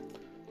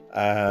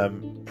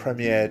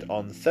premiered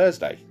on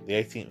Thursday, the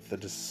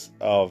 18th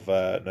of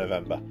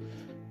November,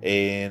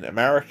 in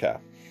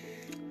America.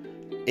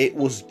 It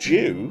was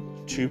due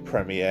to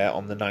premiere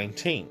on the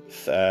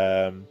 19th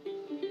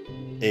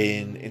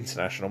in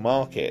international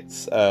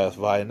markets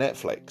via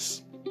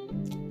Netflix.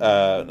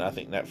 I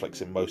think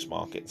Netflix in most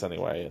markets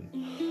anyway, and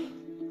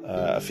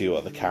a few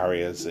other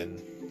carriers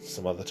in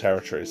some other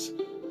territories.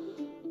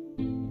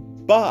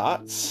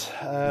 But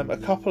a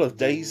couple of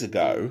days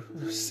ago,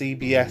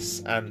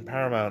 CBS and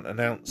Paramount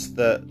announced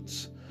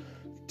that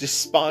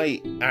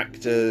despite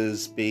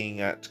actors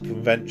being at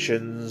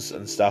conventions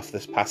and stuff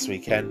this past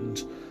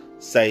weekend,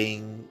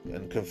 saying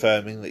and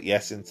confirming that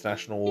yes,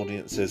 international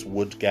audiences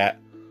would get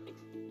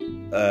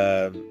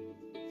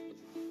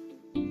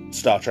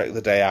Star Trek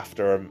the day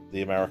after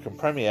the American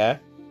premiere,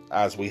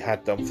 as we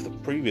had done for the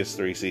previous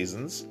 3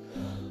 seasons,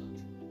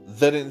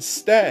 that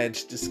instead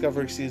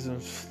Discovery Season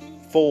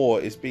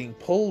 4 is being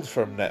pulled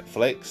from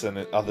Netflix and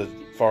other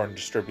foreign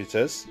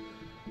distributors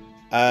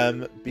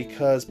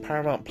because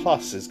Paramount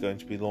Plus is going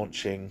to be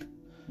launching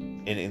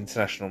in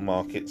international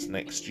markets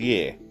next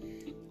year.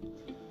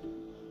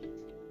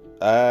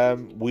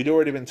 We'd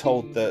already been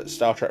told that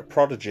Star Trek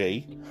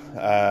Prodigy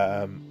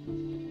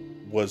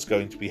was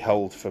going to be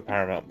held for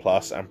Paramount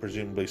Plus, and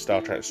presumably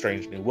Star Trek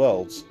Strange New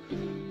Worlds.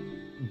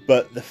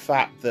 But the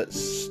fact that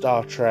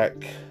Star Trek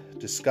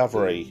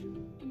Discovery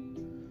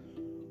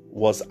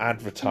was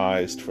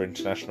advertised for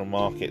international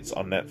markets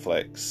on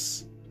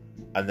Netflix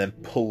and then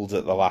pulled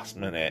at the last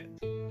minute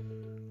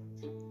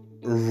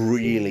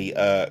really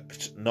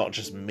irked not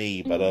just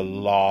me, but a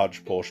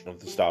large portion of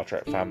the Star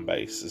Trek fan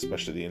base,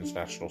 especially the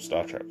international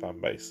Star Trek fan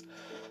base.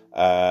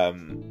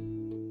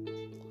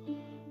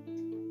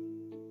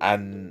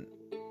 And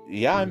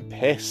yeah, I'm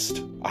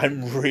pissed.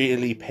 I'm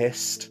really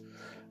pissed.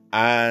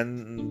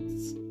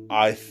 And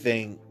I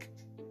think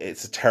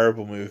it's a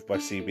terrible move by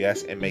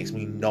CBS. It makes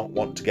me not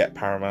want to get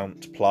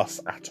Paramount Plus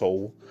at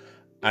all.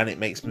 And it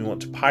makes me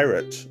want to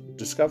pirate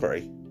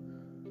Discovery.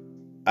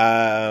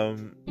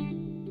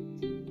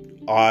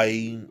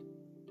 I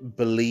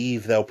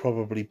believe they'll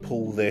probably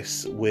pull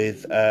this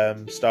with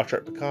Star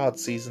Trek Picard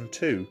Season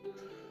 2,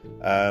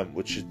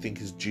 which I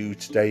think is due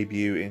to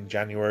debut in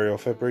January or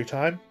February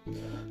time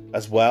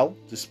as well,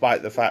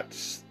 despite the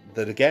fact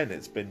that, again,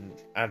 it's been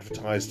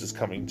advertised as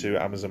coming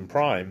to Amazon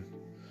Prime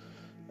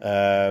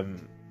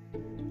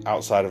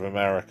outside of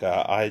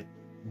America. I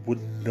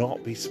would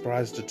not be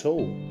surprised at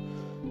all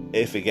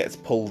if it gets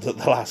pulled at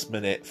the last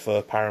minute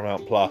for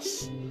Paramount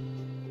Plus.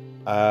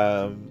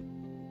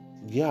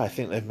 Yeah, I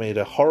think they've made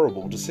a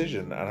horrible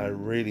decision, and I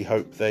really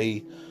hope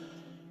they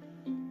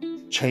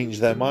change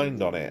their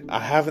mind on it. I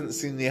haven't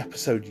seen the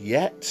episode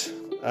yet,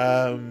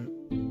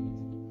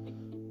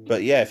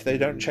 but yeah, if they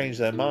don't change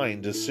their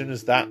mind, as soon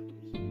as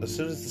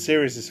the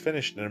series is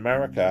finished in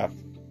America,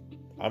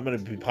 I'm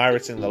going to be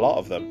pirating the lot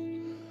of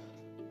them.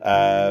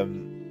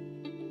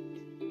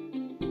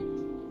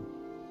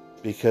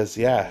 Because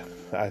yeah,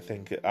 I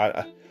think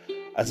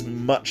as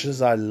much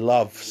as I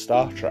love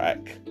Star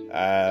Trek,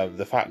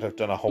 the fact I've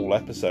done a whole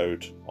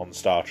episode on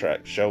Star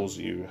Trek shows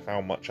you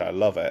how much I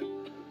love it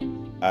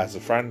as a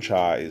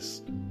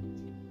franchise.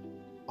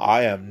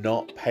 I am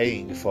not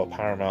paying for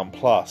Paramount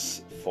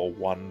Plus for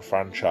one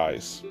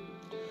franchise.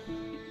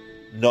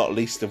 Not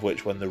least of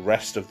which when the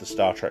rest of the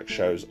Star Trek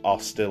shows are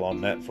still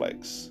on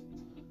Netflix.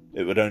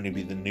 It would only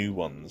be the new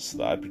ones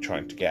that I'd be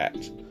trying to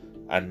get,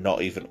 and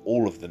not even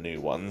all of the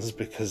new ones,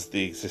 because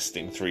the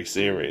existing 3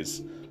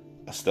 series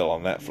are still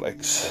on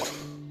Netflix.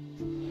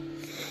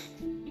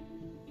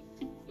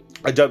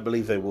 I don't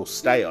believe they will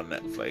stay on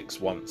Netflix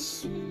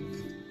once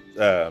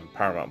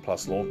Paramount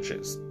Plus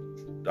launches.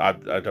 I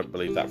don't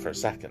believe that for a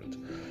second.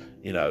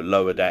 You know,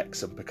 Lower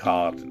Decks and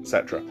Picard,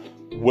 etc.,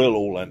 will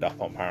all end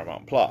up on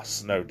Paramount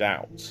Plus, no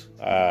doubt.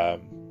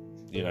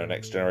 You know,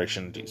 Next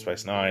Generation, Deep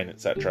Space Nine,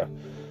 etc.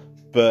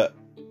 But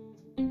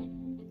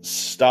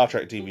Star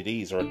Trek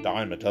DVDs are a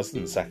dime a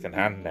dozen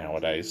secondhand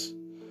nowadays.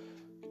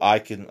 I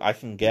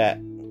can get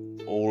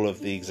all of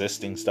the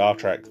existing Star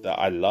Trek that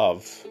I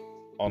love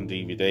on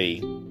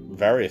DVD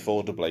very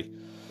affordably,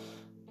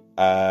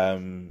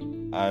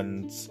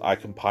 and I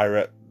can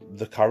pirate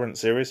the current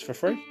series for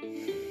free.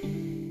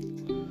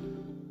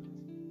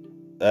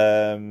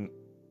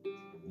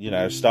 You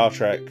know, Star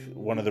Trek,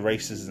 one of the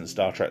races in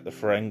Star Trek, the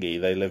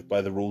Ferengi, they live by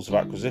the rules of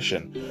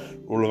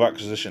acquisition. Rule of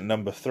acquisition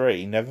number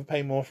 3, never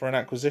pay more for an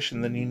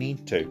acquisition than you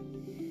need to.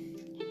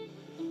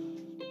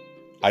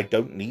 I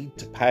don't need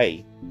to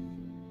pay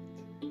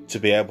to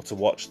be able to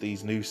watch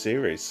these new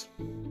series,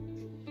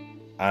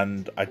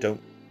 and I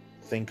don't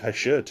think I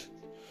should.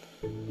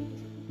 You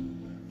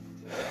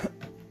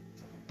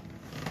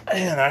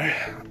know,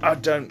 I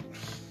don't...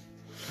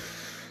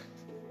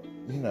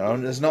 You know,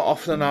 it's not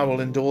often I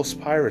will endorse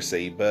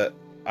piracy, but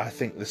I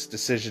think this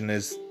decision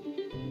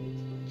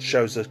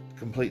shows a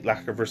complete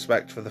lack of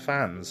respect for the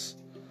fans.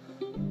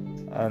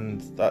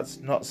 And that's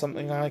not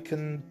something I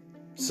can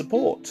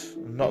support.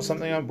 Not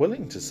something I'm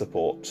willing to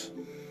support.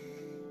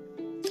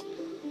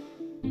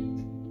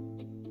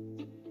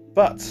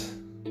 But,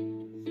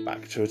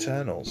 back to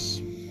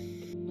Eternals.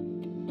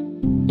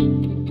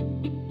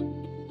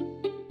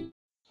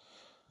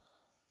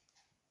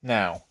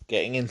 Now,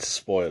 getting into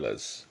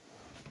spoilers.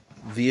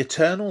 The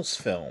Eternals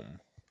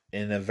film,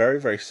 in a very,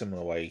 very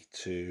similar way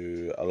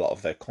to a lot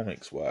of their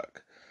comics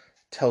work,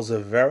 tells a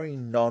very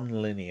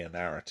non-linear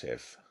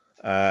narrative.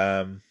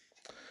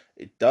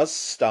 It does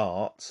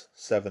start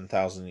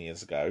 7,000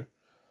 years ago,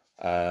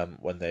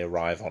 when they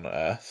arrive on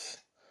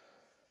Earth.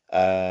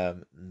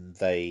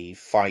 They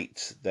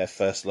fight their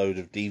first load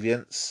of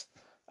deviants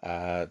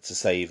to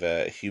save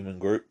a human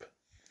group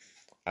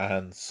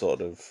and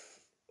sort of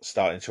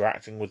start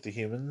interacting with the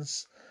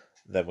humans.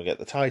 Then we get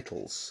the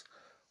titles.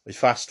 We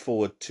fast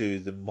forward to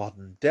the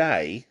modern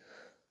day,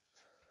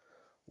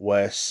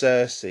 where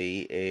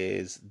Cersei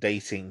is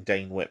dating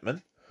Dane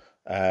Whitman,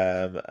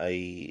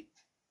 a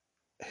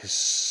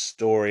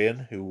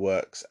historian who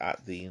works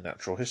at the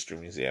Natural History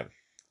Museum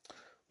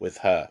with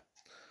her.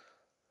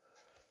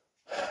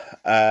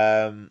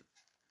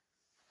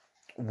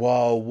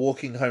 While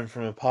walking home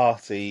from a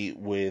party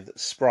with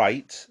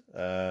Sprite,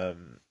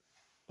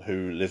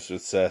 who lives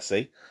with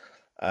Cersei,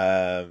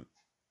 Dane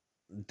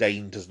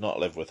does not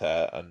live with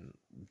her and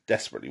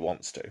desperately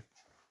wants to.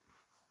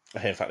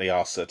 In fact, he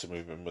asks her to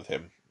move in with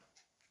him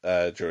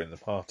during the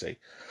party.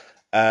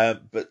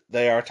 But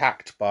they are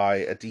attacked by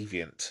a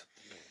deviant.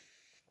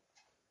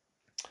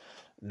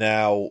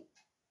 Now,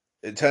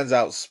 it turns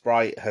out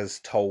Sprite has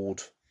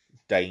told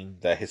Dane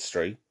their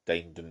history.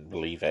 Dane didn't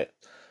believe it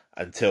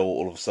until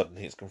all of a sudden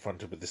he's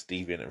confronted with this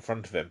deviant in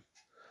front of him.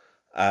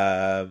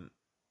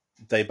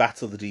 They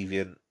battle the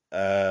deviant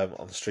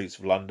on the streets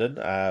of London.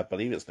 I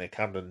believe it's near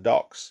Camden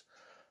Docks.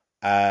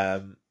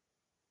 And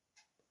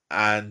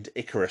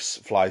Icarus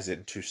flies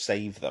in to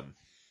save them,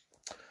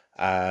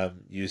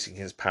 using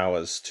his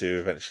powers to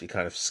eventually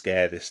kind of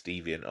scare this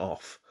deviant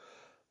off.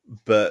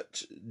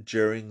 But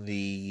during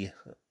the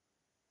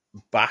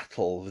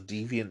battle, the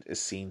deviant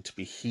is seen to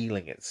be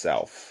healing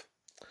itself.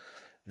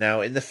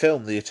 Now, in the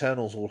film, the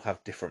Eternals all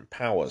have different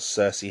powers.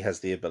 Sersi has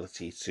the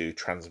ability to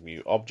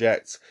transmute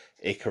objects.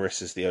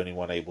 Icarus is the only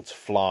one able to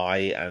fly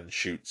and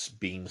shoots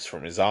beams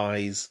from his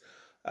eyes.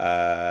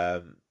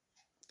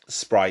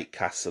 Sprite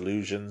casts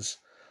illusions.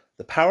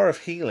 The power of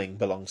healing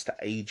belongs to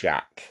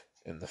Ajak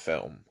in the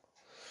film,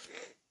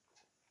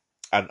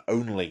 and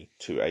only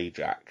to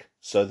Ajak.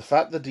 So the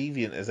fact the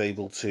Deviant is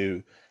able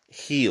to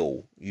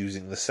heal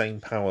using the same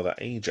power that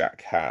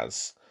Ajak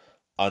has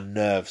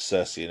unnerves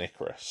Sersi and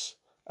Icarus,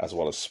 as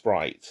well as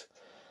Sprite.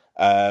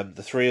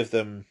 The three of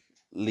them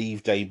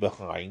leave Day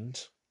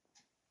behind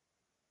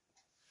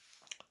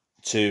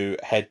to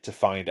head to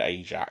find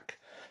Ajak.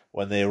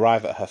 When they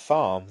arrive at her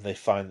farm, they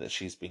find that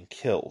she's been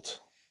killed,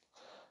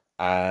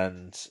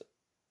 and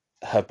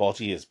her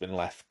body has been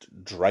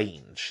left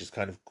drained. She's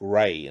kind of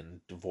grey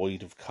and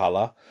devoid of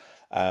colour.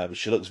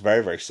 She looks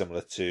very, very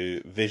similar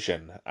to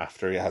Vision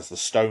after he has the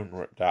stone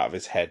ripped out of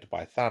his head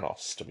by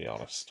Thanos, to be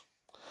honest.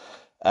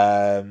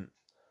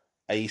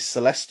 A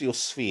celestial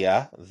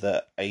sphere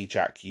that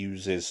Ajak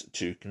uses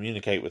to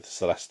communicate with the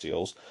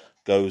Celestials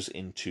goes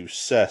into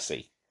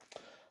Sersi,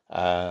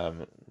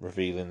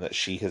 revealing that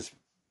she has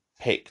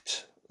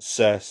picked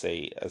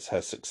Sersi as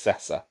her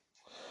successor.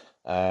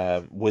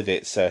 With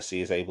it,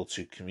 Sersi is able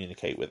to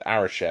communicate with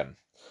Arishem.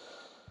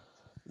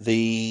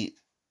 The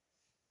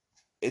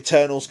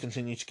Eternals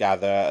continue to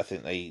gather. I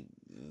think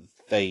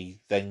they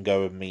then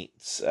go and meet.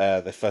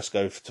 They first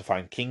go to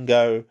find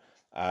Kingo.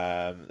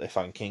 They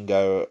find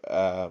Kingo.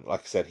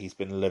 Like I said, he's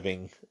been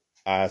living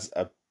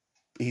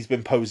he's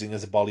been posing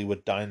as a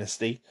Bollywood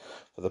dynasty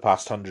for the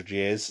past 100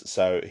 years.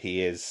 So he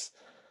has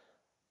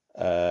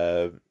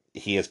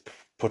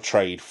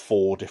portrayed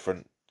 4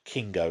 different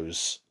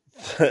Kingos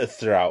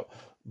throughout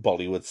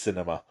Bollywood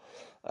cinema.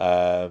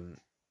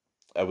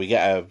 We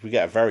get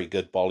a very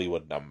good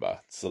Bollywood number.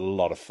 It's a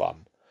lot of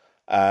fun.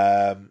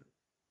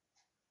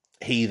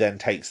 He then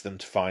takes them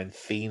to find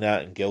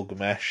Thena and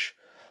Gilgamesh.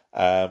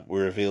 We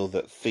reveal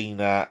that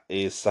Thena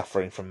is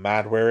suffering from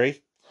mad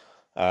worry,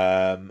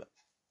 and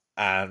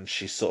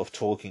she's sort of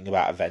talking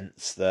about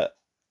events that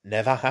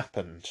never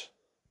happened,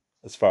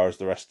 as far as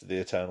the rest of the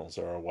Eternals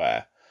are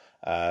aware.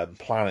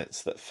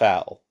 Planets that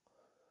fell,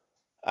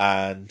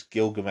 and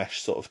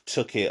Gilgamesh sort of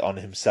took it on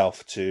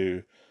himself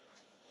to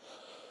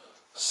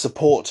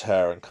support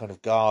her and kind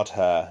of guard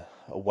her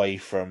away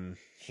from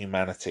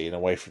humanity and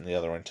away from the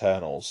other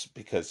Eternals,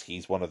 because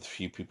he's one of the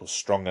few people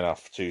strong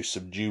enough to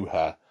subdue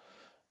her,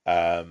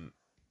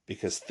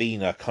 because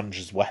Thena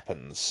conjures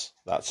weapons.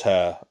 That's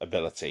her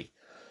ability.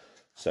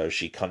 So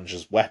she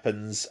conjures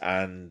weapons,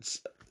 and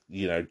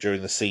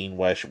during the scene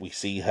where we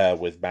see her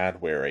with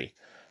Mad Weary,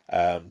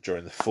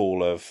 during the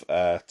fall of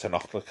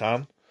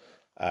Tenochtitlan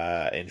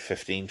in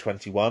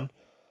 1521,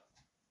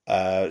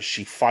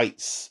 she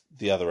fights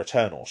the other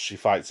Eternals. She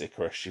fights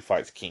Icarus, she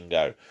fights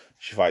Kingo,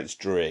 she fights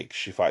Druig,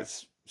 she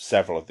fights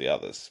several of the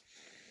others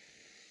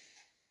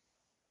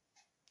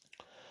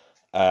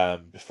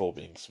before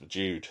being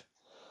subdued.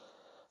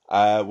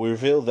 We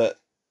reveal that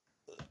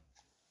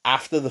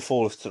after the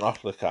fall of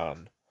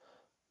Tenochtitlan,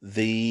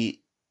 the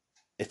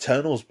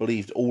Eternals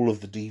believed all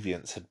of the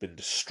Deviants had been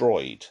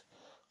destroyed,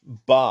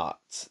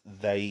 but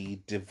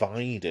they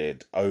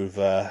divided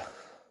over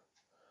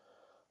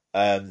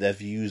their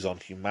views on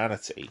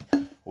humanity.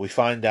 We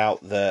find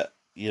out that,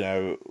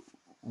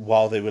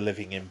 while they were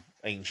living in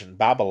ancient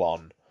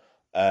Babylon,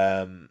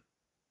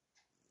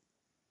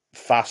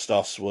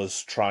 Phastos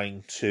was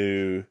trying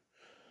to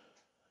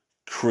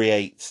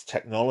create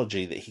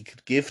technology that he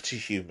could give to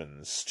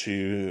humans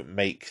to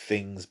make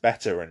things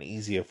better and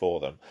easier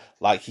for them.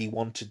 Like he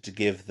wanted to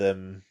give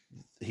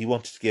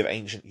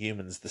ancient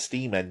humans the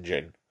steam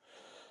engine,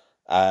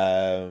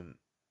 in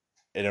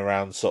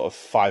around sort of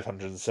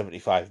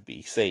 575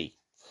 BC.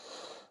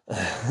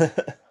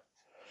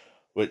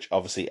 Which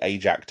obviously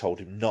Ajak told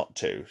him not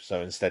to,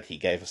 so instead he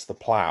gave us the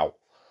plough.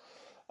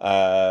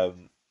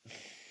 And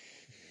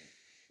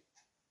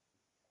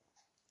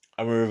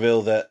we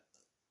reveal that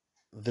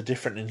the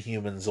different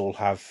Inhumans all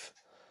have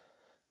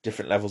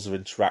different levels of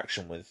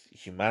interaction with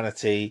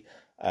humanity.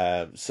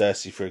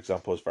 Sersi, for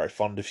example, is very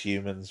fond of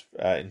humans,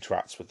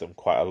 interacts with them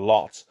quite a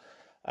lot.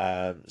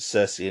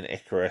 Sersi and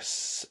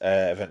Icarus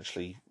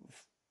eventually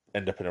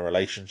end up in a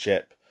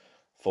relationship,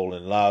 fall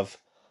in love.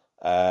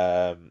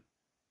 When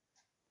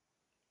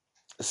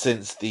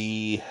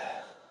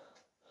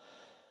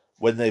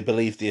they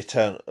believed the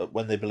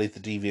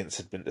Deviants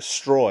had been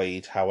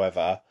destroyed,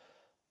 however,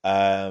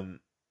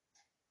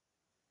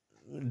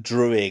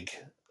 Druig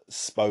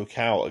spoke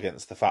out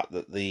against the fact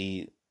that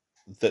the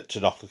that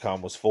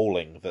Tenochtitlan was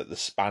falling, that the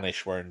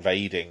Spanish were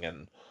invading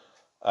and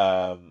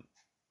um,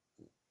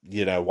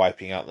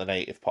 wiping out the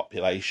native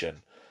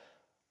population.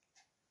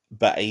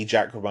 But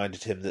Ajax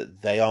reminded him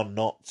that they are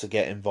not to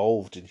get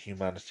involved in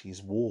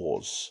humanity's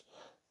wars.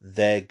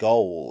 Their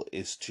job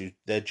is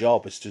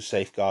to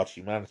safeguard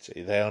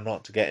humanity. They are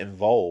not to get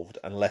involved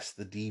unless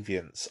the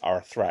deviants are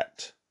a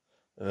threat,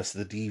 unless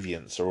the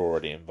deviants are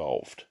already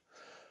involved,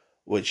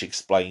 which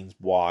explains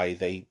why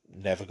they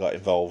never got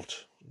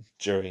involved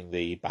during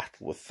the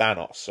battle with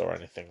Thanos or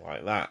anything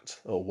like that,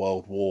 or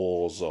World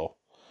Wars or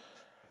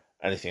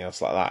anything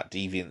else like that.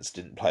 Deviants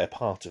didn't play a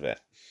part of it.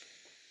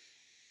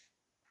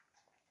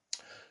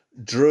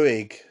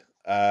 Druig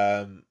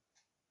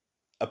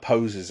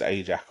opposes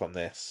Ajax on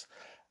this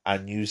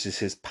and uses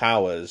his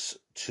powers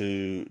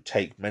to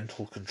take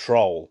mental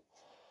control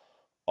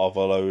of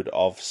a load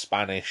of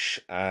Spanish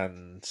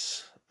and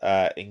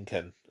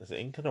Incan. Is it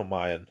Incan or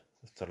Mayan?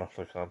 I don't know if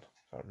I can't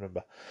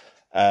remember.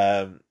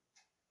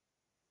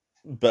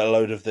 But a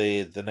load of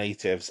the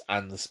natives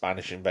and the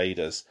Spanish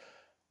invaders,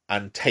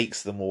 and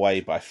takes them away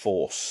by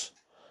force.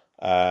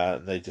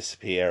 They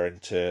disappear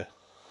into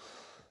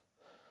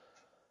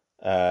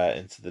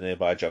the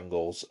nearby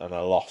jungles and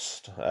are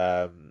lost.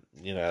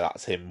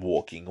 That's him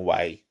walking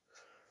away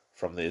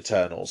from the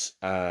Eternals,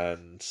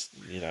 and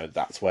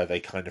that's where they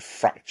kind of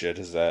fractured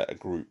as a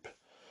group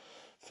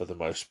for the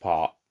most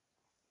part.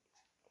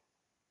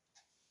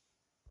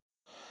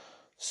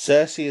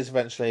 Cersei is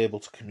eventually able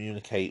to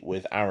communicate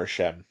with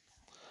Arishem,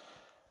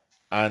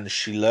 and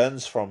she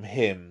learns from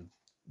him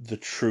the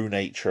true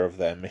nature of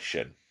their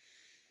mission.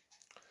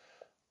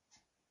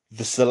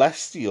 The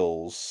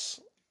Celestials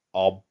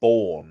are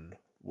born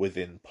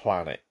within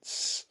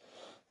planets.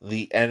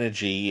 The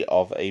energy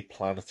of a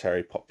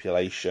planetary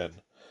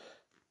population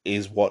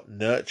is what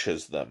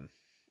nurtures them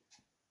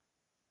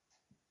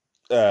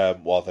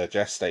while they're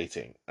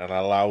gestating and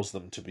allows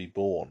them to be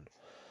born.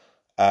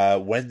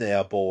 When they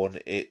are born,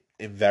 it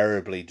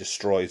invariably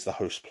destroys the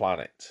host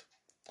planet.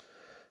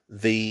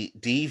 The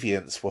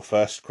Deviants were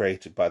first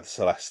created by the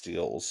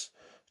Celestials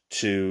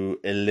to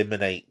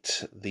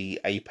eliminate the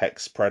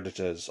apex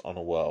predators on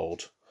a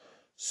world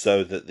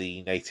so that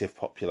the native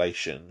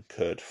population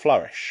could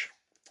flourish.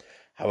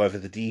 However,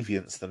 the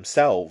Deviants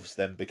themselves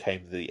then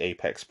became the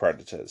apex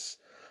predators.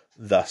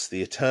 Thus,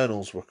 the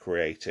Eternals were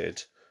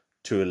created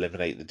to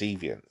eliminate the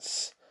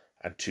Deviants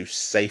and to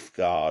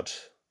safeguard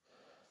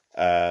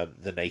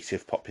the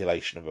native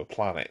population of a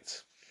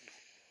planet.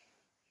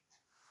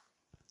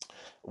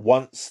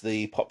 Once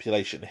the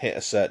population hit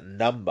a certain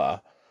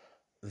number,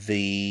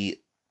 the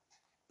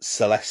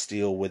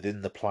Celestial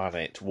within the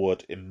planet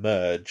would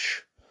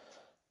emerge,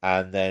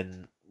 and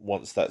then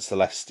once that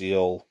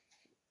Celestial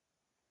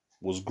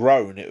was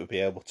grown, it would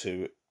be able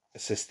to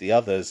assist the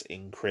others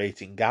in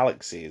creating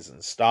galaxies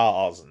and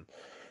stars and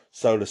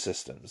solar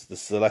systems. The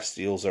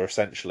Celestials are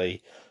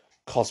essentially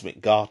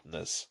cosmic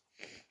gardeners.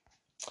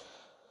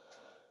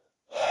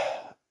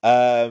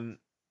 And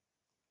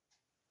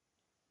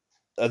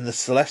the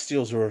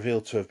Celestials are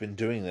revealed to have been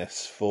doing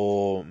this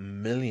for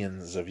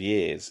millions of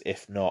years,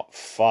 if not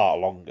far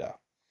longer.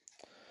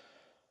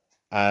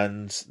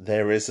 And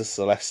there is a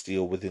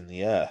Celestial within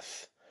the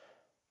Earth.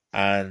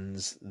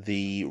 And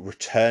the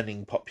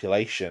returning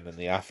population in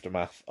the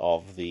aftermath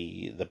of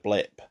the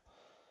blip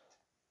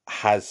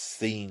has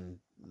seen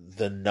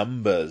the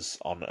numbers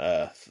on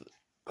Earth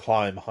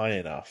climb high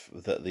enough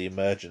that the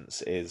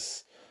emergence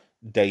is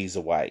days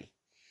away.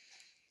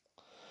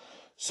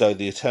 So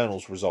the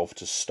Eternals resolve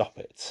to stop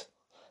it.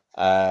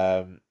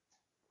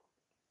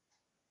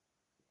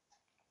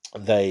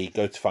 They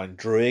go to find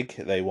Druig.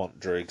 They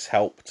want Druig's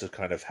help to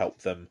kind of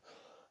help them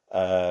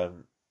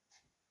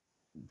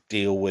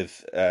deal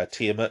with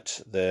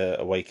Tiamat, the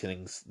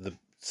awakenings, the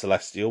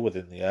Celestial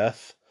within the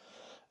Earth.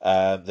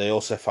 Cersei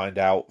also finds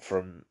out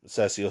from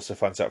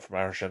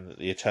Arishem that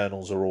the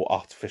Eternals are all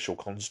artificial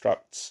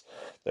constructs.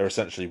 They're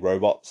essentially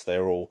robots.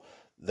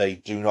 They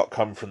do not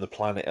come from the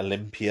planet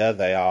Olympia.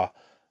 They are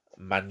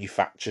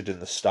manufactured in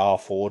the Star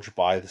Forge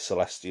by the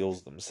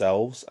Celestials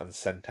themselves and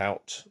sent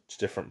out to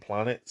different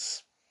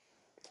planets.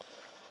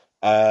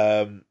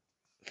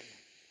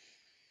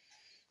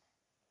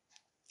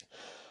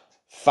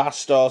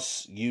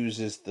 Phastos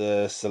uses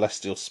the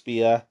Celestial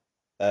Sphere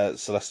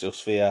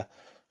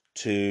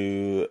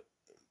to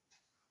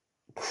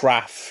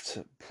craft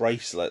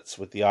bracelets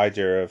with the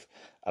idea of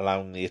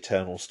allowing the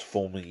Eternals to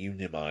form a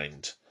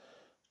Unimind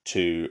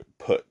to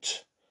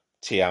put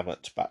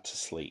Tiamat back to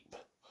sleep.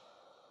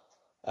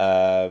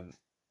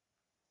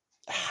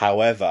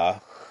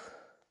 However,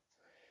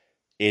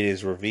 it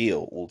is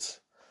revealed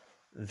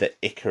that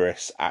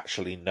Icarus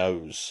actually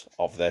knows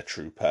of their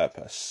true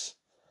purpose,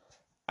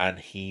 and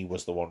he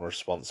was the one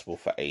responsible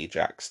for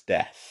Ajax's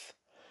death.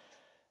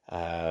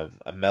 A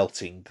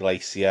melting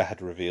glacier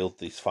had revealed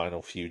these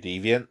final few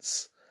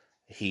deviants.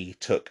 He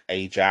took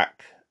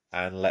Ajax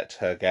and let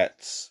her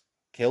get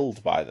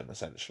killed by them,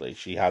 essentially.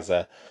 She has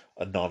a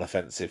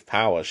non-offensive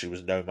power. She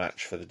was no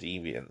match for the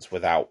deviants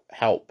without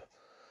help.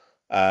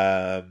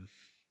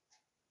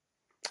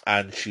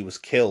 and she was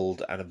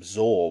killed and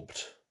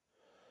absorbed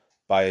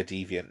by a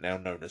deviant now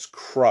known as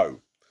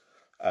Crow.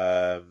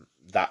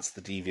 That's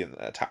the deviant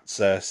that attacked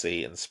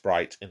Cersei and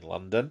Sprite in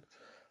London,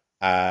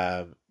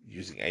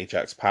 using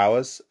Ajax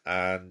powers,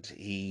 and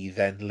he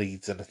then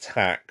leads an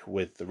attack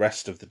with the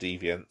rest of the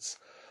deviants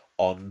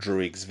on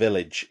Druig's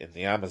village in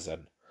the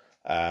Amazon,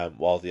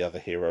 while the other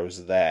heroes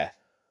are there,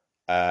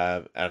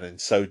 and in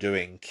so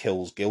doing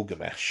kills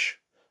Gilgamesh,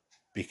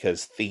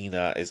 because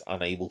Thena is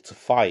unable to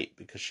fight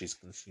because she's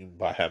consumed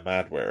by her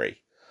Madweary.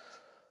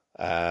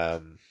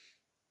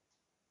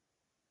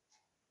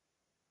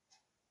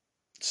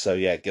 So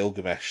yeah,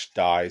 Gilgamesh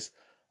dies,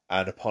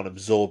 and upon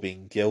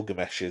absorbing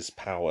Gilgamesh's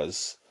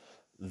powers,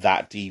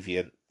 that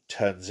deviant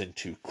turns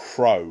into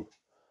Crow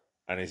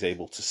and is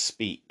able to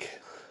speak,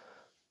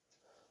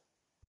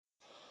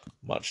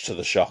 much to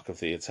the shock of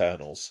the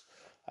Eternals.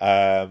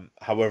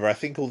 However, I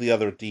think all the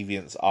other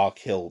deviants are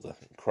killed. I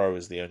think Crow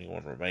is the only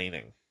one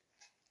remaining.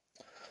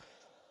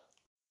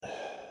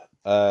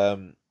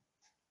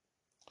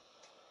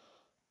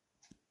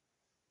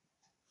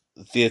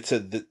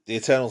 The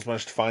Eternals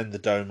manage to find the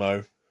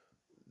Domo.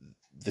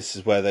 This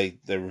is where they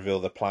reveal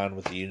their plan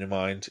with the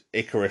Unimind.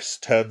 Ikaris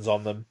turns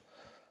on them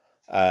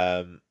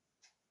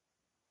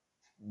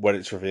when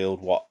it's revealed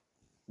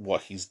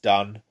what he's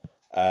done.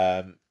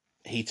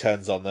 He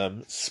turns on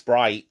them.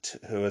 Sprite,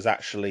 who is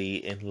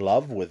actually in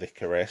love with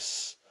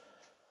Ikaris,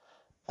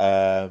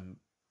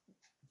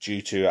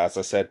 due to, as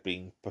I said,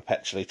 being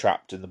perpetually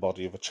trapped in the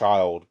body of a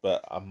child,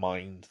 but a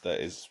mind that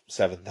is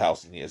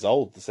 7,000 years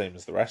old, the same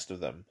as the rest of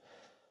them.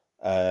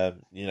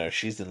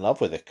 She's in love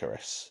with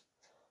Ikaris,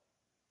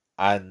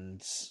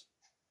 and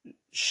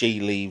she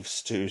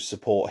leaves to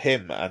support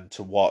him and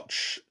to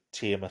watch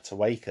Tiamat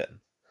awaken.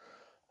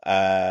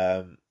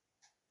 And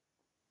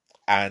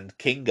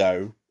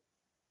Kingo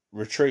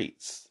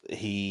retreats.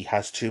 He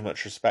has too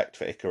much respect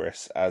for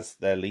Ikaris as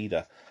their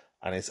leader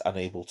and is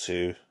unable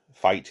to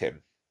fight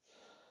him,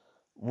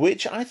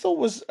 which I thought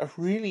was a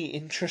really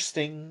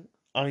interesting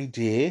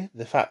idea.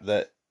 The fact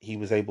that he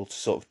was able to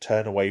sort of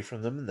turn away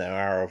from them in their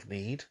hour of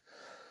need.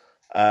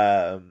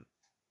 But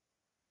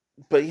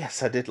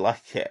yes, I did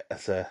like it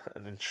as an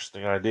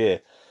interesting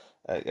idea.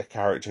 A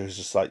character who's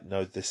just like,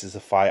 no, this is a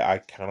fight I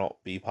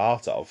cannot be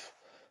part of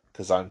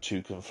because I'm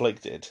too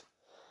conflicted.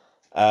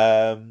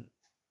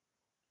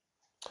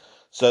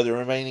 So the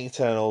remaining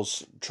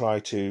Eternals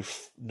try to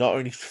not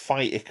only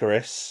fight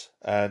Ikaris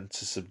and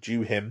to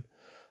subdue him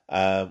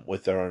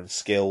with their own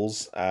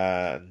skills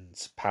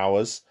and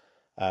powers,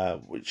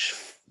 which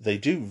they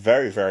do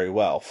very, very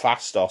well.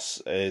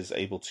 Phastos is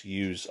able to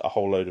use a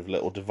whole load of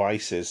little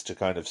devices to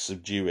kind of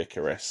subdue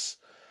Ikaris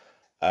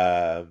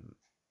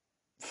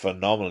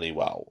phenomenally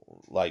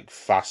well. Like,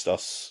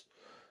 Phastos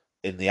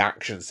in the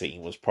action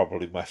scene was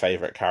probably my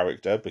favourite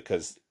character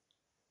because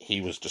he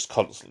was just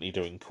constantly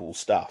doing cool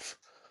stuff.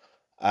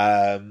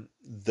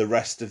 The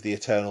rest of the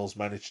Eternals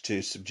manage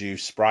to subdue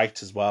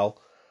Sprite as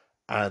well,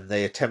 and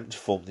they attempt to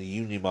form the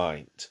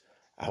Unimind.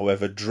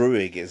 However,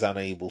 Druig is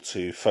unable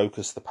to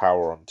focus the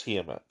power on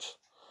Tiamat.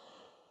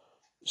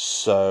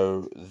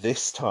 So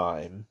this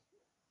time,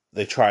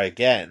 they try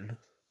again,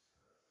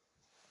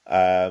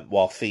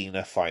 while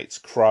Thena fights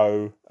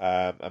Crow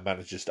and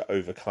manages to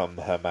overcome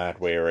her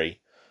Madweary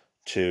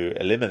to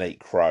eliminate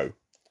Crow.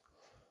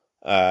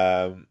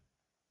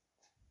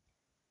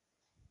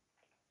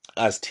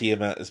 As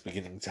Tiamat is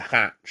beginning to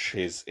hatch,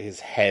 his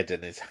head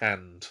and his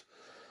hand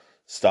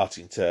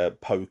starting to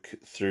poke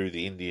through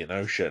the Indian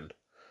Ocean,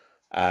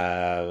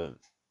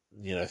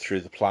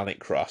 through the planet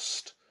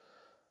crust.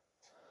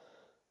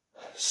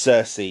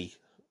 Cersei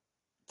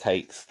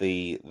takes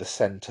the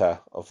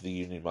center of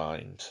the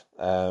Unimind,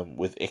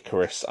 with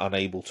Ikaris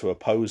unable to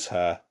oppose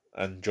her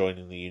and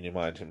joining the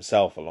Unimind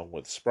himself along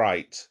with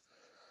Sprite.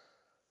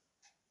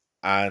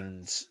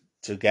 And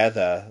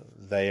together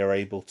they are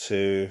able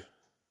to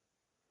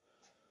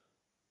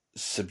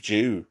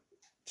subdue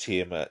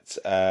Tiamat.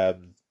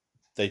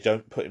 They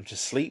don't put him to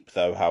sleep,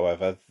 though,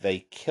 however.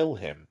 They kill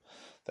him.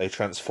 They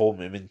transform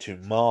him into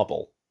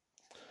marble.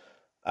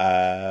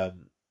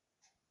 In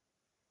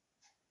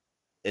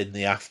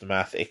the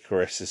aftermath,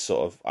 Ikaris is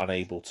sort of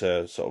unable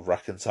to sort of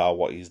reconcile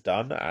what he's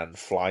done and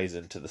flies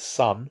into the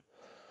sun.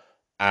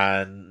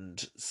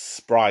 And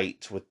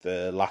Sprite, with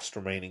the last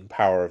remaining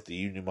power of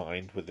the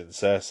Unimind within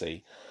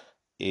Cersei,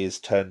 is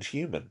turned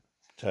human,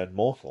 turned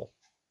mortal.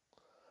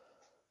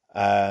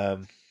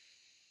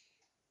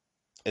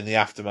 In the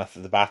aftermath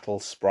of the battle,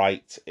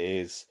 Sprite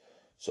is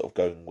sort of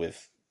going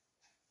with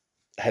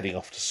heading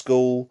off to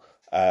school.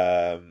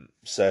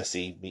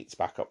 Cersei meets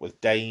back up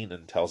with Dane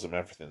and tells him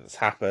everything that's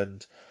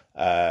happened.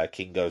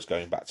 Kingo's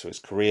going back to his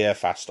career.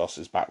 Phastos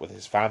is back with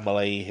his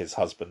family, his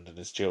husband and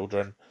his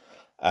children.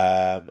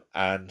 And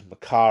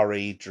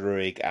Makkari,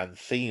 Druig, and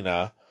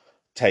Thena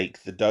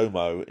take the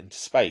Domo into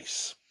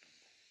space.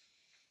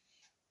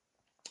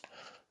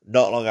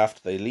 Not long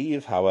after they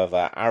leave,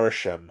 however,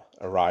 Arishem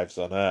arrives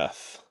on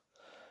Earth,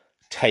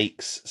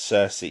 takes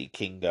Cersei,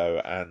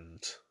 Kingo,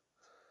 and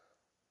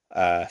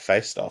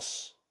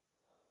Phastos,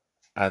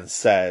 and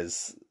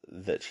says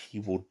that he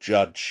will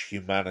judge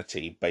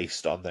humanity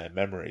based on their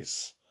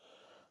memories,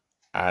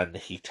 and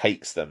he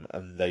takes them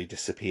and they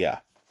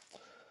disappear,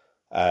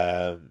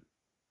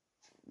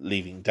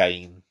 leaving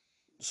Dane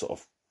sort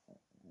of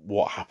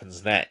what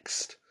happens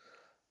next.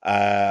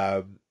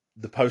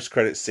 The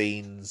post-credit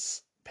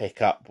scenes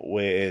pick up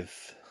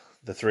with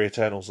the three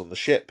Eternals on the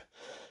ship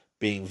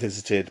being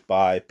visited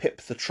by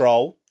Pip the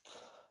Troll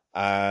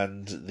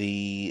and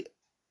the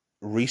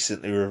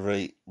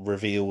recently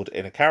revealed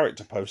in a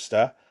character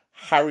poster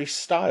Harry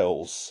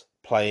Styles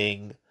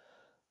playing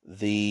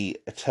the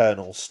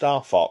Eternal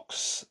Star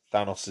Fox,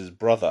 Thanos'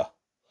 brother.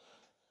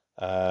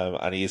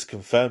 And he is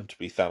confirmed to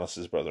be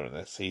Thanos' brother in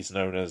this. He's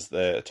known as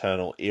the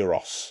Eternal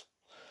Eros.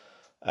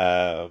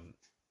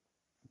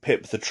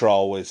 Pip the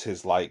Troll is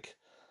his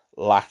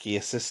lackey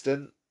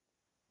assistant,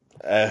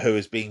 who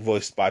is being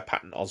voiced by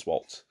Patton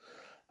Oswalt.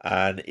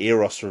 And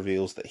Eros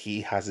reveals that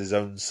he has his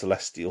own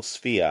celestial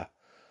sphere,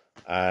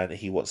 and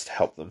he wants to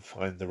help them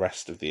find the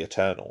rest of the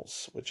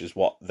Eternals, which is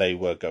what they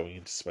were going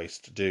into space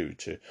to do,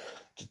 to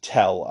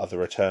tell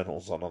other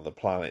Eternals on other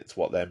planets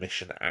what their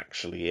mission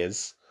actually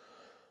is.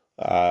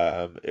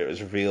 It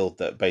was revealed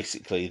that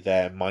basically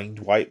they're mind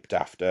wiped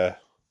after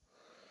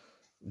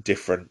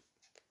different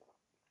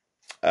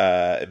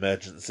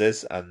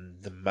emergencies,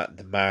 and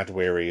the Mad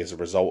Weary, as a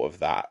result of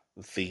that,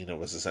 Athena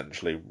was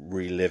essentially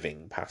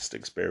reliving past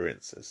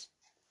experiences.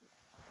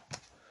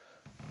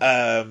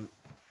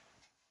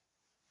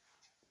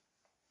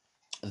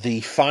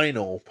 The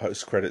final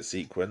post-credit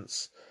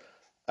sequence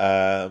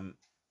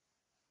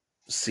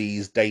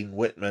sees Dane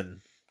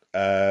Whitman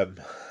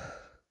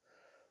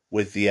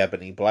with the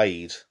Ebony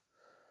Blade,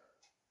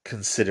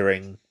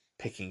 considering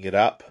picking it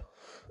up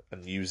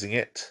and using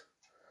it.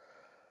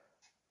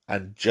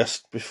 And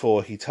just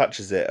before he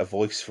touches it, a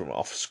voice from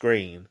off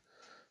screen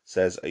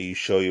says, "Are you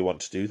sure you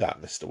want to do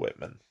that, Mr.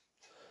 Whitman?"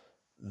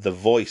 The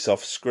voice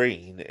off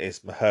screen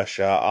is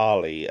Mahershala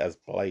Ali as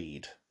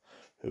Blade,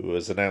 who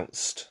was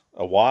announced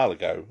a while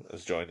ago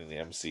as joining the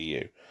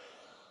MCU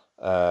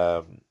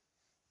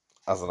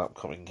as an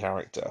upcoming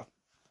character.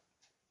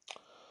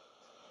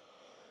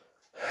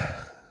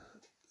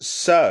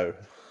 So,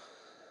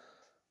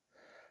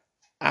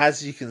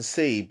 as you can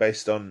see,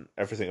 based on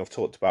everything I've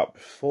talked about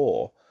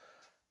before,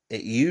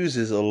 it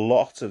uses a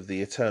lot of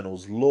the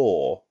Eternals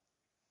lore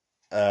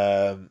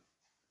in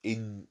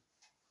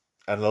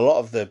and a lot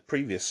of the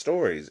previous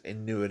stories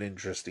in new and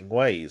interesting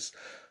ways.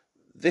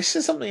 This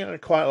is something I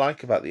quite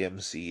like about the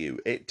MCU.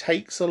 It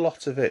takes a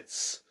lot of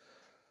its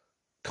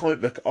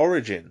comic book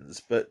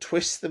origins, but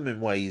twists them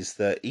in ways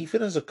that,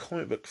 even as a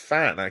comic book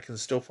fan, I can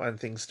still find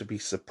things to be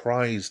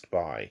surprised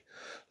by.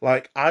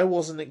 Like, I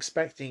wasn't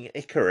expecting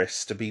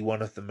Ikaris to be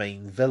one of the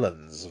main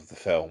villains of the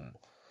film.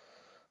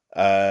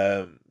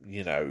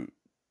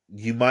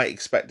 You might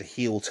expect a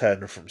heel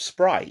turner from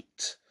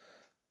Sprite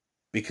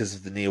because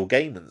of the Neil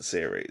Gaiman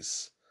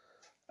series.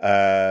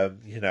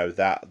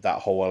 That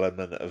whole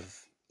element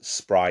of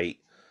Sprite,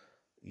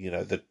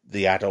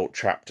 the adult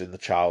trapped in the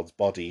child's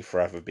body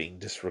forever being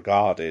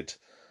disregarded.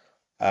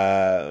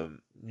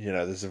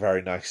 There's a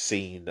very nice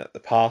scene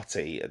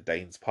at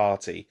Dane's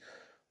party,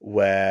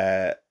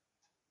 where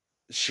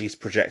she's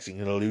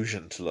projecting an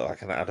illusion to look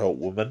like an adult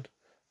woman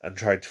and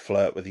tried to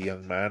flirt with a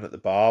young man at the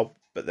bar,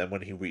 but then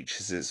when he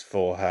reaches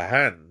for her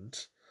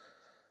hand,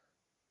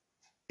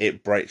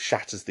 it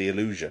shatters the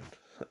illusion,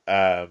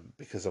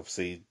 because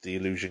obviously the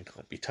illusion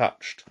can't be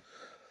touched.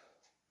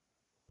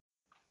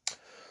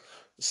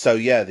 So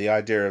yeah, the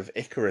idea of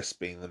Ikaris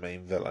being the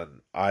main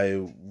villain,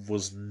 I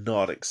was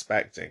not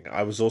expecting.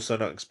 I was also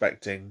not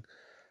expecting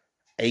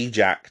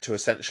Ajak to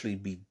essentially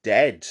be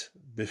dead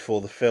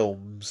before the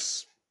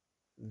film's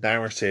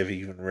narrative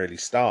even really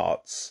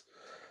starts.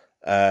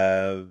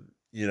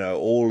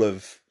 All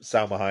of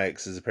Salma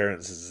Hayek's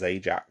appearances as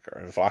Ajak are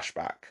in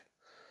flashback,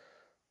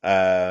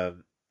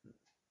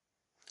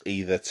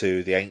 either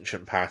to the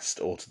ancient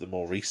past or to the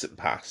more recent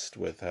past,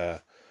 with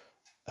her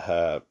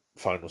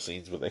final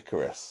scenes with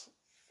Ikaris.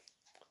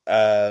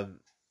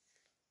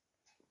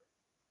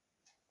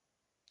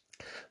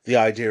 The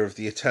idea of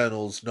the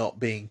Eternals not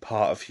being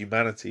part of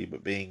humanity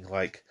but being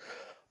like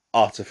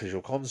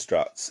artificial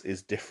constructs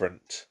is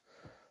different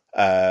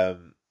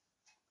to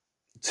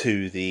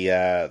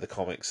the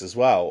comics as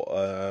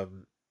well.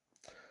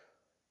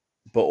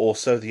 But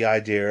also the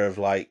idea of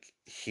like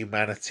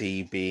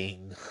humanity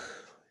being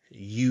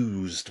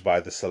used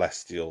by the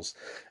Celestials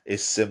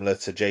is similar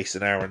to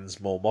Jason Aaron's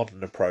more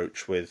modern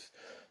approach, with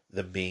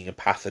them being a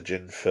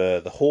pathogen for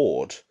the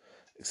Horde,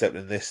 except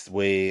in this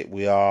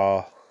we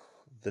are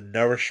the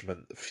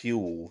nourishment, the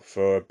fuel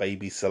for a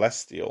baby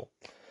Celestial.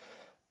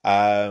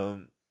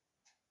 The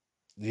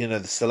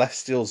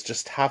Celestials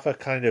just have a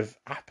kind of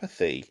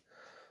apathy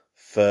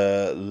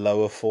for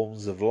lower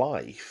forms of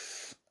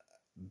life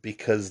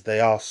because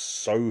they are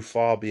so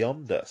far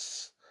beyond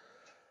us.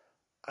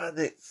 And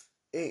it's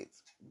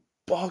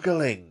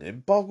boggling.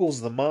 It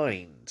boggles the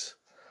mind.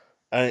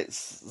 And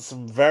it's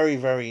some very,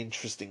 very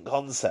interesting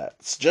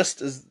concepts, just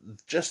as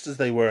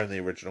they were in the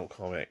original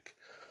comic.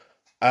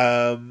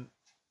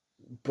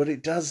 But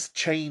it does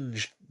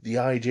change the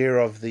idea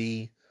of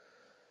the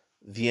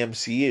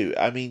MCU.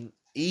 I mean,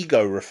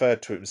 Ego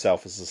referred to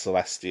himself as a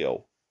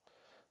Celestial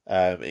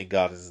in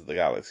Guardians of the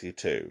Galaxy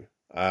 2.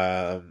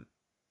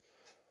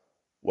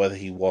 Whether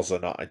he was or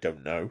not, I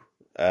don't know.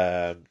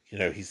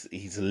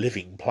 He's a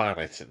living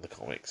planet in the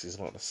comics. He's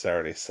not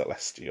necessarily a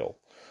Celestial.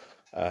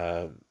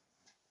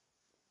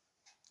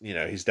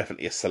 He's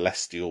definitely a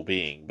celestial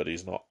being, but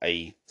he's not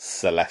a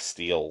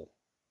celestial,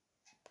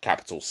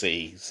 capital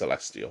C,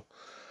 celestial.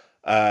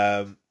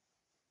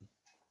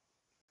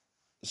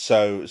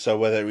 So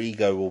whether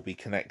Ego will be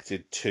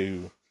connected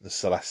to the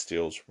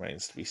Celestials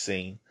remains to be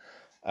seen.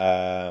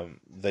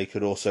 They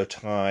could also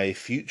tie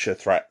future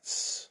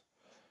threats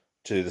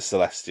to the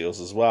Celestials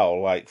as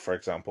well, like, for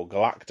example,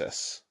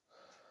 Galactus.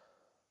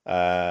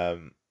 Or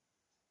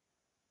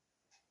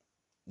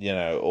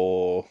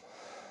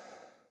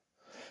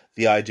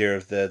the idea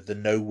of the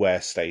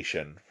Nowhere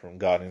Station from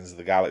Guardians of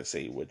the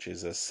Galaxy, which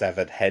is a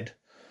severed head.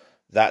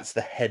 That's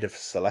the head of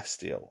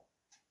Celestial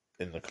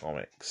in the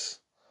comics.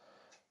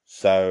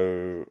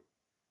 So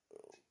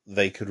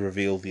they could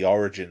reveal the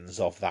origins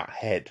of that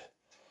head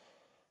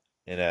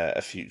in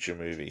a future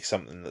movie,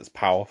 something that's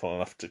powerful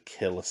enough to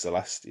kill a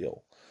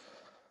Celestial.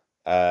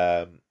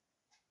 And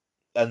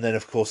then,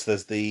 of course,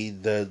 there's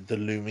the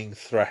looming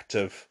threat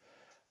of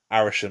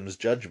Arisham's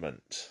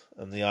judgment,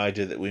 and the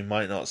idea that we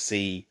might not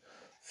see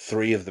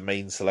 3 of the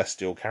main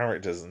Celestial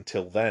characters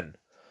until then.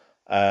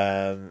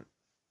 There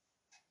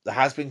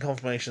has been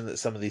confirmation that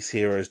some of these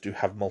heroes do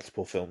have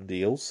multiple film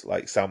deals,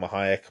 like Salma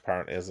Hayek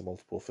apparently has a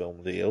multiple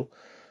film deal,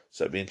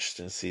 so it'd be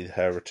interesting to see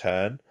her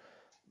return.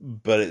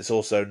 But it's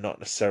also not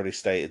necessarily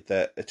stated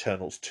that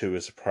Eternals 2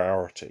 is a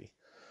priority.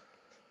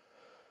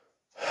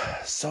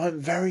 So I'm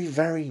very,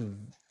 very,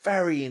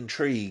 very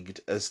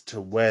intrigued as to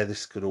where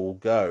this could all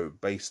go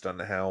based on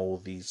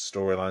how these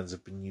storylines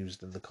have been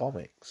used in the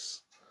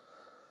comics.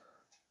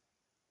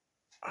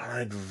 And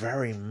I'd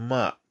very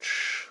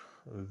much,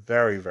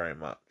 very, very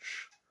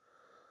much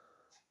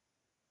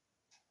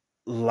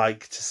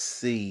like to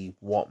see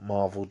what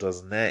Marvel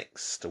does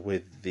next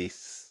with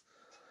this.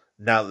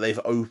 Now that they've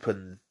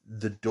opened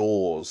the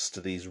doors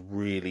to these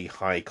really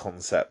high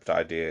concept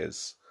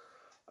ideas.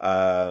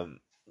 I'm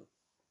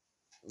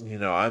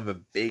a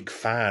big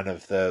fan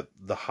of the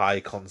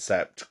high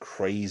concept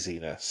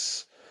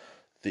craziness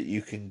that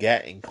you can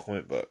get in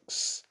comic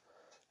books.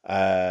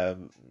 But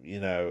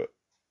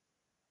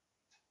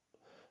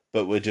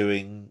we're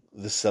doing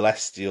the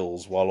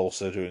Celestials while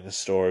also doing a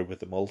story with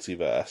the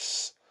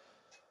multiverse.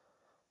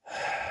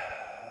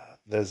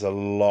 There's a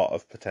lot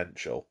of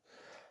potential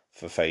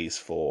for Phase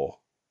 4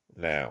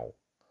 now.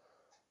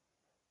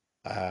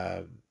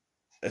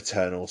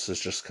 Eternals has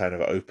just kind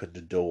of opened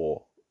a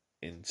door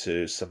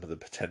into some of the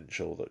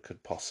potential that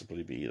could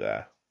possibly be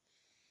there.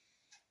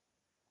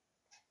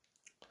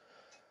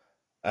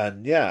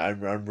 And yeah,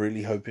 I'm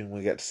really hoping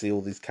we get to see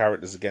all these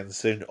characters again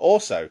soon.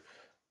 Also,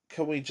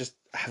 can we just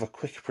have a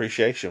quick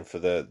appreciation for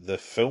the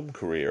film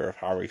career of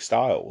Harry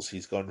Styles?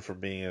 He's gone from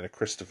being in a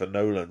Christopher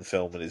Nolan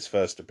film in his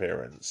first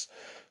appearance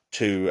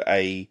to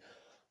a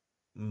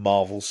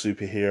Marvel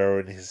superhero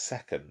in his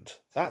second.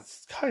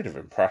 That's kind of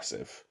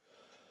impressive.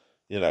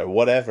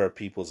 Whatever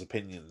people's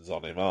opinions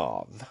on him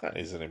are, that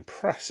is an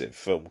impressive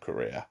film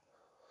career.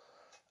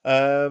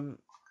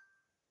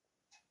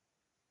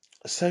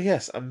 So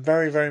yes, I'm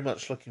very, very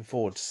much looking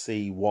forward to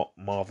see what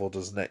Marvel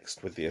does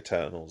next with the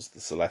Eternals, the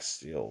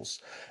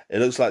Celestials. It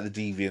looks like the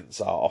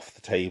Deviants are off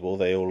the table.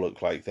 They all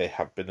look like they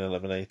have been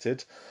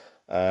eliminated.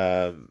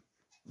 But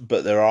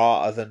there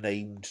are other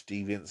named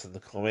Deviants in the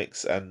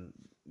comics, and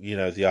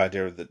the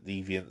idea that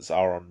Deviants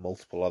are on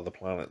multiple other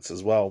planets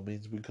as well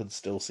means we could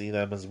still see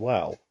them as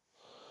well.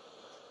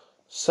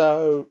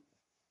 So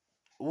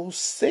we'll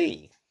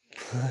see.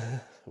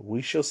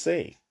 We shall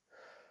see.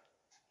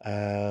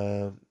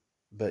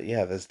 But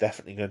yeah, there's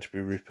definitely going to be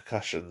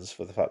repercussions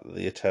for the fact that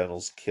the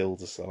Eternals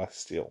killed a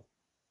Celestial.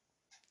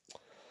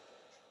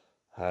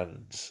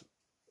 And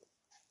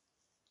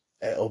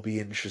it'll be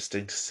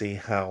interesting to see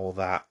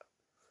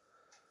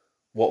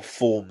what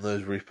form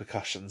those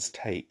repercussions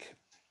take.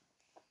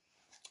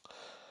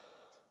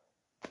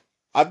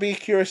 I'd be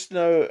curious to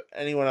know,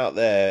 anyone out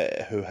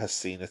there who has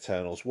seen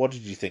Eternals, what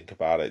did you think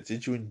about it?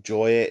 Did you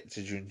enjoy it?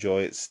 Did you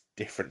enjoy its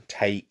different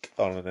take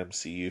on an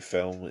MCU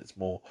film? It's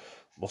more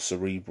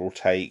cerebral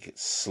take,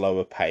 it's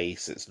slower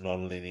pace, it's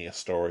non-linear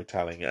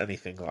storytelling,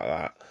 anything like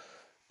that.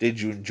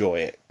 Did you enjoy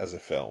it as a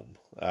film?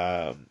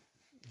 Get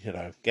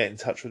in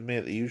touch with me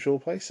at the usual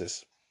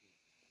places.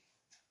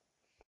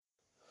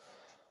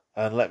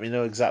 And let me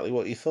know exactly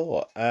what you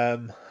thought.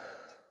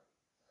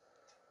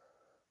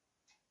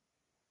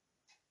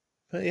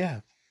 But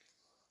yeah,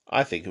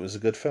 I think it was a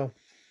good film.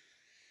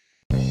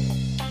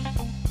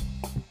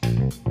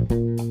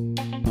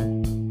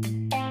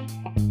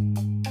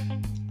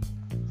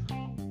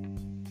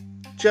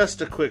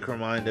 Just a quick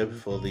reminder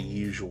before the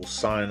usual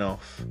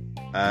sign-off.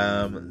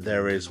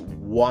 There is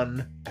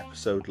one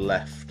episode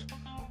left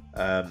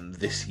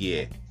this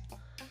year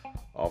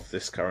of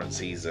this current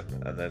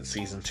season, and then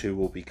season 2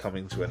 will be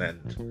coming to an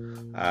end.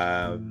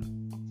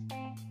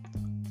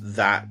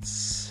 that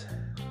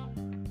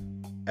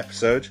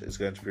episode is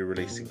going to be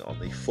releasing on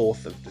the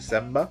 4th of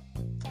December.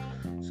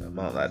 So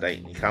mark that date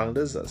in your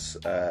calendars. That's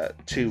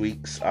 2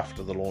 weeks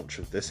after the launch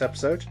of this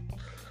episode.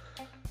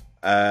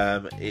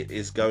 It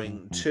is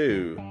going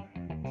to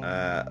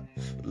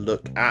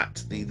look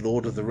at the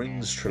Lord of the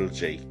Rings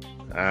trilogy,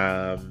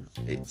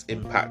 its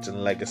impact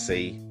and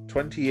legacy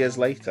 20 years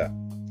later.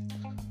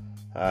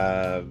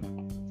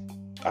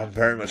 I'm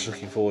very much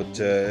looking forward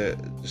to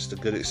just a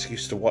good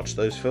excuse to watch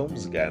those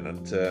films again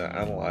and to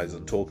analyse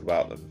and talk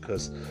about them,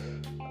 because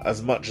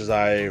as much as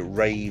I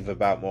rave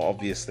about more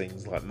obvious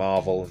things like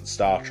Marvel and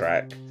Star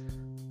Trek,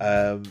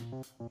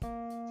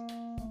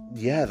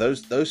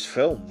 those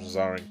films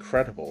are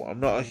incredible. I'm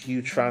not a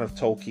huge fan of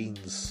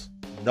Tolkien's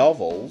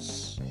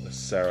novels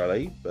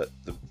necessarily, but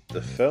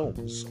the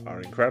films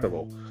are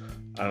incredible,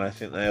 and I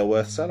think they are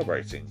worth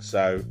celebrating.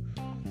 So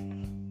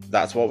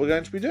that's what we're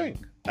going to be doing.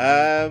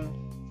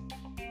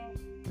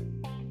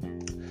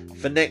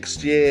 For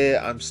next year,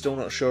 I'm still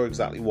not sure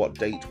exactly what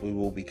date we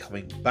will be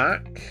coming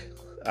back.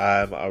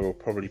 I will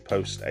probably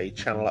post a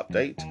channel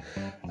update.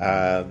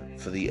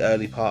 For the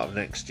early part of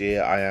next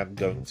year, I am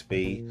going to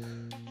be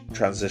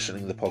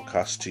transitioning the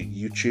podcast to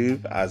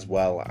YouTube, as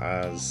well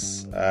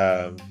as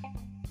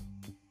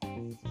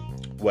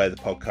where the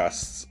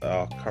podcasts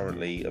are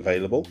currently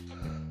available.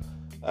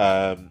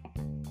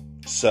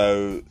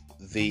 So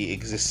the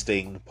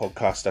existing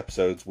podcast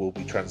episodes will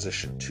be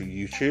transitioned to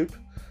YouTube,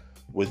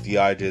 with the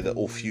idea that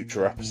all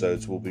future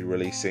episodes will be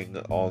releasing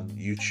on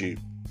YouTube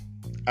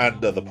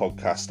and other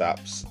podcast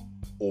apps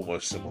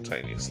almost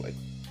simultaneously.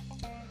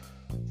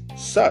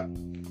 So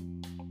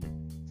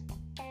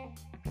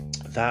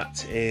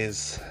that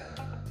is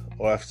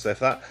all I have to say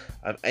for that.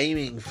 I'm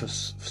aiming for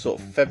sort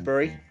of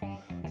February.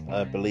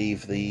 I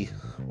believe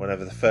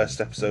whenever the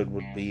first episode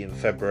would be in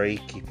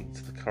February, keeping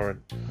to the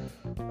current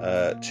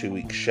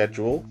 2-week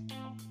schedule,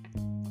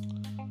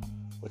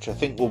 which I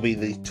think will be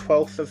the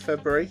 12th of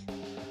February.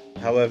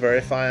 However,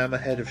 if I am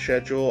ahead of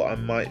schedule, I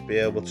might be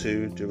able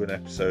to do an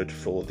episode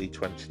for the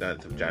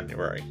 29th of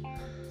January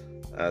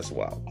as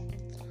well.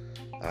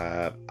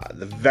 At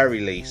the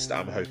very least,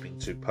 I'm hoping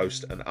to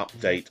post an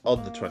update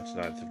on the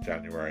 29th of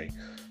January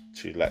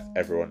to let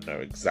everyone know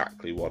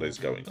exactly what is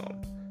going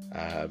on.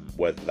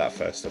 Whether that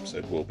first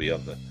episode will be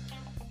on the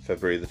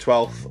February the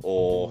 12th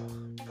or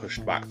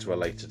pushed back to a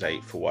later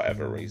date for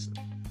whatever reason.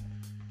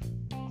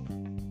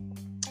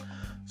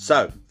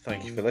 So,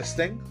 thank you for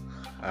listening.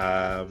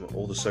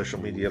 All the social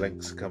media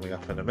links are coming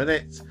up in a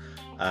minute.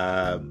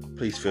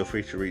 Please feel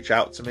free to reach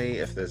out to me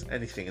if there's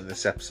anything in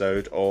this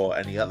episode or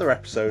any other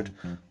episode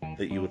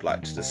that you would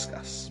like to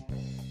discuss.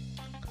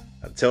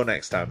 Until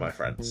next time, my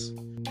friends.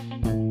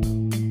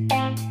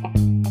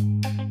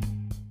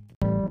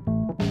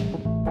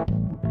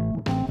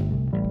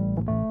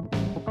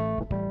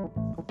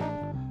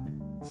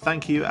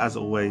 Thank you, as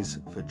always,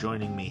 for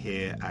joining me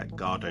here at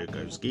Gardo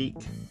Goes Geek.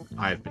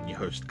 I have been your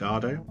host,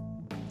 Gardo.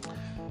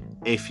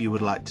 If you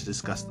would like to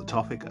discuss the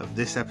topic of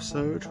this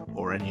episode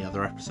or any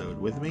other episode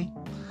with me,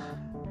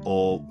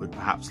 or would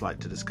perhaps like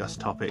to discuss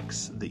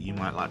topics that you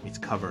might like me to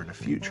cover in a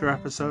future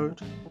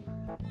episode,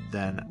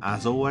 then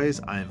as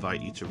always, I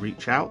invite you to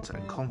reach out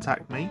and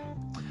contact me.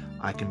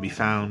 I can be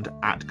found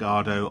at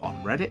Gardo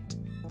on Reddit,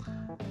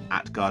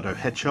 at Gardo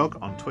Hedgehog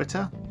on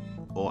Twitter,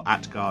 or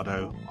at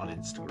Gardo on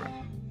Instagram.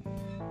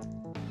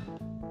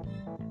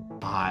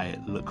 I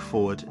look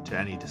forward to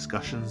any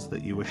discussions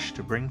that you wish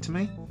to bring to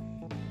me.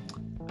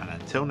 And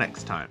until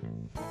next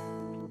time,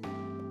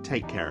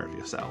 take care of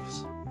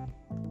yourselves.